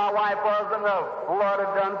see where my wife was, and the flood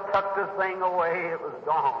had done tucked this thing away. It was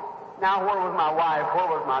gone. Now, where was my wife? Where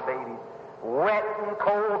was my baby? Wet and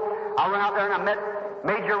cold. I ran out there and I met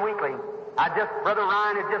Major Weekly. Brother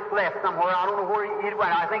Ryan had just left somewhere. I don't know where he went.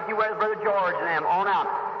 I think he went with Brother George and them on out.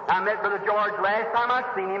 I met Brother George last time I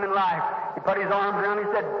seen him in life. He put his arms around me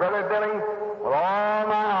and said, Brother Billy, with all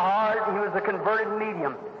my heart, he was a converted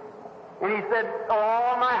medium. And he said,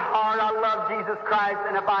 all my heart, I love Jesus Christ,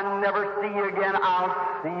 and if I never see you again, I'll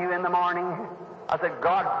see you in the morning. I said,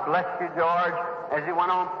 God bless you, George. As he went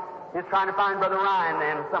on, he was trying to find Brother Ryan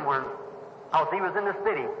then somewhere. Oh, he was in the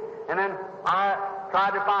city. And then I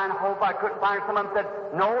tried to find hope. I couldn't find her. Some of them said,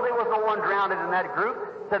 no, there was no one drowned in that group.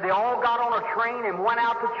 Said they all got on a train and went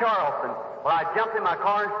out to Charleston. Well, I jumped in my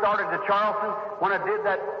car and started to Charleston. When I did,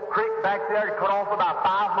 that creek back there, it cut off about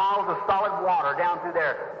 5 miles of solid water down through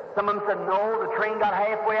there. Some of them said, no, the train got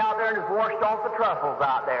halfway out there and has washed off the truffles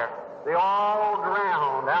out there. They all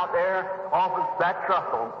drowned out there off of that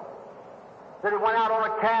truffle. Said it went out on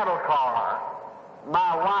a cattle car.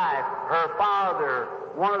 My wife, her father,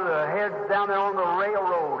 one of the heads down there on the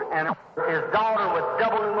railroad, and his daughter with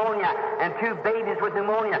double pneumonia, and 2 babies with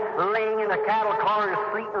pneumonia laying in the cattle car in the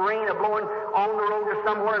sleet and rain blowing on the road to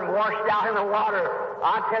somewhere and washed out in the water.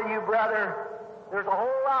 I tell you, brother, there's a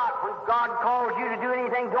whole lot. When God calls you to do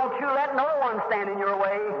anything, don't you let no one stand in your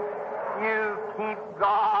way. You keep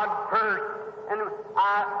God first. And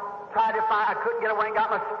I tried to find, I couldn't get away and got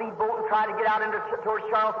my speedboat and tried to get out towards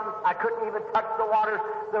Charleston. I couldn't even touch the waters.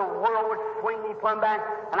 The world would swing me plumb back.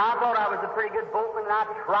 And I thought I was a pretty good boatman, and I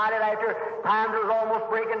tried it after times it was almost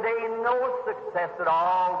breaking day. No success at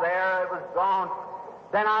all. There, it was gone.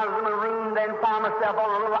 Then I was in a room, then found myself on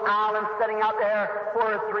a little island sitting out there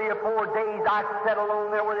for 3 or 4 days. I sat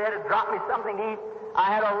alone there where they had to drop me something to eat. I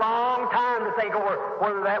had a long time to think over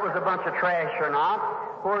whether that was a bunch of trash or not,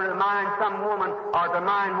 or to mind some woman, or to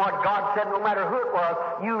mind what God said. No matter who it was,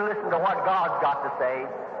 you listen to what God's got to say.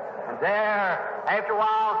 And there, after a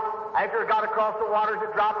while, after it got across the waters,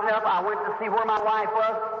 it dropped enough, I went to see where my wife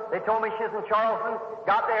was. They told me she was in Charleston.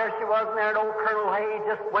 Got there, she wasn't there. And old Colonel Hay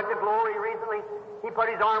just went to glory recently. He put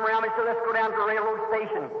his arm around me and said, let's go down to the railroad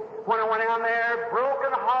station. When I went down there,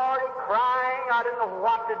 broken-hearted, crying, I didn't know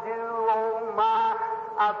what to do. Oh, my.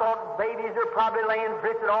 I thought babies are probably laying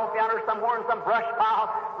drifted off yonder somewhere in some brush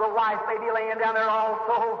pile. The wife may be laying down there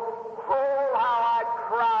also. Oh, how I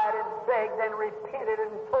cried and begged and repented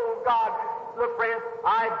and told God, look, friends,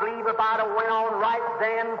 I believe if I'd have went on right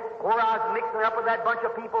then, where I was mixing up with that bunch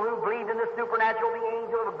of people who believed in the supernatural, the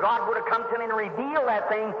angel of God would have come to me and revealed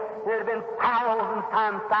that thing. There'd have been thousands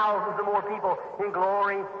times thousands of more people in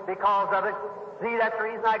glory because of it. See, that's the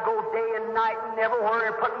reason I go day and night and never worry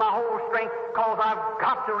and put my whole strength, because I've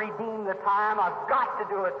got to redeem the time. I've got to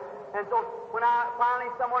do it. And so when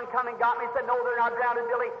someone come and got me, said, no, they're not drowned,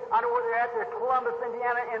 Billy. I know where they're at. They're Columbus,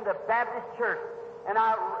 Indiana, in the Baptist church. And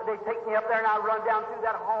they take me up there, and I run down through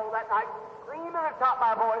that hall that night, screaming at the top of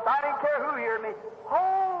my voice. I didn't care who heard me.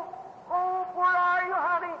 Hope, Hope, where are you,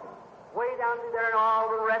 honey? Way down through there, and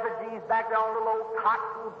all the refugees back there on the little cots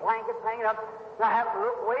and blankets hanging up. And I have to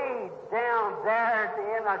look way down there at the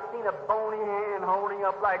end. I seen a bony hand holding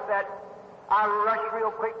up like that. I rushed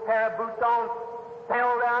real quick, pair of boots on,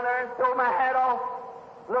 fell down there and threw my hat off.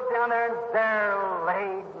 Looked down there, and there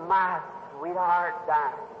laid my sweetheart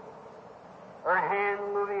dying. Her hand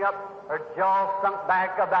moving up, her jaw sunk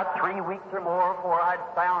back about 3 weeks or more before I'd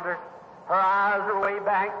found her. Her eyes are way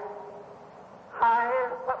back. I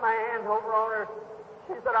put my hand over on her.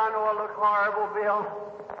 She said, I know I look horrible, Bill.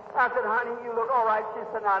 I said, honey, you look all right. She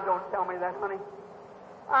said, now, don't tell me that, honey.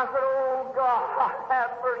 I said, oh, God,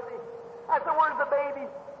 have mercy. I said, where's the baby?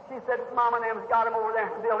 She said, Mama and them's got him over there,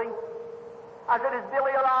 Billy. I said, is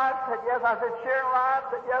Billy alive? She said, yes. I said, Sharon alive? She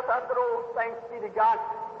said, yes. I said, oh, thanks be to God.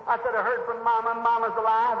 I said, I heard from Mama. Mama's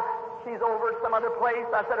alive. She's over at some other place.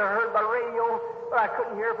 I said, I heard by radio, but I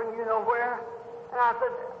couldn't hear from you nowhere. And I said,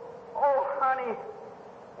 oh, honey.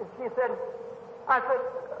 And she said,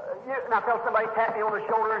 and I felt somebody tap me on the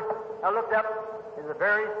shoulder. I looked up. He's a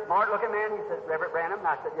very smart-looking man. He said, Reverend Branham. And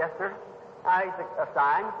I said, yes, sir. He's a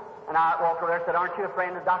sign. And I walked over there and said, aren't you a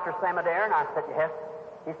friend of Dr. Sam Adair? And I said, yes.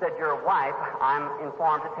 He said, your wife, I'm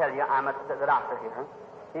informed to tell you, I'm the doctor here.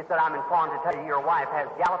 He said, I'm informed to tell you your wife has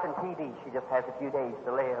galloping TB. She just has a few days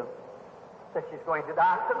to live. Said she's going to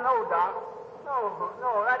die. I said, no, Doc.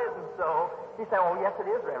 No, that isn't so. He said, oh, yes, it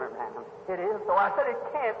is, Reverend Branham. It is. So I said, it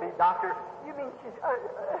can't be, Doctor. You mean she's...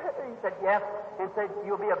 He said, yes. And said,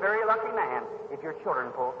 you'll be a very lucky man if your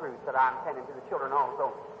children pull through. Said, I'm tending to the children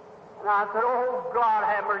also. And I said, oh, God,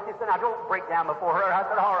 have mercy. He said, now, don't break down before her. I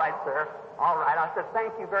said, all right, sir. All right. I said,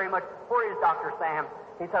 thank you very much. Where is Dr. Sam?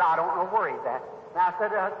 He said, I don't know where he's at. And I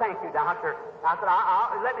said, thank you, Doctor. I said,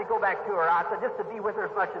 let me go back to her. I said, just to be with her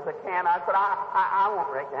as much as I can. I said, I won't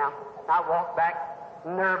break down. I walked back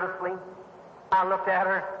nervously. I looked at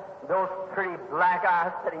her, those pretty black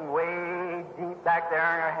eyes sitting way deep back there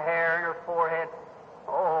in her hair and her forehead.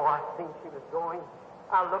 Oh, I think she was going.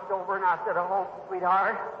 I looked over and I said, oh,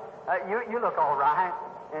 sweetheart, you look all right.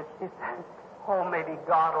 And she said, oh, maybe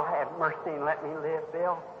God will have mercy and let me live,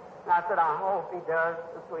 Bill. And I said, I hope he does,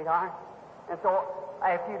 sweetheart. And so,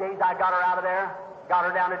 a few days I got her out of there, got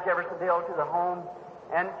her down to Jeffersonville to the home,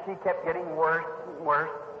 and she kept getting worse and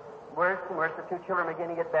worse. Worse and worse. The two children were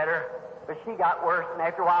beginning to get better. But she got worse, and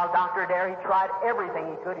after a while, Dr. Adair, he tried everything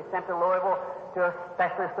he could. He sent to Louisville to a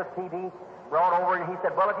specialist of TB, brought over, and he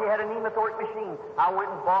said, well, if you had a pneumothorax machine, I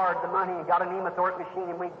went and borrowed the money and got a pneumothorax machine,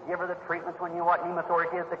 and we'd give her the treatments when you know what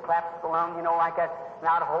pneumothorax is, to collapse the lung, you know, like that. And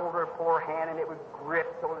I'd hold her poor hand, and it would grip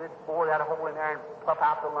so that it'd bore that hole in there and puff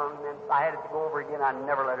out the lung. And then I had it to go over again. I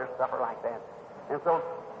never let her suffer like that. And so,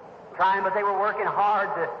 trying, but they were working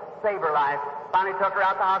hard to save her life. Finally took her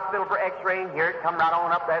out to the hospital for x-ray. Here it come right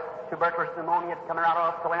on up, that tuberculosis pneumonia coming right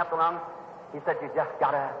on up, filling up the lungs. He said, you just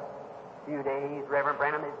got a few days, Reverend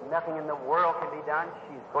Branham. There's nothing in the world can be done.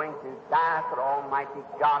 She's going to die, so Almighty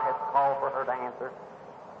God has called for her to answer.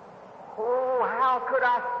 Oh, how could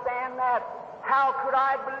I stand that? How could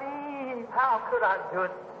I believe? How could I do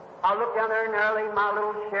it? I looked down there nearly, my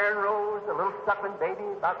little Sharon Rose, a little suckling baby,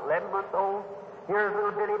 about 11 months old. Here's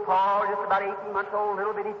little Billy Paul, just about 18 months old,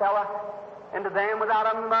 little bitty fella. And to them without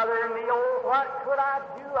a mother and me, oh, what could I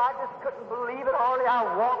do? I just couldn't believe it. Hardly I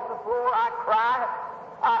walked the floor, I cried.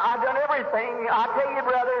 I've done everything. I tell you,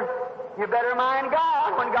 brother, you better mind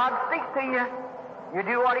God when God speaks to you. You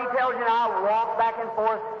do what He tells you. And I walked back and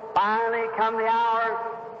forth. Finally come the hour.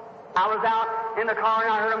 I was out in the car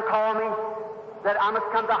and I heard him call me that I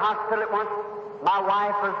must come to the hospital at once. My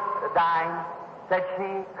wife was dying. Said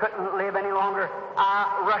she couldn't live any longer.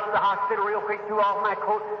 I rushed to the hospital real quick, threw off my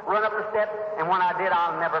coat, run up the steps, and when I did,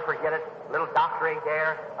 I'll never forget it. Little Dr.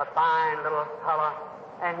 Adair, a fine little fella,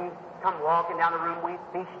 and he come walking down the room. We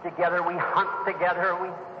fished together, we hunt together,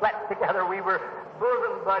 we slept together, we were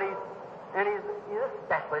bosom buddies, and he's a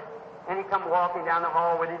specialist. And he come walking down the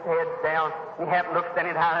hall with his head down. He happened to look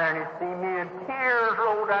standing down there, and he see me, and tears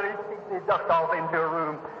rolled down his cheeks, and he ducked off into a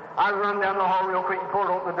room. I run down the hall real quick and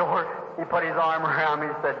pulled open the door. He put his arm around me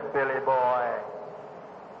and said, Billy boy.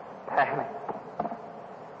 I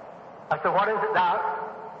said, what is it, Doc?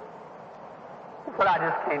 He said, I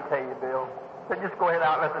just can't tell you, Bill. He said, just go ahead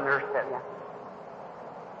out and let the nurse tell you.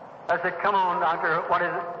 I said, come on, doctor, what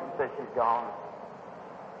is it? He said, she's gone.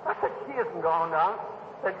 I said, she isn't gone, Doc.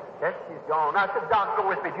 He said, yes, she's gone. I said, Doc, go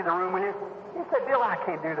with me to the room, will you? He said, Bill, I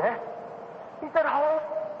can't do that. He said, Hope,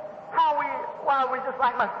 Why are we just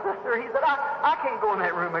like my sister? He said, I can't go in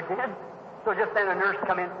that room again. So just then a nurse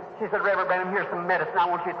come in. She said, Reverend Branham, here's some medicine. I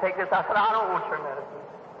want you to take this. I said, I don't want your medicine.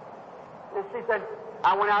 And she said,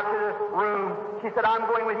 I went out to the room. She said, I'm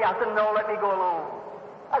going with you. I said, no, let me go alone.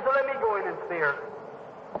 I said, let me go in and see her.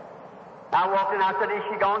 I walked in. I said, is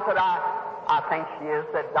she gone? Said, I think she is.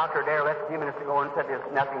 Said, Dr. Adair left a few minutes ago and said there's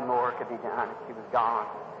nothing more could be done. She was gone.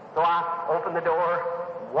 So I opened the door,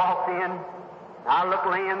 walked in. I looked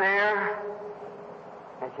laying there,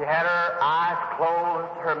 and she had her eyes closed.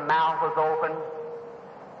 Her mouth was open.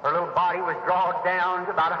 Her little body was drawn down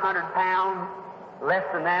to about 100 pounds, less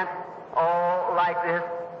than that, all like this.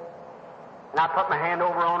 And I put my hand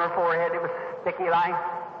over on her forehead. It was sticky like.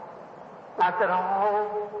 And I said,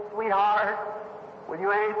 oh, sweetheart, will you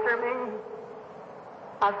answer me?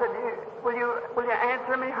 I said, will you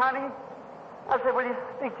answer me, honey? I said, will you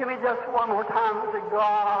speak to me just one more time? I said,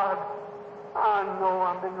 God, I know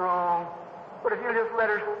I've been wrong, but if you just let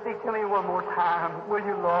her speak to me one more time, will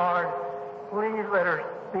you, Lord? Please let her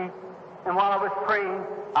speak. And while I was praying,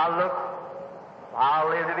 I looked. I'll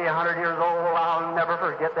live to be 100 years old. I'll never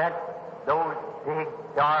forget that. Those big,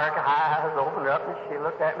 dark eyes opened up, and she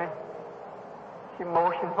looked at me. She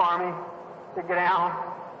motioned for me to get down.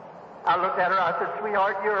 I looked at her. I said,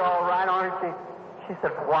 sweetheart, you're all right, aren't you? She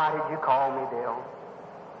said, why did you call me, Bill?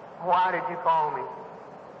 Why did you call me?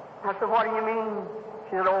 I said, what do you mean?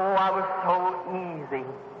 She said, oh, I was so easy.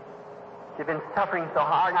 She'd been suffering so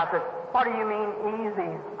hard. And I said, what do you mean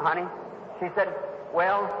easy, honey? She said,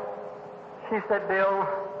 well, Bill,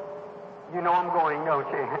 you know I'm going, don't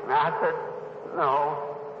you? And I said,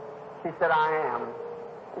 no. She said, I am.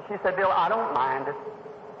 And she said, Bill, I don't mind it.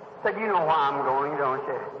 I said, you know why I'm going, don't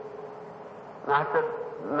you? And I said,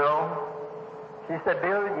 no. She said,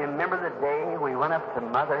 Bill, you remember the day we went up to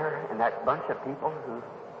Mother and that bunch of people who...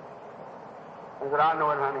 I said, I know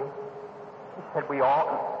it, honey. She said, we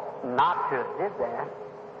ought not to have did that.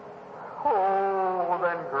 Oh,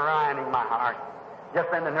 then grinding my heart. Just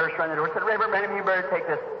then the nurse ran the door and said, Reverend Branham, you better take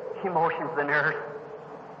this. She motioned to the nurse.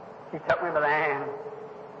 She took me by the hand.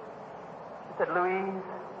 She said, Louise,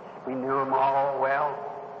 we knew them all well.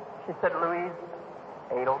 She said, Louise,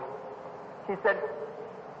 Adel. She said,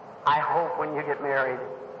 I hope when you get married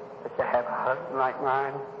that you have a husband like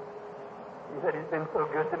mine. She said, he's been so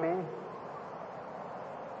good to me.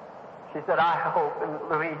 She said, I hope. And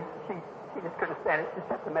Louise, she just couldn't stand it. She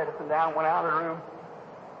set the medicine down, went out of the room.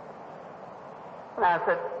 And I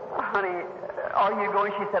said, honey, are you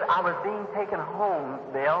going? She said, I was being taken home,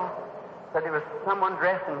 Bill. Said there was someone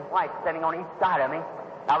dressed in white standing on each side of me.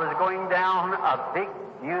 I was going down a big,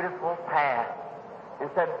 beautiful path. And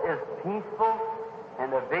said, it's peaceful,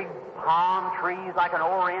 and the big palm trees like an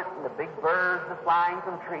orient, and the big birds are flying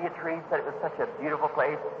from tree to tree. Said it was such a beautiful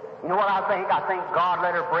place. You know what I think? I think God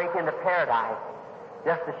let her break into paradise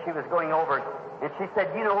just as she was going over. And she said,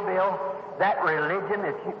 you know, Bill, that religion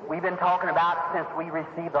that we've been talking about since we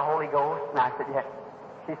received the Holy Ghost. And I said, yes.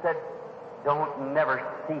 She said, don't never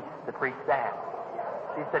cease to preach that.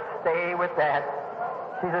 She said, stay with that.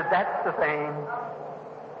 She said, that's the thing.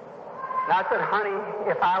 And I said, honey,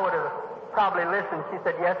 if I would have probably listened. She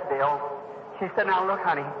said, yes, Bill. She said, now look,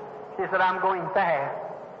 honey. She said, I'm going fast.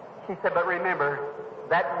 She said, but remember,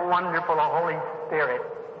 that wonderful Holy Spirit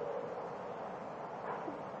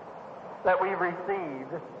that we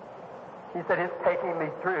received, she said, it's taking me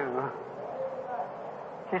through.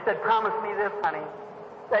 She said, promise me this, honey,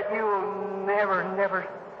 that you will never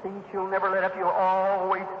cease, you'll never let up, you'll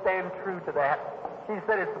always stand true to that. She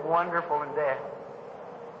said, it's wonderful in death.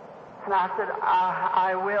 And I said,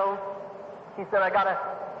 I will. She said, I got a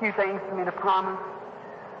few things for me to promise.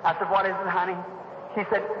 I said, what is it, honey? She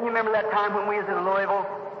said, you remember that time when we was in Louisville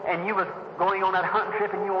and you was going on that hunting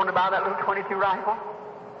trip and you wanted to buy that little .22 rifle?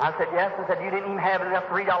 I said, yes. I said, you didn't even have enough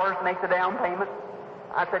 $3 to make the down payment?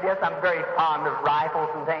 I said, yes, I'm very fond of rifles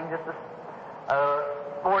and things. Just a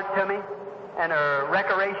sport to me and a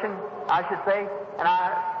recreation, I should say. And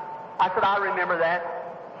I said, I remember that.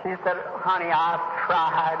 She said, honey, I've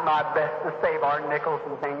tried my best to save our nickels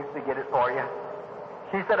and things to get it for you.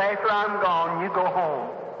 She said, after I'm gone, you go home.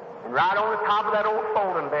 And right on the top of that old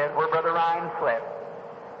folding bed where Brother Ryan slept,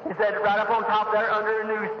 he said, right up on top there under a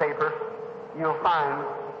newspaper, you'll find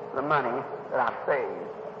the money that I've saved.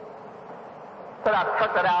 Said, I've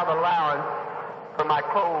took that out of allowance for my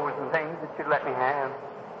clothes and things that you'd let me have.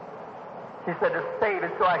 She said, to save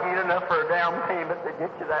it so I get enough for a down payment to get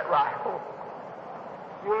you that rifle.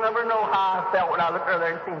 You'll never know how I felt when I looked over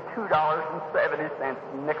there and seen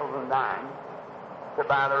 $2.70, nickels and dimes, to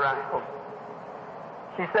buy the rifle.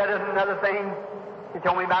 She said another thing. She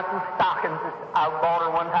told me about some stockings that I bought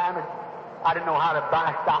her one time. And I didn't know how to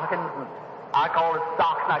buy stockings, and I called it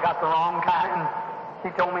socks, and I got the wrong kind. She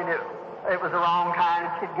told me that it was the wrong kind,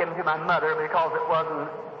 and she'd give them to my mother because it wasn't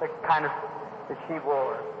the kind of that she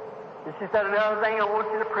wore. And she said, another thing I want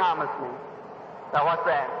you to promise me. Now, what's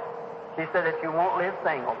that? She said that you won't live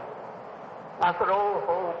single. I said,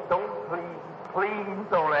 oh, don't, please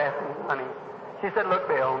don't ask me, honey. She said, look,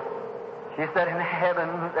 Bill, she said, in heaven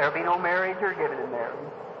there'll be no marriage or giving in marriage.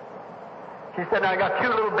 She said, I got 2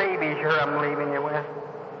 little babies here I'm leaving you with.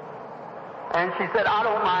 And she said, I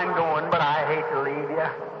don't mind going, but I hate to leave you.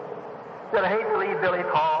 She said, I hate to leave Billy,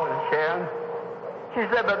 Paul, and Sharon. She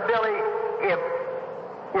said, but Billy, if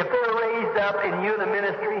they're raised up in you, the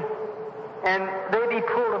ministry, and they be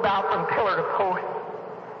pulled about from pillar to post,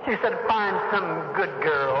 she said, find some good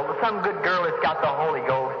girl that's got the Holy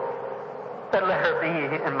Ghost. Said, let her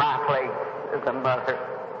be in my place as a mother.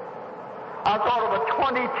 I thought of a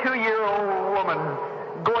 22-year-old woman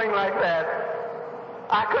going like that.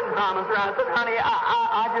 I couldn't promise her. I said, honey,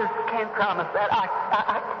 I just can't promise that.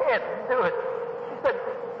 I can't do it. She said,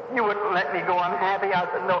 you wouldn't let me go unhappy. I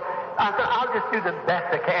said, no. I said, I'll just do the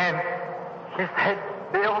best I can. She said,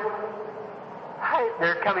 Bill,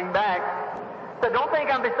 they're coming back. I said, don't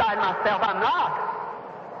think I'm beside myself. I'm not.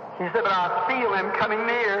 She said, but I feel them coming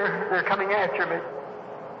near. They're coming after me.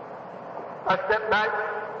 I stepped back,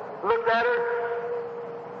 looked at her.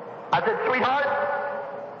 I said, sweetheart,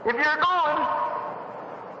 if you're going,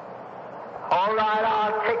 all right,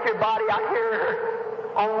 I'll take your body out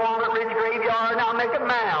here on Walnut Ridge Graveyard, and I'll make a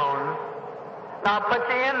mound. And I'll put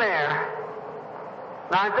you in there.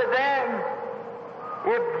 And I said, then,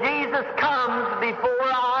 if Jesus comes before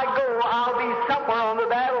I go, I'll be somewhere on the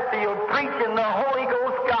battlefield preaching the Holy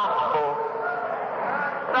Ghost gospel.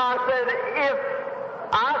 And I said, if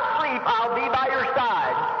I sleep, I'll be by your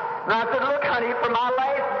side. And I said, look, honey, for my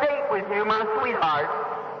last date with you, my sweetheart,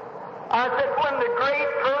 I said, when the great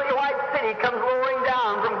pearly white city comes roaring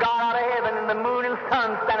down from God out of heaven and the moon and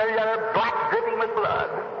sun stand together black dripping with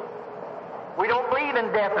blood. We don't believe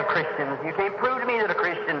in death of Christians. You can't prove to me that a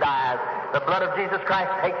Christian dies. The blood of Jesus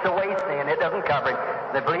Christ takes away sin. It doesn't cover it.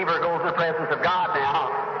 The believer goes in the presence of God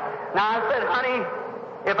now. Now I said, honey,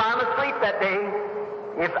 if I'm asleep that day,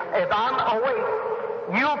 if I'm awake,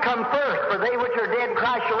 you'll come first, for they which are dead in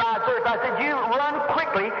Christ shall rise first. I said, you run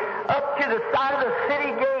quickly up to the side of the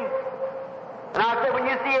city gate. And I said, when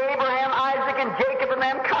you see Abraham, Isaac, and Jacob and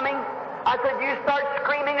them coming, I said, you start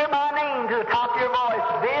screaming in my name to the top of your voice,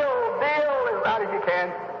 Bill, Bill, as loud as you can.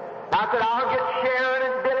 And I said, I'll get Sharon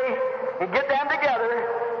and Billy and get them together,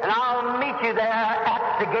 and I'll meet you there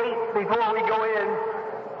at the gate before we go in.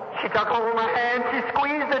 She took hold of my hand, she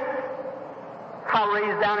squeezed it. I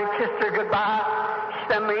raised down and kissed her goodbye. She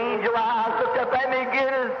said, my angel eyes looked up at me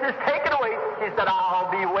again and said, take it away. She said, I'll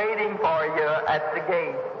be waiting for you at the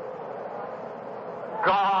gate.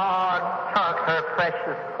 God took her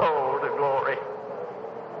precious soul to glory.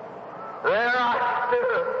 There I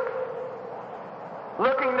stood,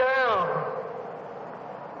 looking down.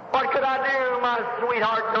 What could I do? My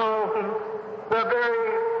sweetheart gone. The very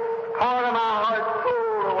part of my heart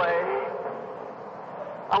pulled away.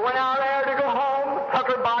 I went out there to go home, took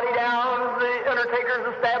her body down to the undertaker's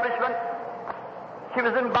establishment. She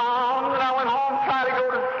was embalmed, and I went home, tried to go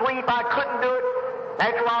to sleep. I couldn't do it.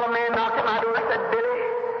 After a while, a man knocked at my door and said, Billy.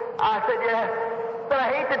 I said, yes. But I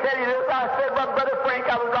hate to tell you this. I said, well, Brother Frank,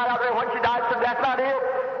 I was right out there when she died. Said, that's not it.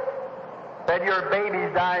 Said, your baby's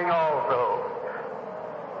dying also.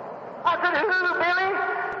 I said, who, Billy?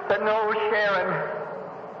 Said, no, Sharon.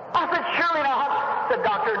 I said, surely not. Said,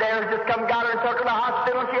 Dr. Adair's just come, got her and took her to the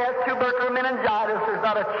hospital, and she has tubercular meningitis. There's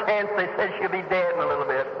not a chance. They said she'll be dead in a little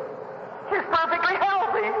bit. She's perfectly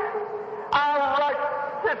healthy. I rushed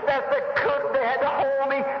as best I could. They had to hold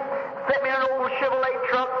me, set me in an old Chevrolet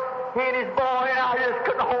truck, he and his boy, and I just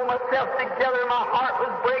couldn't hold myself together. My heart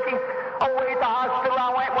was breaking. Away at the hospital,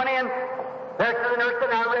 I went in. There to the nurse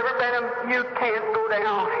said, now, Reverend Branham, you can't go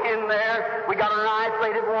down in there. We got her in an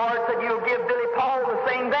isolated ward. Said, you'll give Billy Paul the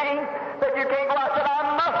same thing. Said, you can't go. I said, I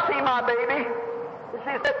must see my baby.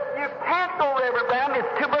 She said, you can't go, Reverend Branham.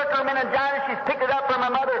 It's tubercular meningitis. She's picked it up from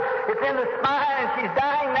her mother. It's in the spine, and she's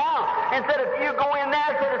dying now. And said, if you go in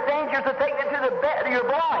there, said, it's dangerous to take it to the bed, your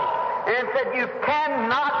boy. And said, you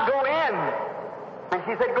cannot go in. And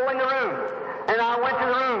she said, go in the room. And I went to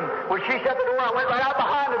the room. When she shut the door, I went right out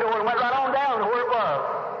behind the door and went right on down to where it was.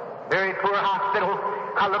 Very poor hospital.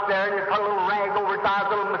 I looked there, and they put a little rag over his eyes,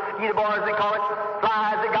 little mosquito bars, they call it,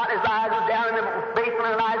 flies that got his eyes was down in the basement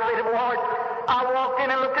of an isolated ward. I walked in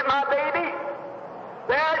and looked at my baby.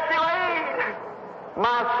 There she laid,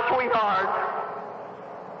 my sweetheart.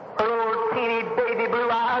 Her little teeny baby blue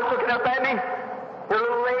eyes looking up at me. her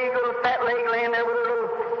little leg, little fat leg laying there with her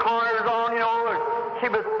little corners on, you know. Her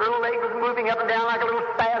little leg was moving up and down like a little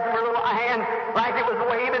spasm, her little hand like it was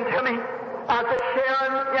waving to me. I said,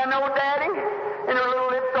 Sharon, you know, Daddy? And her little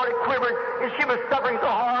lips started quivering, and she was suffering so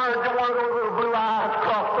hard that one of those little blue eyes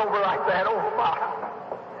crossed over like that. Oh, Father.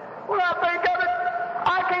 When I think of it,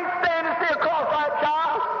 I can't stand to see a cross-eyed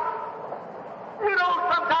child. You know,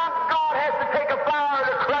 sometimes God has to take a flower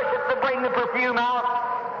to crush it to bring the perfume out.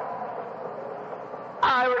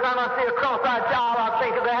 Every time I see a cross-eyed child, I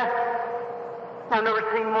think of that. I've never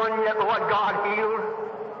seen one yet but what God healed.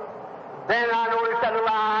 Then I noticed that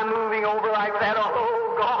little eye moving over like that.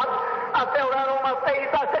 Oh, God. I fell down on my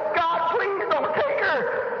face. I said, God, please don't take her.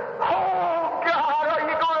 Oh, God, are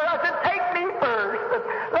you going to... I said, take me first.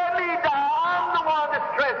 Let me die. I'm the one that's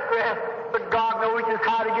transgressed. But God knows just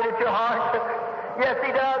how to get at your heart. Yes,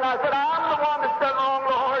 He does. And I said, I'm the one that's done wrong,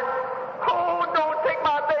 Lord. Oh, don't take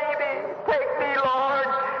my baby. Take me,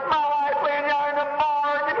 Lord. My wife laying there in the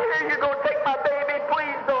morgue, and here you go, take my baby.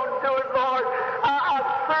 Please don't do it, Lord. I've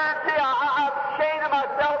served you. I'm ashamed of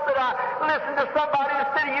myself that I listened to somebody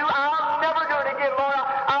instead of you. I'll never do it again, Lord.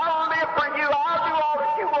 I'll live for you. I'll do all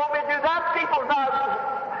that you want me to do. That people's not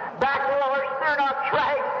backwash. They're not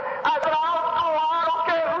trash. I said, I'll go on. I don't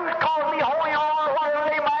care who's calling me holy or whatever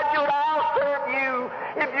they might do it. I'll serve you.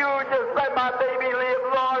 If you would just let my baby live,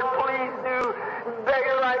 Lord, please do. Beg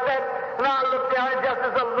her like that. And I looked down, and just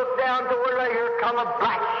as I looked down to where here come a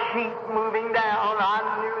black sheep moving down, I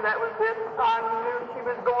knew that was it. I knew she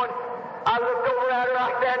was going. I looked over at her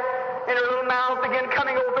like that, and her little mouth began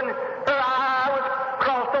coming open. Her eye was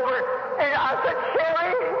crossed over. And I said,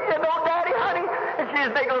 Sherry, you know, Daddy, honey? And she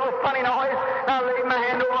was making a little funny noise. And I laid my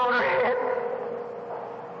hand over on her head.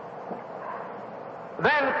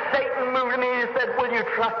 Then Satan moved to me and said, will you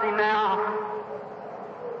trust him now?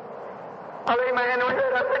 I laid my hand on her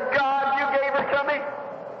head. I said, God, you gave her to me.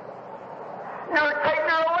 You're taking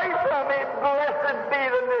her away from me. Blessed be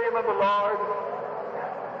the name of the Lord.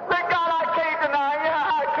 But God, I can't deny you.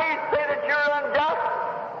 I can't say that you're unjust.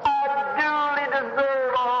 I duly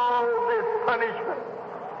deserve all this punishment.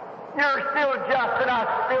 You're still just, and I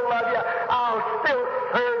still love you. I'll still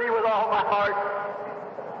serve you with all my heart.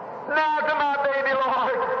 Now to my baby,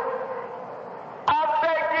 Lord. I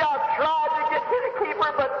begged you. I've tried to get you to keep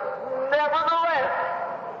her, but nevertheless,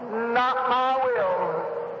 not my will.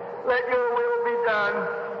 Let your will be done.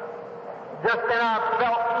 Just then I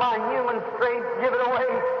felt my human strength given away,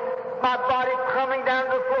 my body crumbling down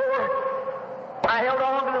to the floor. I held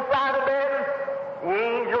on to the side of the bed. The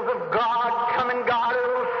angels of God come and got her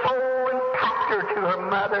little soul and packed her to her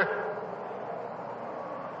mother.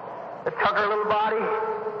 They took her little body,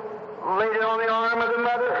 laid it on the arm of the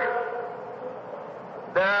mother.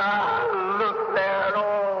 There I looked there, and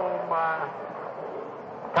oh my.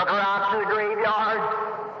 Took her out to the graveyard,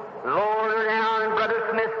 lowered her down, and Brother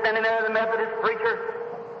Smith, standing there, the Methodist preacher,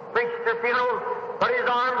 preached her funeral, put his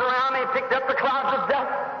arms around me, picked up the clouds of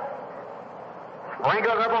dust,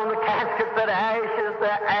 sprinkled up on the casket, said, ashes to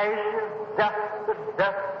ashes, dust to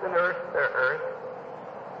dust, and earth to earth.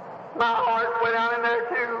 My heart went out in there,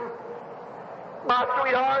 too. My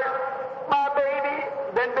sweetheart, my baby.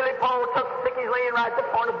 Then Billy Paul took sick. He's laying right at the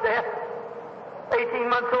point of death. 18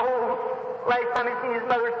 months old. Last time he seen his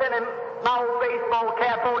mother sending my old baseball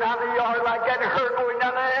cap on down the yard like that, and her going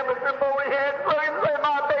down the ambulance and bowling head, looking and saying,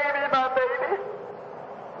 my baby, my baby.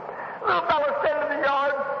 Little fellow standing in the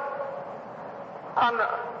yard.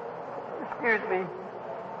 Excuse me.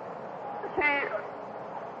 See,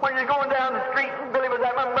 when you're going down the street, and Billy was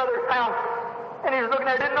at my mother's house, and he was looking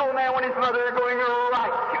there, didn't know man when his mother was going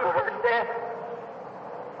right to her death.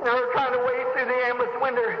 And her trying to wade through the ambulance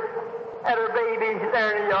window at her baby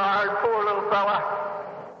there in the yard, poor little fella.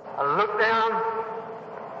 I looked down.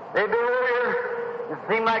 They buried her. It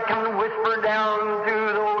seemed like coming whispering down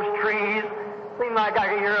through those trees. It seemed like I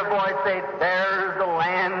could hear a voice say, there's the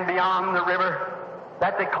land beyond the river.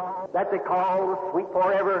 That they call the sweet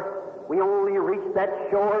forever. We only reached that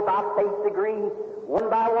shore by faith degree. One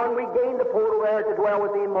by one we gained the portal there to dwell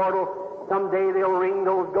with the immortal. Someday they'll ring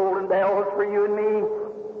those golden bells for you and me.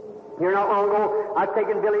 Here not long ago, I'd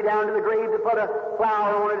taken Billy down to the grave to put a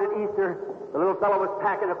flower on it at Easter. The little fellow was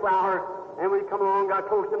packing a flower, and we come along, got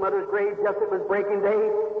close to Mother's grave just as it was breaking day.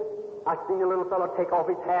 I seen the little fellow take off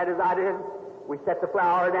his hat as I did. We set the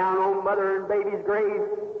flower down on Mother and Baby's grave.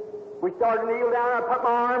 We started to kneel down, and I put my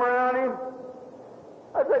arm around him.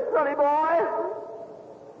 I said, sonny boy,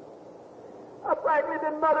 I've frankly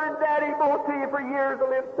been Mother and Daddy both to you for years. I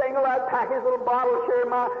lived single. I'd pack his little bottle, share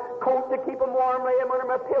my coat to keep him warm, lay him under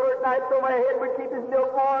my pillow at night so my head would keep his milk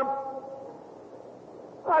warm.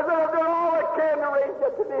 I said, I've done all I can to raise you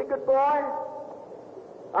up to be a good boy.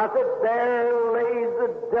 I said, there lays the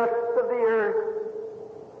dust of the earth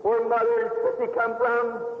where Mother and Sissy come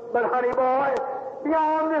from. But, honey boy,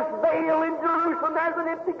 beyond this veil in Jerusalem, there's an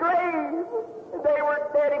empty grave. They were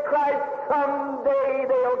dead in Christ. Someday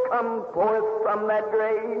they'll come forth from that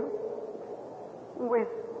grave. We,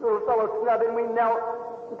 little fellow snubbing, we knelt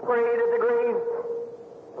and prayed at the grave.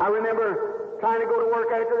 I remember trying to go to work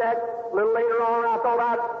after that. A little later on, I thought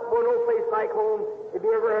I'd go to no place like home. If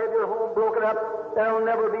you ever have your home broken up, there'll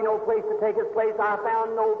never be no place to take its place. I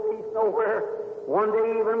found no peace nowhere. One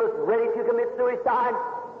day even was ready to commit suicide.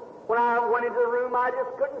 When I went into the room, I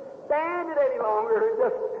just couldn't stand it any longer.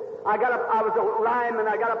 I got up, I was a lineman,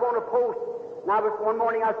 I got up on a post, and one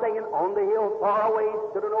morning I was singing, on the hill far away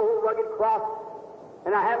stood an old rugged cross,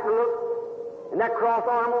 and I happened to look, and that cross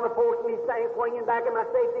arm on the post, and me swinging back in my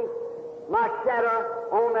safety, my shadow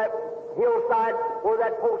on that hillside where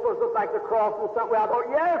that post was looked like the cross and something. I thought,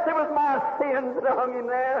 yes, it was my sins that hung him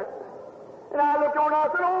there. And I looked over and I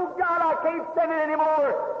said, oh God, I can't stand it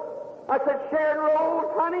anymore. I said, Sharon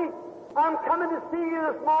Rose, honey, I'm coming to see you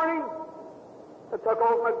this morning. I took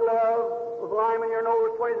off my glove, was lineman, your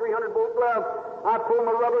nose, 2300 volt glove. I pulled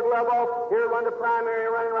my rubber glove off. Here run the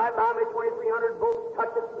primary, running right by me, 2300 volts,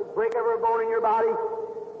 touch it, break every bone in your body.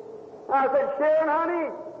 I said, Sharon,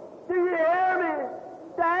 honey, do you hear me?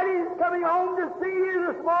 Daddy's coming home to see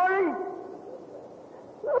you this morning.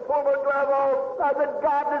 I pulled my glove off. I said,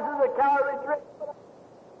 God, this is a cowardly trick.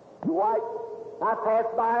 White. I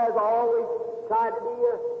passed by as I always tried to be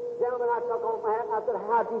a gentleman. I took off my hat and I said,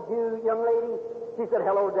 how do you do, young lady? She said,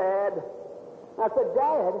 hello, Dad. I said,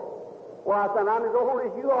 Dad? Well, I said, I'm as old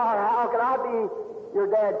as you are. How can I be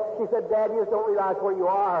your dad? She said, Dad, you just don't realize where you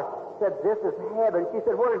are. I said, this is heaven. She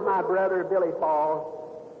said, where's my brother, Billy Paul?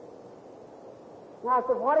 And I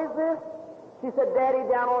said, what is this? She said, Daddy,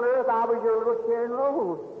 down on earth, I was your little Sharon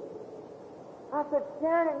Rose. I said,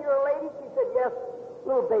 Sharon, and you're a lady? She said, yes.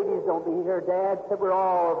 Little babies don't be here, Dad. Said, we're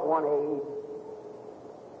all of one age.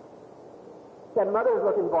 Said, Mother's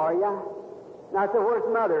looking for you. And I said, where's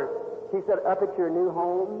Mother? She said, up at your new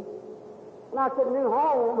home. And I said, new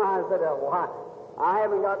home? I said, why? I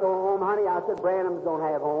haven't got no home, honey. I said, Branhams don't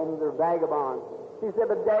have homes. They're vagabonds. She said,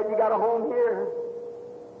 but Dad, you got a home here.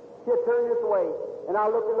 She turned this way. And I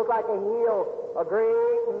looked, it looked like a hill, a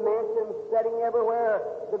great mansion setting everywhere,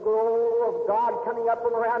 the glow of God coming up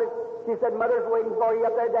from around it. She said, Mother's waiting for you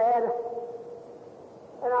up there, Dad.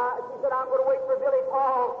 And she said, I'm going to wait for Billy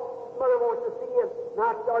Paul. Mother wants to see you. And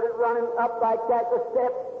I started running up like that, the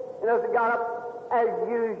steps. And as I got up, as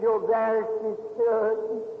usual, there she stood.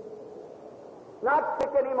 Not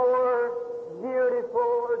sick anymore, beautiful,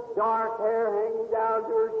 her dark hair hanging down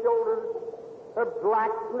to her shoulders. Her black,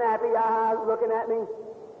 snappy eyes looking at me,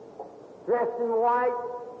 dressed in white.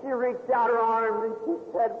 She reached out her arms and she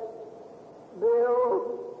said,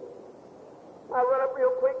 Bill. I went up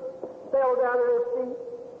real quick, fell down at her feet,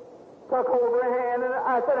 took hold of her hand, and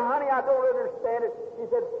I said, honey, I don't understand it. She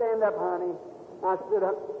said, stand up, honey. I stood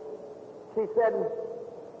up. She said,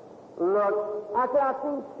 look. I said, I've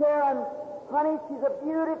seen Sharon. Honey, she's a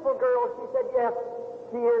beautiful girl. She said, yes,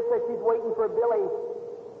 she is. Said she's waiting for Billy.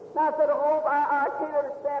 And I said, Hope, I can't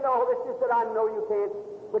understand all this. She said, I know you can't,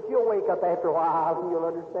 but you'll wake up after a while and you'll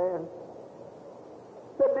understand.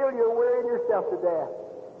 Said, Bill, you're wearing yourself to death.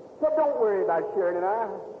 Said, don't worry about Sharon and I.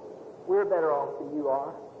 We're better off than you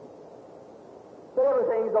are. Said,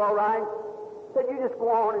 everything's all right. Said, you just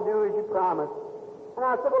go on and do as you promised. And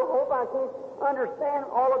I said, well, Hope, I can't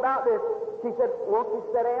understand all about this. She said, won't you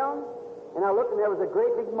sit down? And I looked, and there was a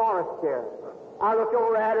great big Morris chair. I looked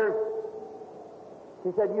over at her. She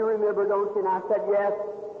said, you remember, don't you? And I said, yes.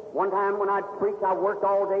 One time when I'd preach, I worked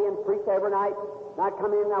all day and preached every night. And I'd come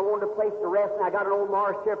in and I wanted a place to rest, and I got an old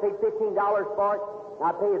Morris chair, paid $15 for it. And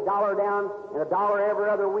I paid $1 down and $1 every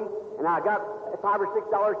other week. And I got $5 or $6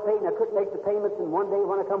 paid, and I couldn't make the payments. And one day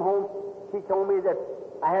when I come home, she told me that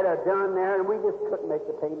I had a done there, and we just couldn't make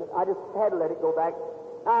the payment. I just had to let it go back.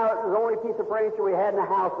 Now, it was the only piece of furniture we had in the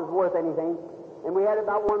house was worth anything. And we had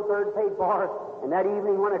about 1/3 paid for. And that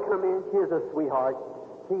evening when I come in, she was a sweetheart.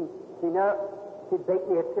 She'd bake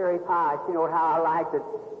me a cherry pie. She knew how I liked it.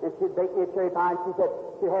 And she'd bake me a cherry pie, and she said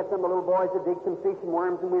she'd have some of the little boys that dig some fish and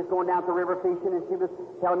worms, and we was going down to the river fishing, and she was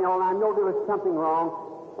telling me all, and I know there was something wrong.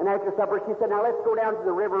 And after supper, she said, now let's go down to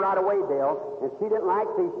the river right away, Bill. And she didn't like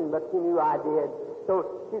fishing, but she knew I did.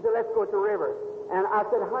 So she said, let's go to the river. And I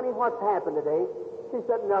said, honey, what's happened today? She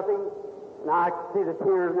said, nothing. And I could see the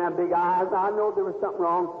tears in her big eyes. I know there was something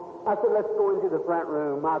wrong. I said, let's go into the front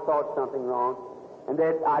room. I thought something wrong. And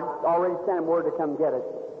I'd already sent them word to come get it.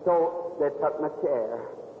 So they took my chair.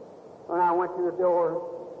 When I went to the door,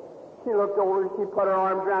 She looked over and she put her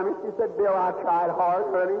arms around me. She said, Bill, I tried hard,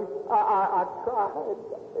 honey. I tried.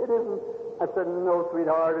 It isn't. I said, no,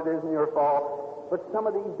 sweetheart, it isn't your fault. But some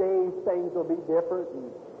of these days things will be different,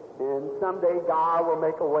 and someday God will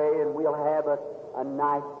make a way and we'll have a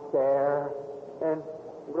nice chair. And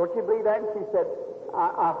don't you believe that? And she said,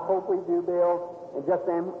 I hope we do, Bill. And just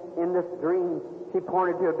then, in this dream, she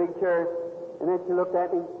pointed to a big chair, and then she looked at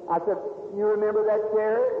me. I said, you remember that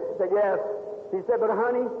chair? She said, yes. She said, but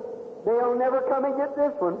honey, they'll never come and get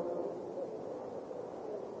this one.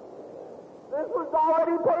 This was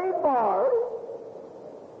already paid for.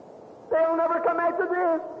 They'll never come after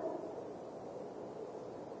this.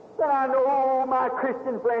 Then I know, my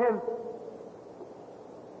Christian friend,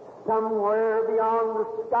 somewhere beyond the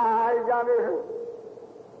skies yonder,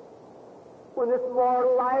 when this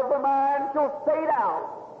mortal life of mine shall fade out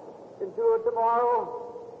into a tomorrow,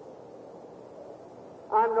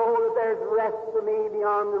 I know that there's rest for me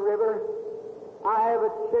beyond the river. I have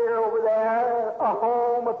a chair over there, a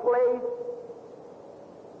home, a place.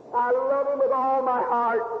 I love Him with all my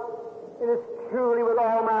heart. It is truly with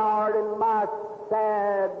all my heart, and my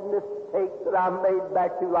sad mistakes that I've made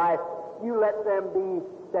back to life, you let them be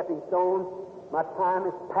stepping stones. My time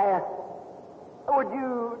is past. Would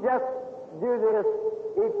you just do this?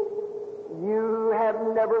 If you have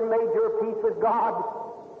never made your peace with God,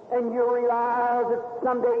 and you realize that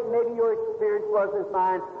someday maybe your experience was as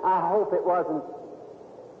mine, I hope it wasn't.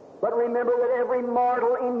 But remember that every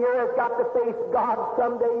mortal in here has got to face God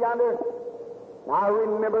someday yonder. I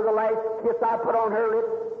remember the last kiss I put on her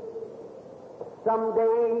lips.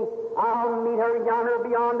 Someday I'll meet her yonder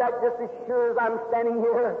beyond that just as sure as I'm standing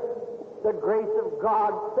here. The grace of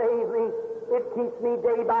God saves me. It keeps me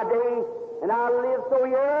day by day, and I live so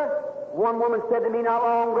here. One woman said to me not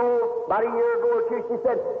long ago, about a year ago or two, she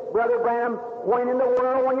said, Brother Branham, when in the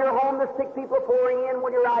world, when you're home, the sick people are pouring in,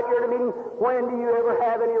 when you're out here at a meeting, when do you ever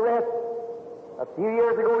have any rest? A few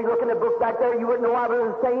years ago, you look in the book back there, you wouldn't know I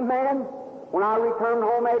was the same man. When I returned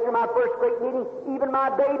home after my first great meeting, even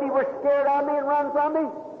my baby was scared of me and run from me.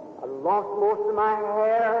 I lost most of my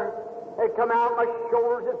hair. It come out, my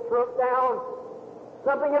shoulders had shrunk down.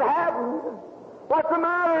 Something had happened. What's the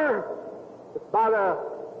matter? It's by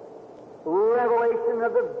the revelation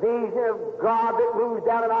of the vision of God that moves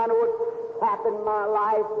down, and I know it's happened in my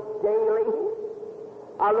life daily.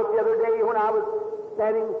 I looked the other day when I was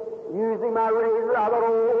standing using my razor, I thought,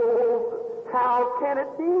 oh, how can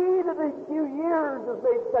it be that these few years has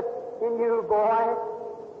made such in you, boy?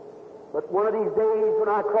 But one of these days when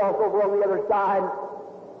I cross over on the other side,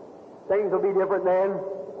 things will be different then.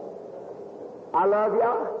 I love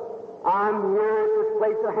you. I'm here at this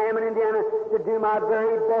place in Hammond, Indiana, to do my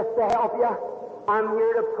very best to help you. I'm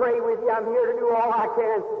here to pray with you. I'm here to do all I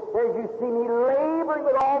can. As you see me laboring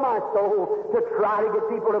with all my soul to try to get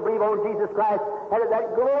people to believe on Jesus Christ. And at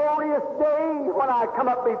that glorious day when I come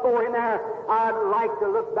up before Him there, I'd like to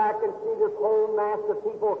look back and see this whole mass of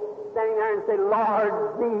people standing there and say, Lord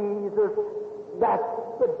Jesus, that's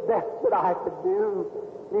the best that I could do.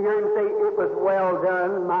 You hear Him say, it was well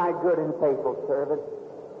done, my good and faithful servant.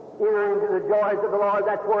 Enter into the joys of the Lord.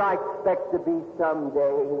 That's where I expect to be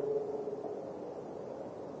someday.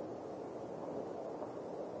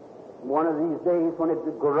 One of these days when it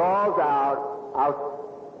draws out,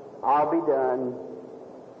 I'll be done.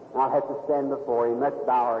 I'll have to stand before Him. Let's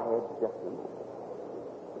bow our heads just a moment.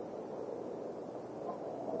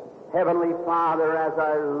 Heavenly Father, as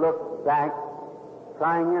I look back,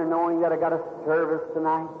 trying here, knowing that I got a service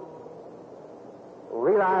tonight,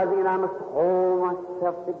 realizing I must hold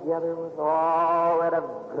myself together with all that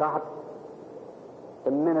I've got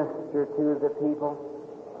to minister to the people.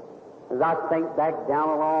 As I think back down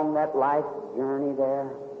along that life journey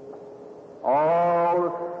there, all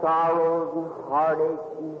the sorrows and heartaches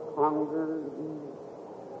and hungers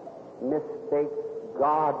and mistakes,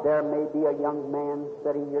 God, there may be a young man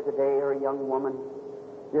sitting here today or a young woman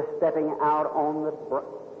just stepping out on the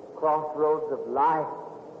crossroads of life.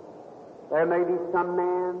 There may be some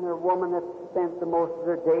man or woman that spent the most of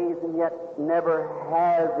their days and yet never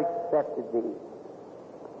has accepted Thee.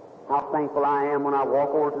 How thankful I am when I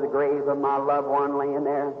walk over to the grave of my loved one laying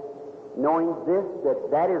there, knowing this,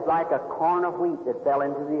 that is like a corn of wheat that fell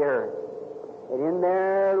into the earth. And in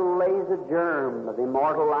there lays a germ of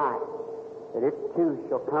immortal life, that it too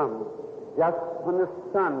shall come just when the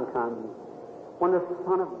sun comes, when the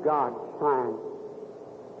Son of God shines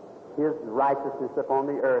His righteousness upon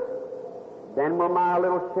the earth. Then will my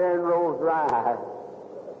little Sharon Rose rise.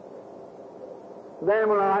 Then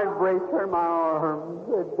will I embrace her in my arms,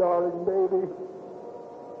 say, darling baby,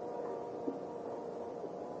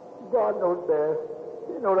 God knows best.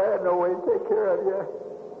 He knows I had no way to take care of you.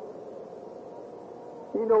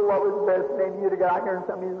 You know what was the best name you'd have got out here in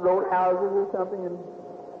some of these roadhouses or something and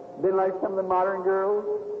been like some of the modern girls?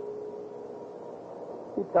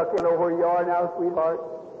 You tuck in over where you are now, sweetheart,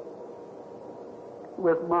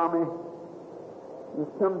 with Mommy. And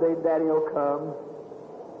someday Daddy will come.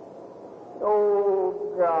 Oh,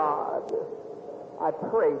 God, I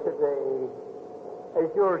pray today, as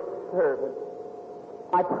your servant,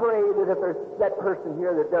 I pray that if there's that person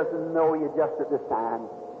here that doesn't know you just at this time,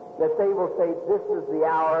 that they will say, this is the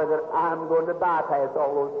hour that I'm going to bypass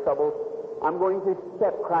all those troubles. I'm going to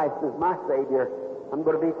accept Christ as my Savior. I'm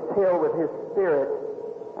going to be filled with His Spirit,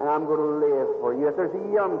 and I'm going to live for you. If there's a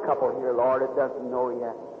young couple here, Lord, that doesn't know you,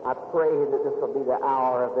 I pray that this will be the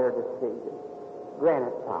hour of their decision. Grant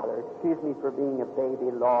it, Father. Excuse me for being a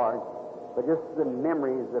baby, Lord, but just the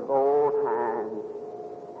memories of old times,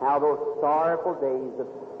 how those sorrowful days of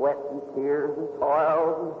sweat and tears and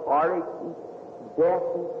toils and heartache and death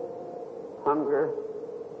and hunger.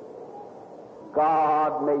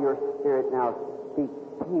 God, may your Spirit now speak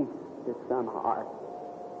peace to some heart.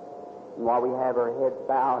 And while we have our heads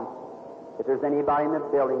bowed, if there's anybody in the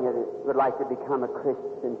building that would like to become a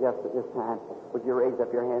Christian just at this time, would you raise up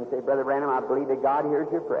your hand and say, Brother Branham, I believe that God hears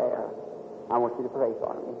your prayer. I want you to pray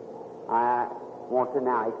for me. I want to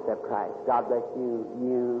now accept Christ. God bless you,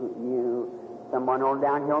 you. Someone on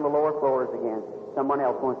down here on the lower floors again. Someone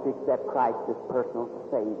else wants to accept Christ as personal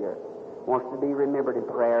Savior. Wants to be remembered in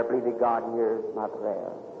prayer. Believe that God hears my prayer.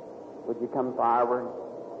 Would you come forward?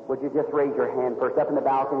 Would you just raise your hand first? Up in the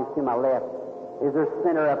balconies to my left, is there a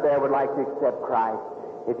sinner up there who would like to accept Christ?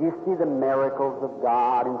 If you see the miracles of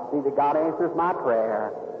God and see that God answers my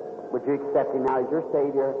prayer, would you accept Him now as your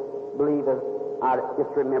Savior? Believe it. I just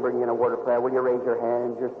remembered you in a word of prayer. Will you raise your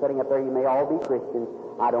hand? You're sitting up there. You may all be Christians.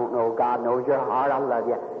 I don't know. God knows your heart. I love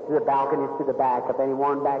you. To the balconies, to the back. If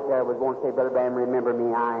anyone back there would want to say, Brother Branham, remember me.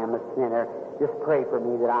 I am a sinner. Just pray for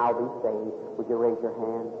me that I'll be saved. Would you raise your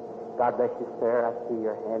hand? God bless you, sir. I see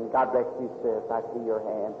your hand. God bless you, sis. I see your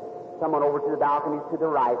hand. Someone over to the balconies to the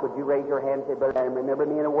right. Would you raise your hand and say, Brother Branham, remember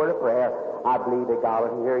me in a word of prayer. I believe that God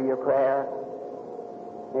will hear your prayer.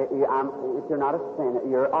 If you're not a sinner,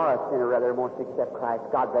 you are a sinner, rather, wants to accept Christ.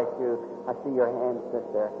 God bless you. I see your hand,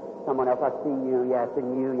 sister. Someone else, I see you. Yes,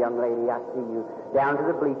 and you, young lady, I see you. Down to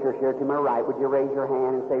the bleachers here to my right. Would you raise your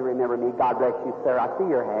hand and say, remember me? God bless you, sir. I see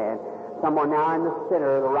your hand. Someone now in the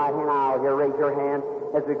center of the right-hand aisle here, raise your hand.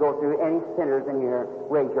 As we go through any sinners in here,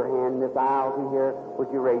 raise your hand. In this aisle in here, would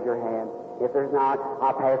you raise your hand? If there's not,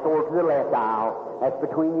 I'll pass over to the left aisle. That's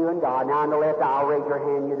between you and God. Now in the left aisle, raise your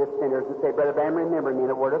hand, you the sinners, and say, Brother Branham, remember me in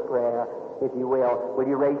a word of prayer, if you will. Would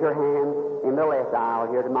you raise your hand in the left aisle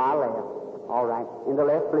here to my left? All right. In the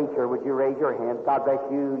left bleacher, would you raise your hand? God bless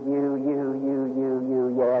you, you.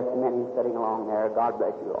 Yes, and then he's sitting along there. God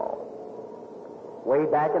bless you all. Way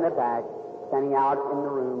back in the back, standing out in the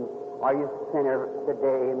room, are you a sinner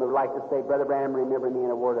today and would like to say, Brother Branham, remember me in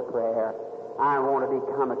a word of prayer? I want to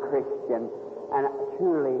become a Christian. And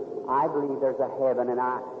truly, I believe there's a heaven, and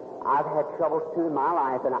I've had troubles too in my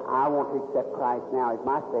life, and I want to accept Christ now as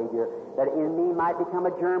my Savior, that in me might become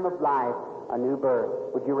a germ of life, a new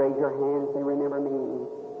birth. Would you raise your hand and say, remember me?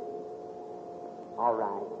 All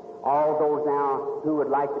right. All those now who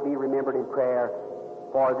would like to be remembered in prayer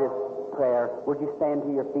for this prayer, would you stand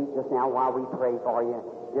to your feet just now while we pray for you?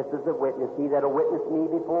 Just as a witness. He that'll witness me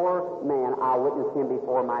before man, I'll witness him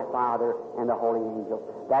before my Father and the holy angels.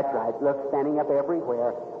 That's right. Look, standing up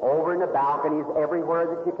everywhere, over in the balconies, everywhere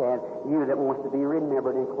that you can. You that wants to be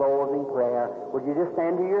remembered in closing prayer, would you just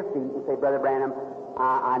stand to your feet and say, Brother Branham,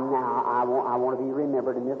 I want to be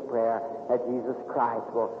remembered in this prayer that Jesus Christ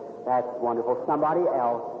will. That's wonderful. Someone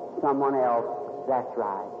else. That's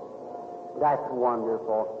right. That's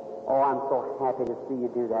wonderful. Oh, I'm so happy to see you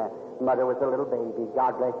do that. Mother with a little baby.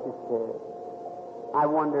 God bless you, sis. I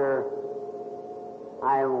wonder.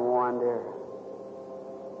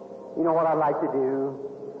 You know what I'd like to do?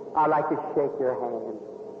 I'd like to shake your hand.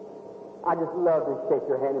 I just love to shake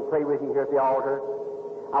your hand and pray with you here at the altar.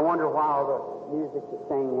 I wonder while the music's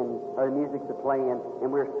singing, or the music's playing, and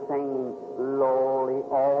we're singing lowly,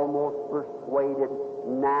 almost persuaded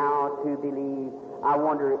now to believe. I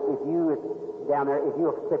wonder if you down there, if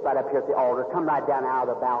you'll sit right up here at the altar, come right down out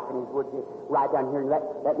of the balconies, would you? Right down here, and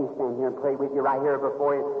let me stand here and pray with you right here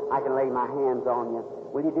before you. I can lay my hands on you.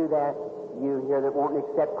 Will you do that? You here that won't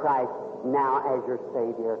accept Christ now as your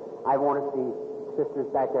Savior. I want to see sisters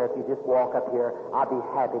back there. If you just walk up here, I'll be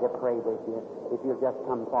happy to pray with you. If you'll just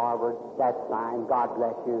come forward, that's fine. God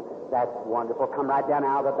bless you. That's wonderful. Come right down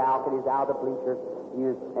out of the balconies, out of the bleachers.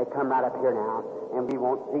 You come right up here now, and we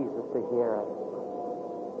want Jesus to hear us.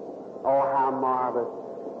 Oh, how marvelous.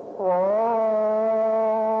 Oh,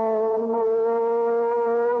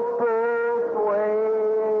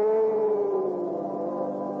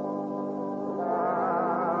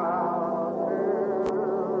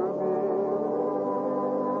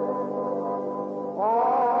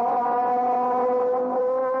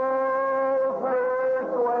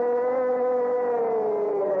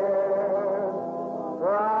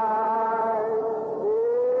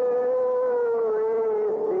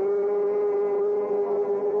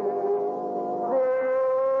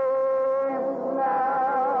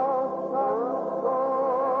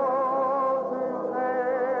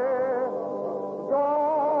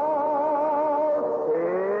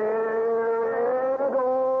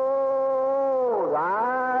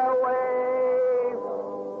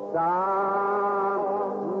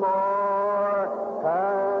 some more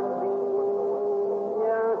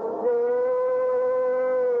convenient day.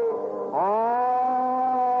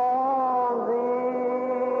 On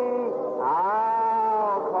thee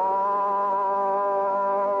I'll call.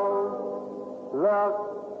 Look,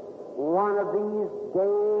 one of these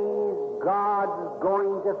days God's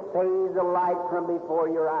going to fade the light from before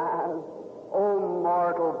your eyes. Oh,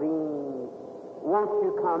 mortal beings, won't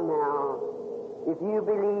you come now? If you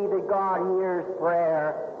believe that God hears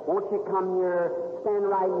prayer, won't you come here, stand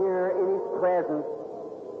right here in His presence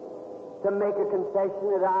to make a confession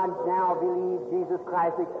that I now believe Jesus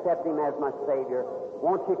Christ, accept Him as my Savior?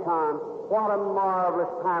 Won't you come? What a marvelous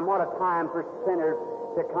time. What a time for sinners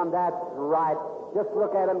to come. That's right. Just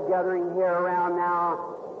look at them gathering here around now.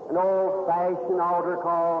 An old-fashioned altar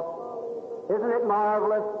call. Isn't it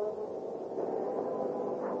marvelous?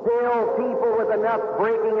 Still people with enough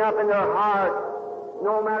breaking up in their heart.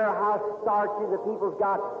 No matter how starchy the people's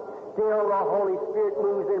got, still the Holy Spirit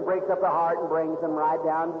moves and breaks up the heart and brings them right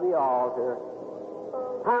down to the altar.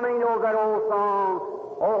 How many know that old song,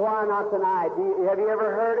 Oh, Why Not Tonight? Have you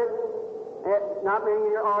ever heard it? Not many of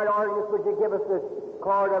your audience, would you give us the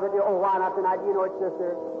chord of it? Oh, Why Not Tonight? You know it,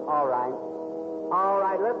 sister? All right. All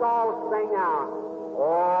right, let's all sing now.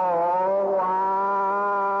 Oh, why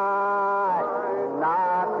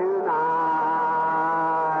not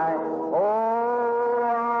tonight? Oh,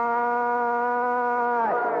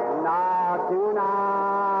 why not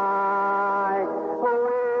tonight?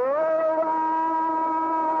 Will thou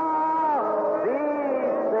be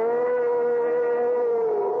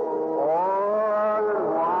saved? Oh,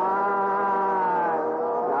 why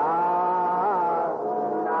not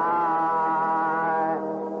tonight?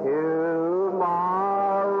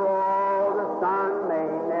 Tomorrow the sun may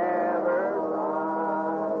never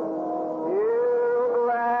rise. You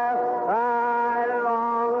glass eye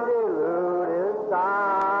long deluded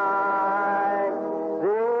sight.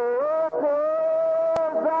 This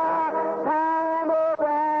is the time of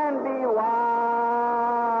and be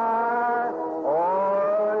wise.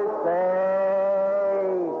 Or say,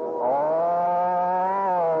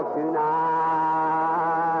 oh,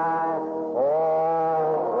 tonight.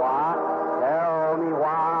 Oh, why? Tell me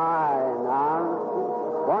why not?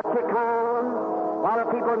 Won't you come? While the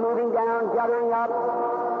people are moving down, gathering up,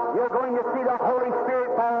 you're going to see the Holy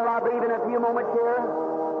Spirit fall, I believe, in a few moments here.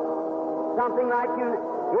 Something like you.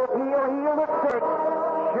 If He'll heal the sick,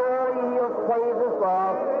 surely He'll save us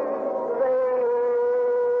all. Save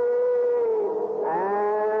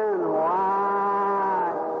and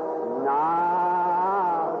why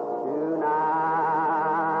not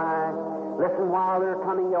tonight? Listen, while they're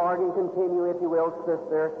coming, the organ, continue, if you will,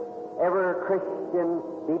 sister. Ever Christian,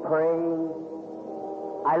 be praying.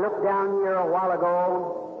 I looked down here a while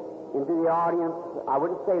ago into the audience. I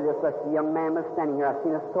wouldn't say this, but the young man was standing here. I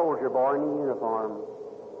seen a soldier boy in a uniform.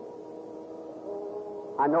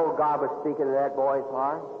 I know God was speaking to that boy's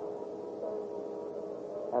heart.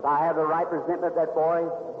 If I have the right presentment, that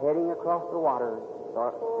boy's heading across the water.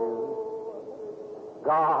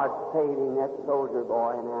 God's saving that soldier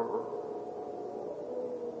boy now.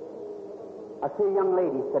 I see a young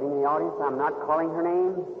lady sitting in the audience. I'm not calling her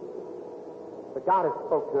name, but God has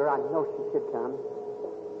spoke to her. I know she should come.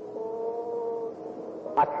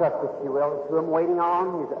 I trust that she will. There's room waiting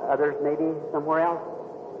on. There's others maybe somewhere else.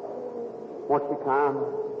 Won't you come?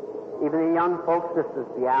 Even the young folks, this is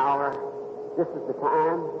the hour. This is the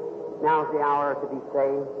time. Now's the hour to be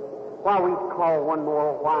saved. While we call one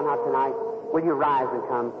more, why not tonight? Will you rise and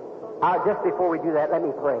come? Just before we do that, let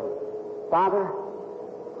me pray. Father,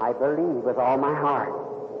 I believe with all my heart,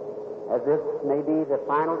 as this may be the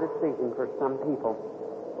final decision for some people.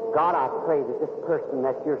 God, I pray that this person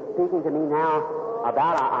that you're speaking to me now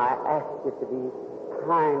about, I ask you to be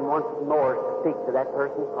kind once more to speak to that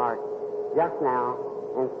person's heart just now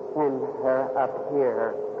and send her up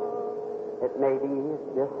here. It may be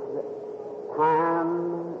this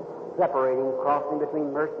time separating, crossing between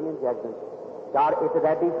mercy and judgment. God, if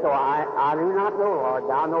that be so, I do not know, Lord,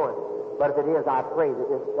 thou knowest. But if it is, I pray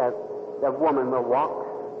that the woman will walk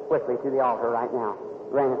swiftly to the altar right now.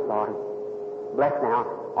 Grant it, Lord. Bless now.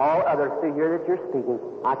 All others to hear that you're speaking,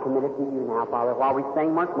 I commit it to you now, Father. While we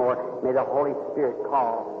sing once more, may the Holy Spirit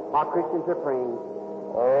call. While Christians are praying,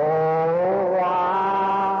 oh, why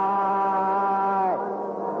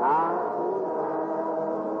not?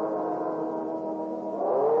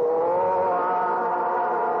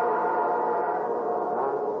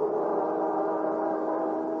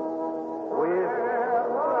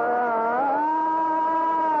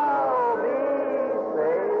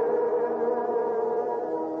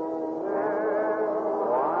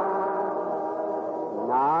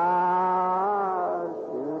 Now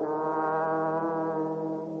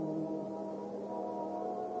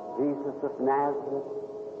Nazareth,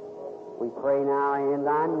 we pray now in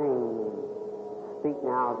thy name. Speak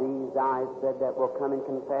now, these eyes said that will come and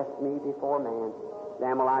confess me before man.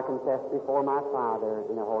 Then will I confess before my Father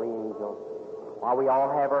and the holy angels. While we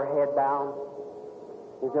all have our head bowed,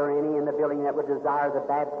 is there any in the building that would desire the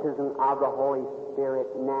baptism of the Holy Spirit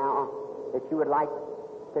now, that you would like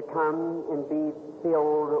to come and be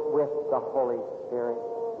filled with the Holy Spirit?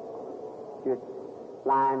 You'd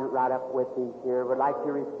line right up with these here, would like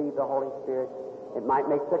to receive the Holy Spirit. It might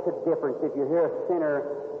make such a difference. If you hear a sinner,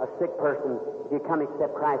 a sick person, if you come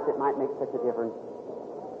accept Christ, it might make such a difference.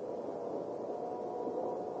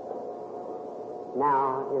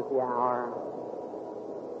 Now is the hour.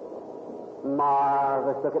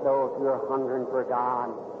 Marvelous. Look at those who are hungering for God.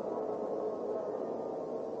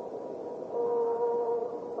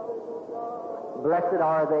 Blessed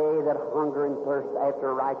are they that hunger and thirst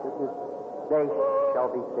after righteousness. They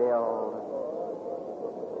shall be filled.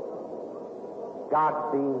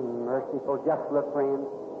 God be merciful. Just look, friends.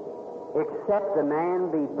 Except a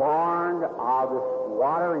man be born of the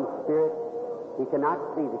water and spirit, he cannot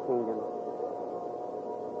see the kingdom.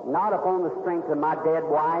 Not upon the strength of my dead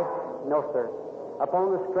wife, no, sir.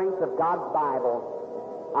 Upon the strength of God's Bible.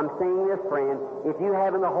 I'm saying this, friend, if you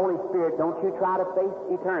have in the Holy Spirit, don't you try to face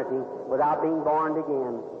eternity without being born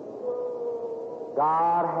again.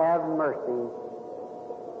 God have mercy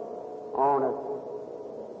on us.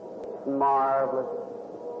 It's marvelous.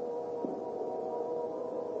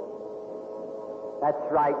 That's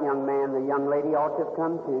right, young man. The young lady ought to have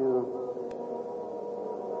come too.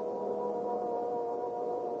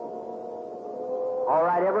 All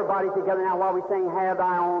right, everybody together now while we sing Have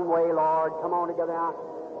Thy Own Way, Lord. Come on together now.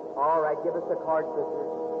 All right, give us a card, sister.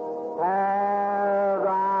 Have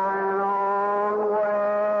Thine own way,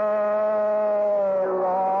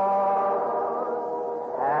 Lord.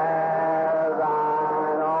 Have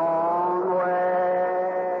Thine own way.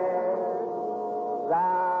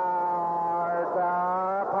 Thou art the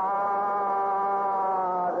potter.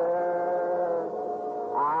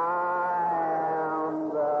 I am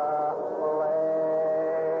the clay.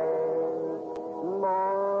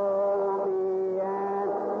 Mold me and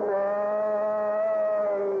make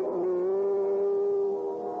me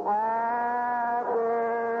after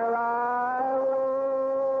thy will.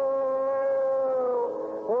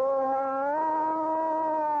 Oh,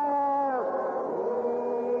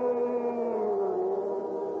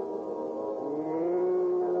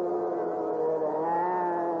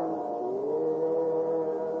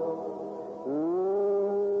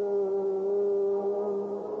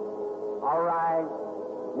 all right.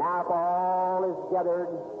 Now, if all is gathered,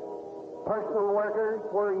 personal workers,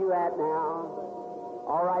 where are you at now?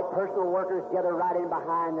 All right, personal workers, gather right in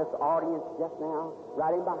behind this audience just now,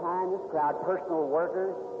 right in behind this crowd. Personal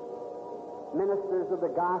workers, ministers of the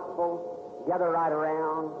gospel, gather right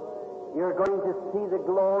around. You're going to see the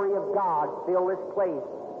glory of God fill this place.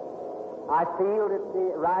 I feel it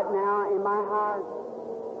right now in my heart.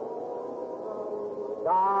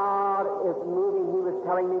 God is moving. He was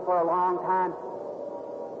telling me for a long time,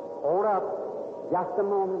 hold up, just a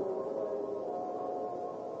moment.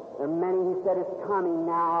 There are many, he said, is coming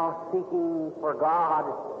now, seeking for God,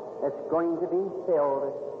 that's going to be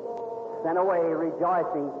filled, sent away,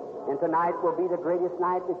 rejoicing. And tonight will be the greatest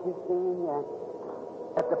night that you've seen yet.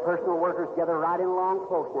 Let the personal workers gather right in along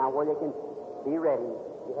close now where they can be ready.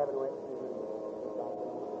 You have it ready?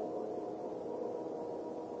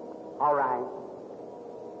 All right.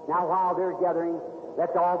 Now, while they're gathering,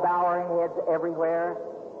 let's all bow our heads everywhere.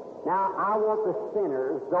 Now, I want the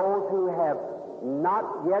sinners, those who have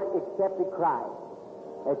not yet accepted Christ,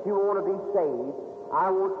 that you want to be saved, I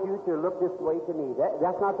want you to look this way to me.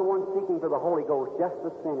 That's not the one seeking for the Holy Ghost, just the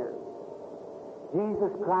sinners. Jesus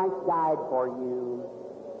Christ died for you.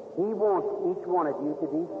 He wants each one of you to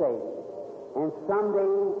be saved. And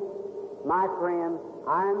someday, my friend,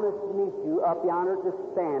 I must meet you up yonder to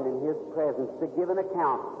stand in His presence to give an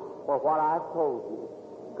account for what I've told you.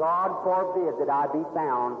 God forbid that I be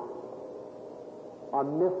found a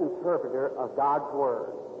misinterpreter of God's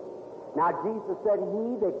Word. Now, Jesus said,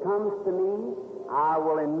 He that comes to me, I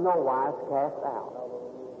will in no wise cast out.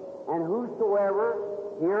 And whosoever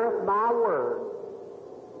heareth my word,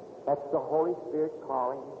 that's the Holy Spirit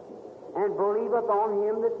calling, and believeth on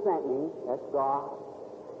Him that sent me, that's God,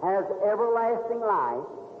 has everlasting life,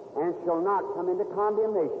 and shall not come into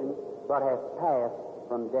condemnation, but has passed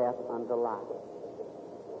from death unto life.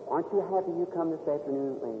 Aren't you happy you come this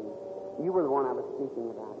afternoon, ladies? You were the one I was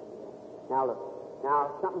speaking about. Now look,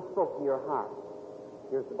 now something spoke to your heart.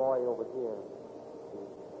 Here's the boy over here.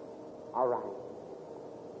 All right.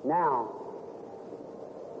 Now,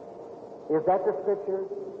 is that the Scripture?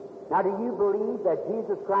 Now, do you believe that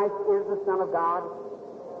Jesus Christ is the Son of God?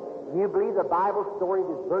 Do you believe the Bible story of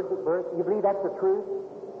His virgin birth? Do you believe that's the truth?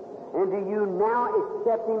 And do you now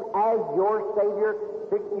accept Him as your Savior?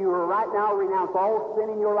 You right now renounce all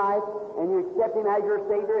sin in your life, and you accept Him as your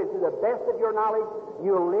Savior, and to the best of your knowledge,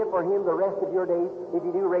 you'll live for Him the rest of your days. If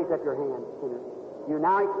you do, raise up your hand, sinner. You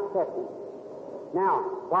now accept Him.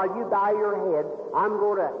 Now, while you bow your head, I'm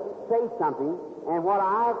going to say something, and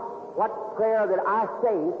what prayer that I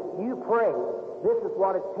say, you pray. This is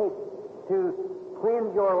what it takes to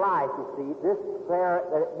cleanse your life, you see. This prayer,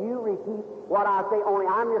 that you repeat what I say, only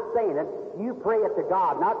I'm just saying it. You pray it to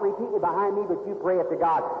God. Not repeat it behind me, but you pray it to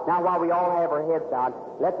God. Now, while we all have our heads bowed,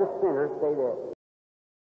 let the sinner say this.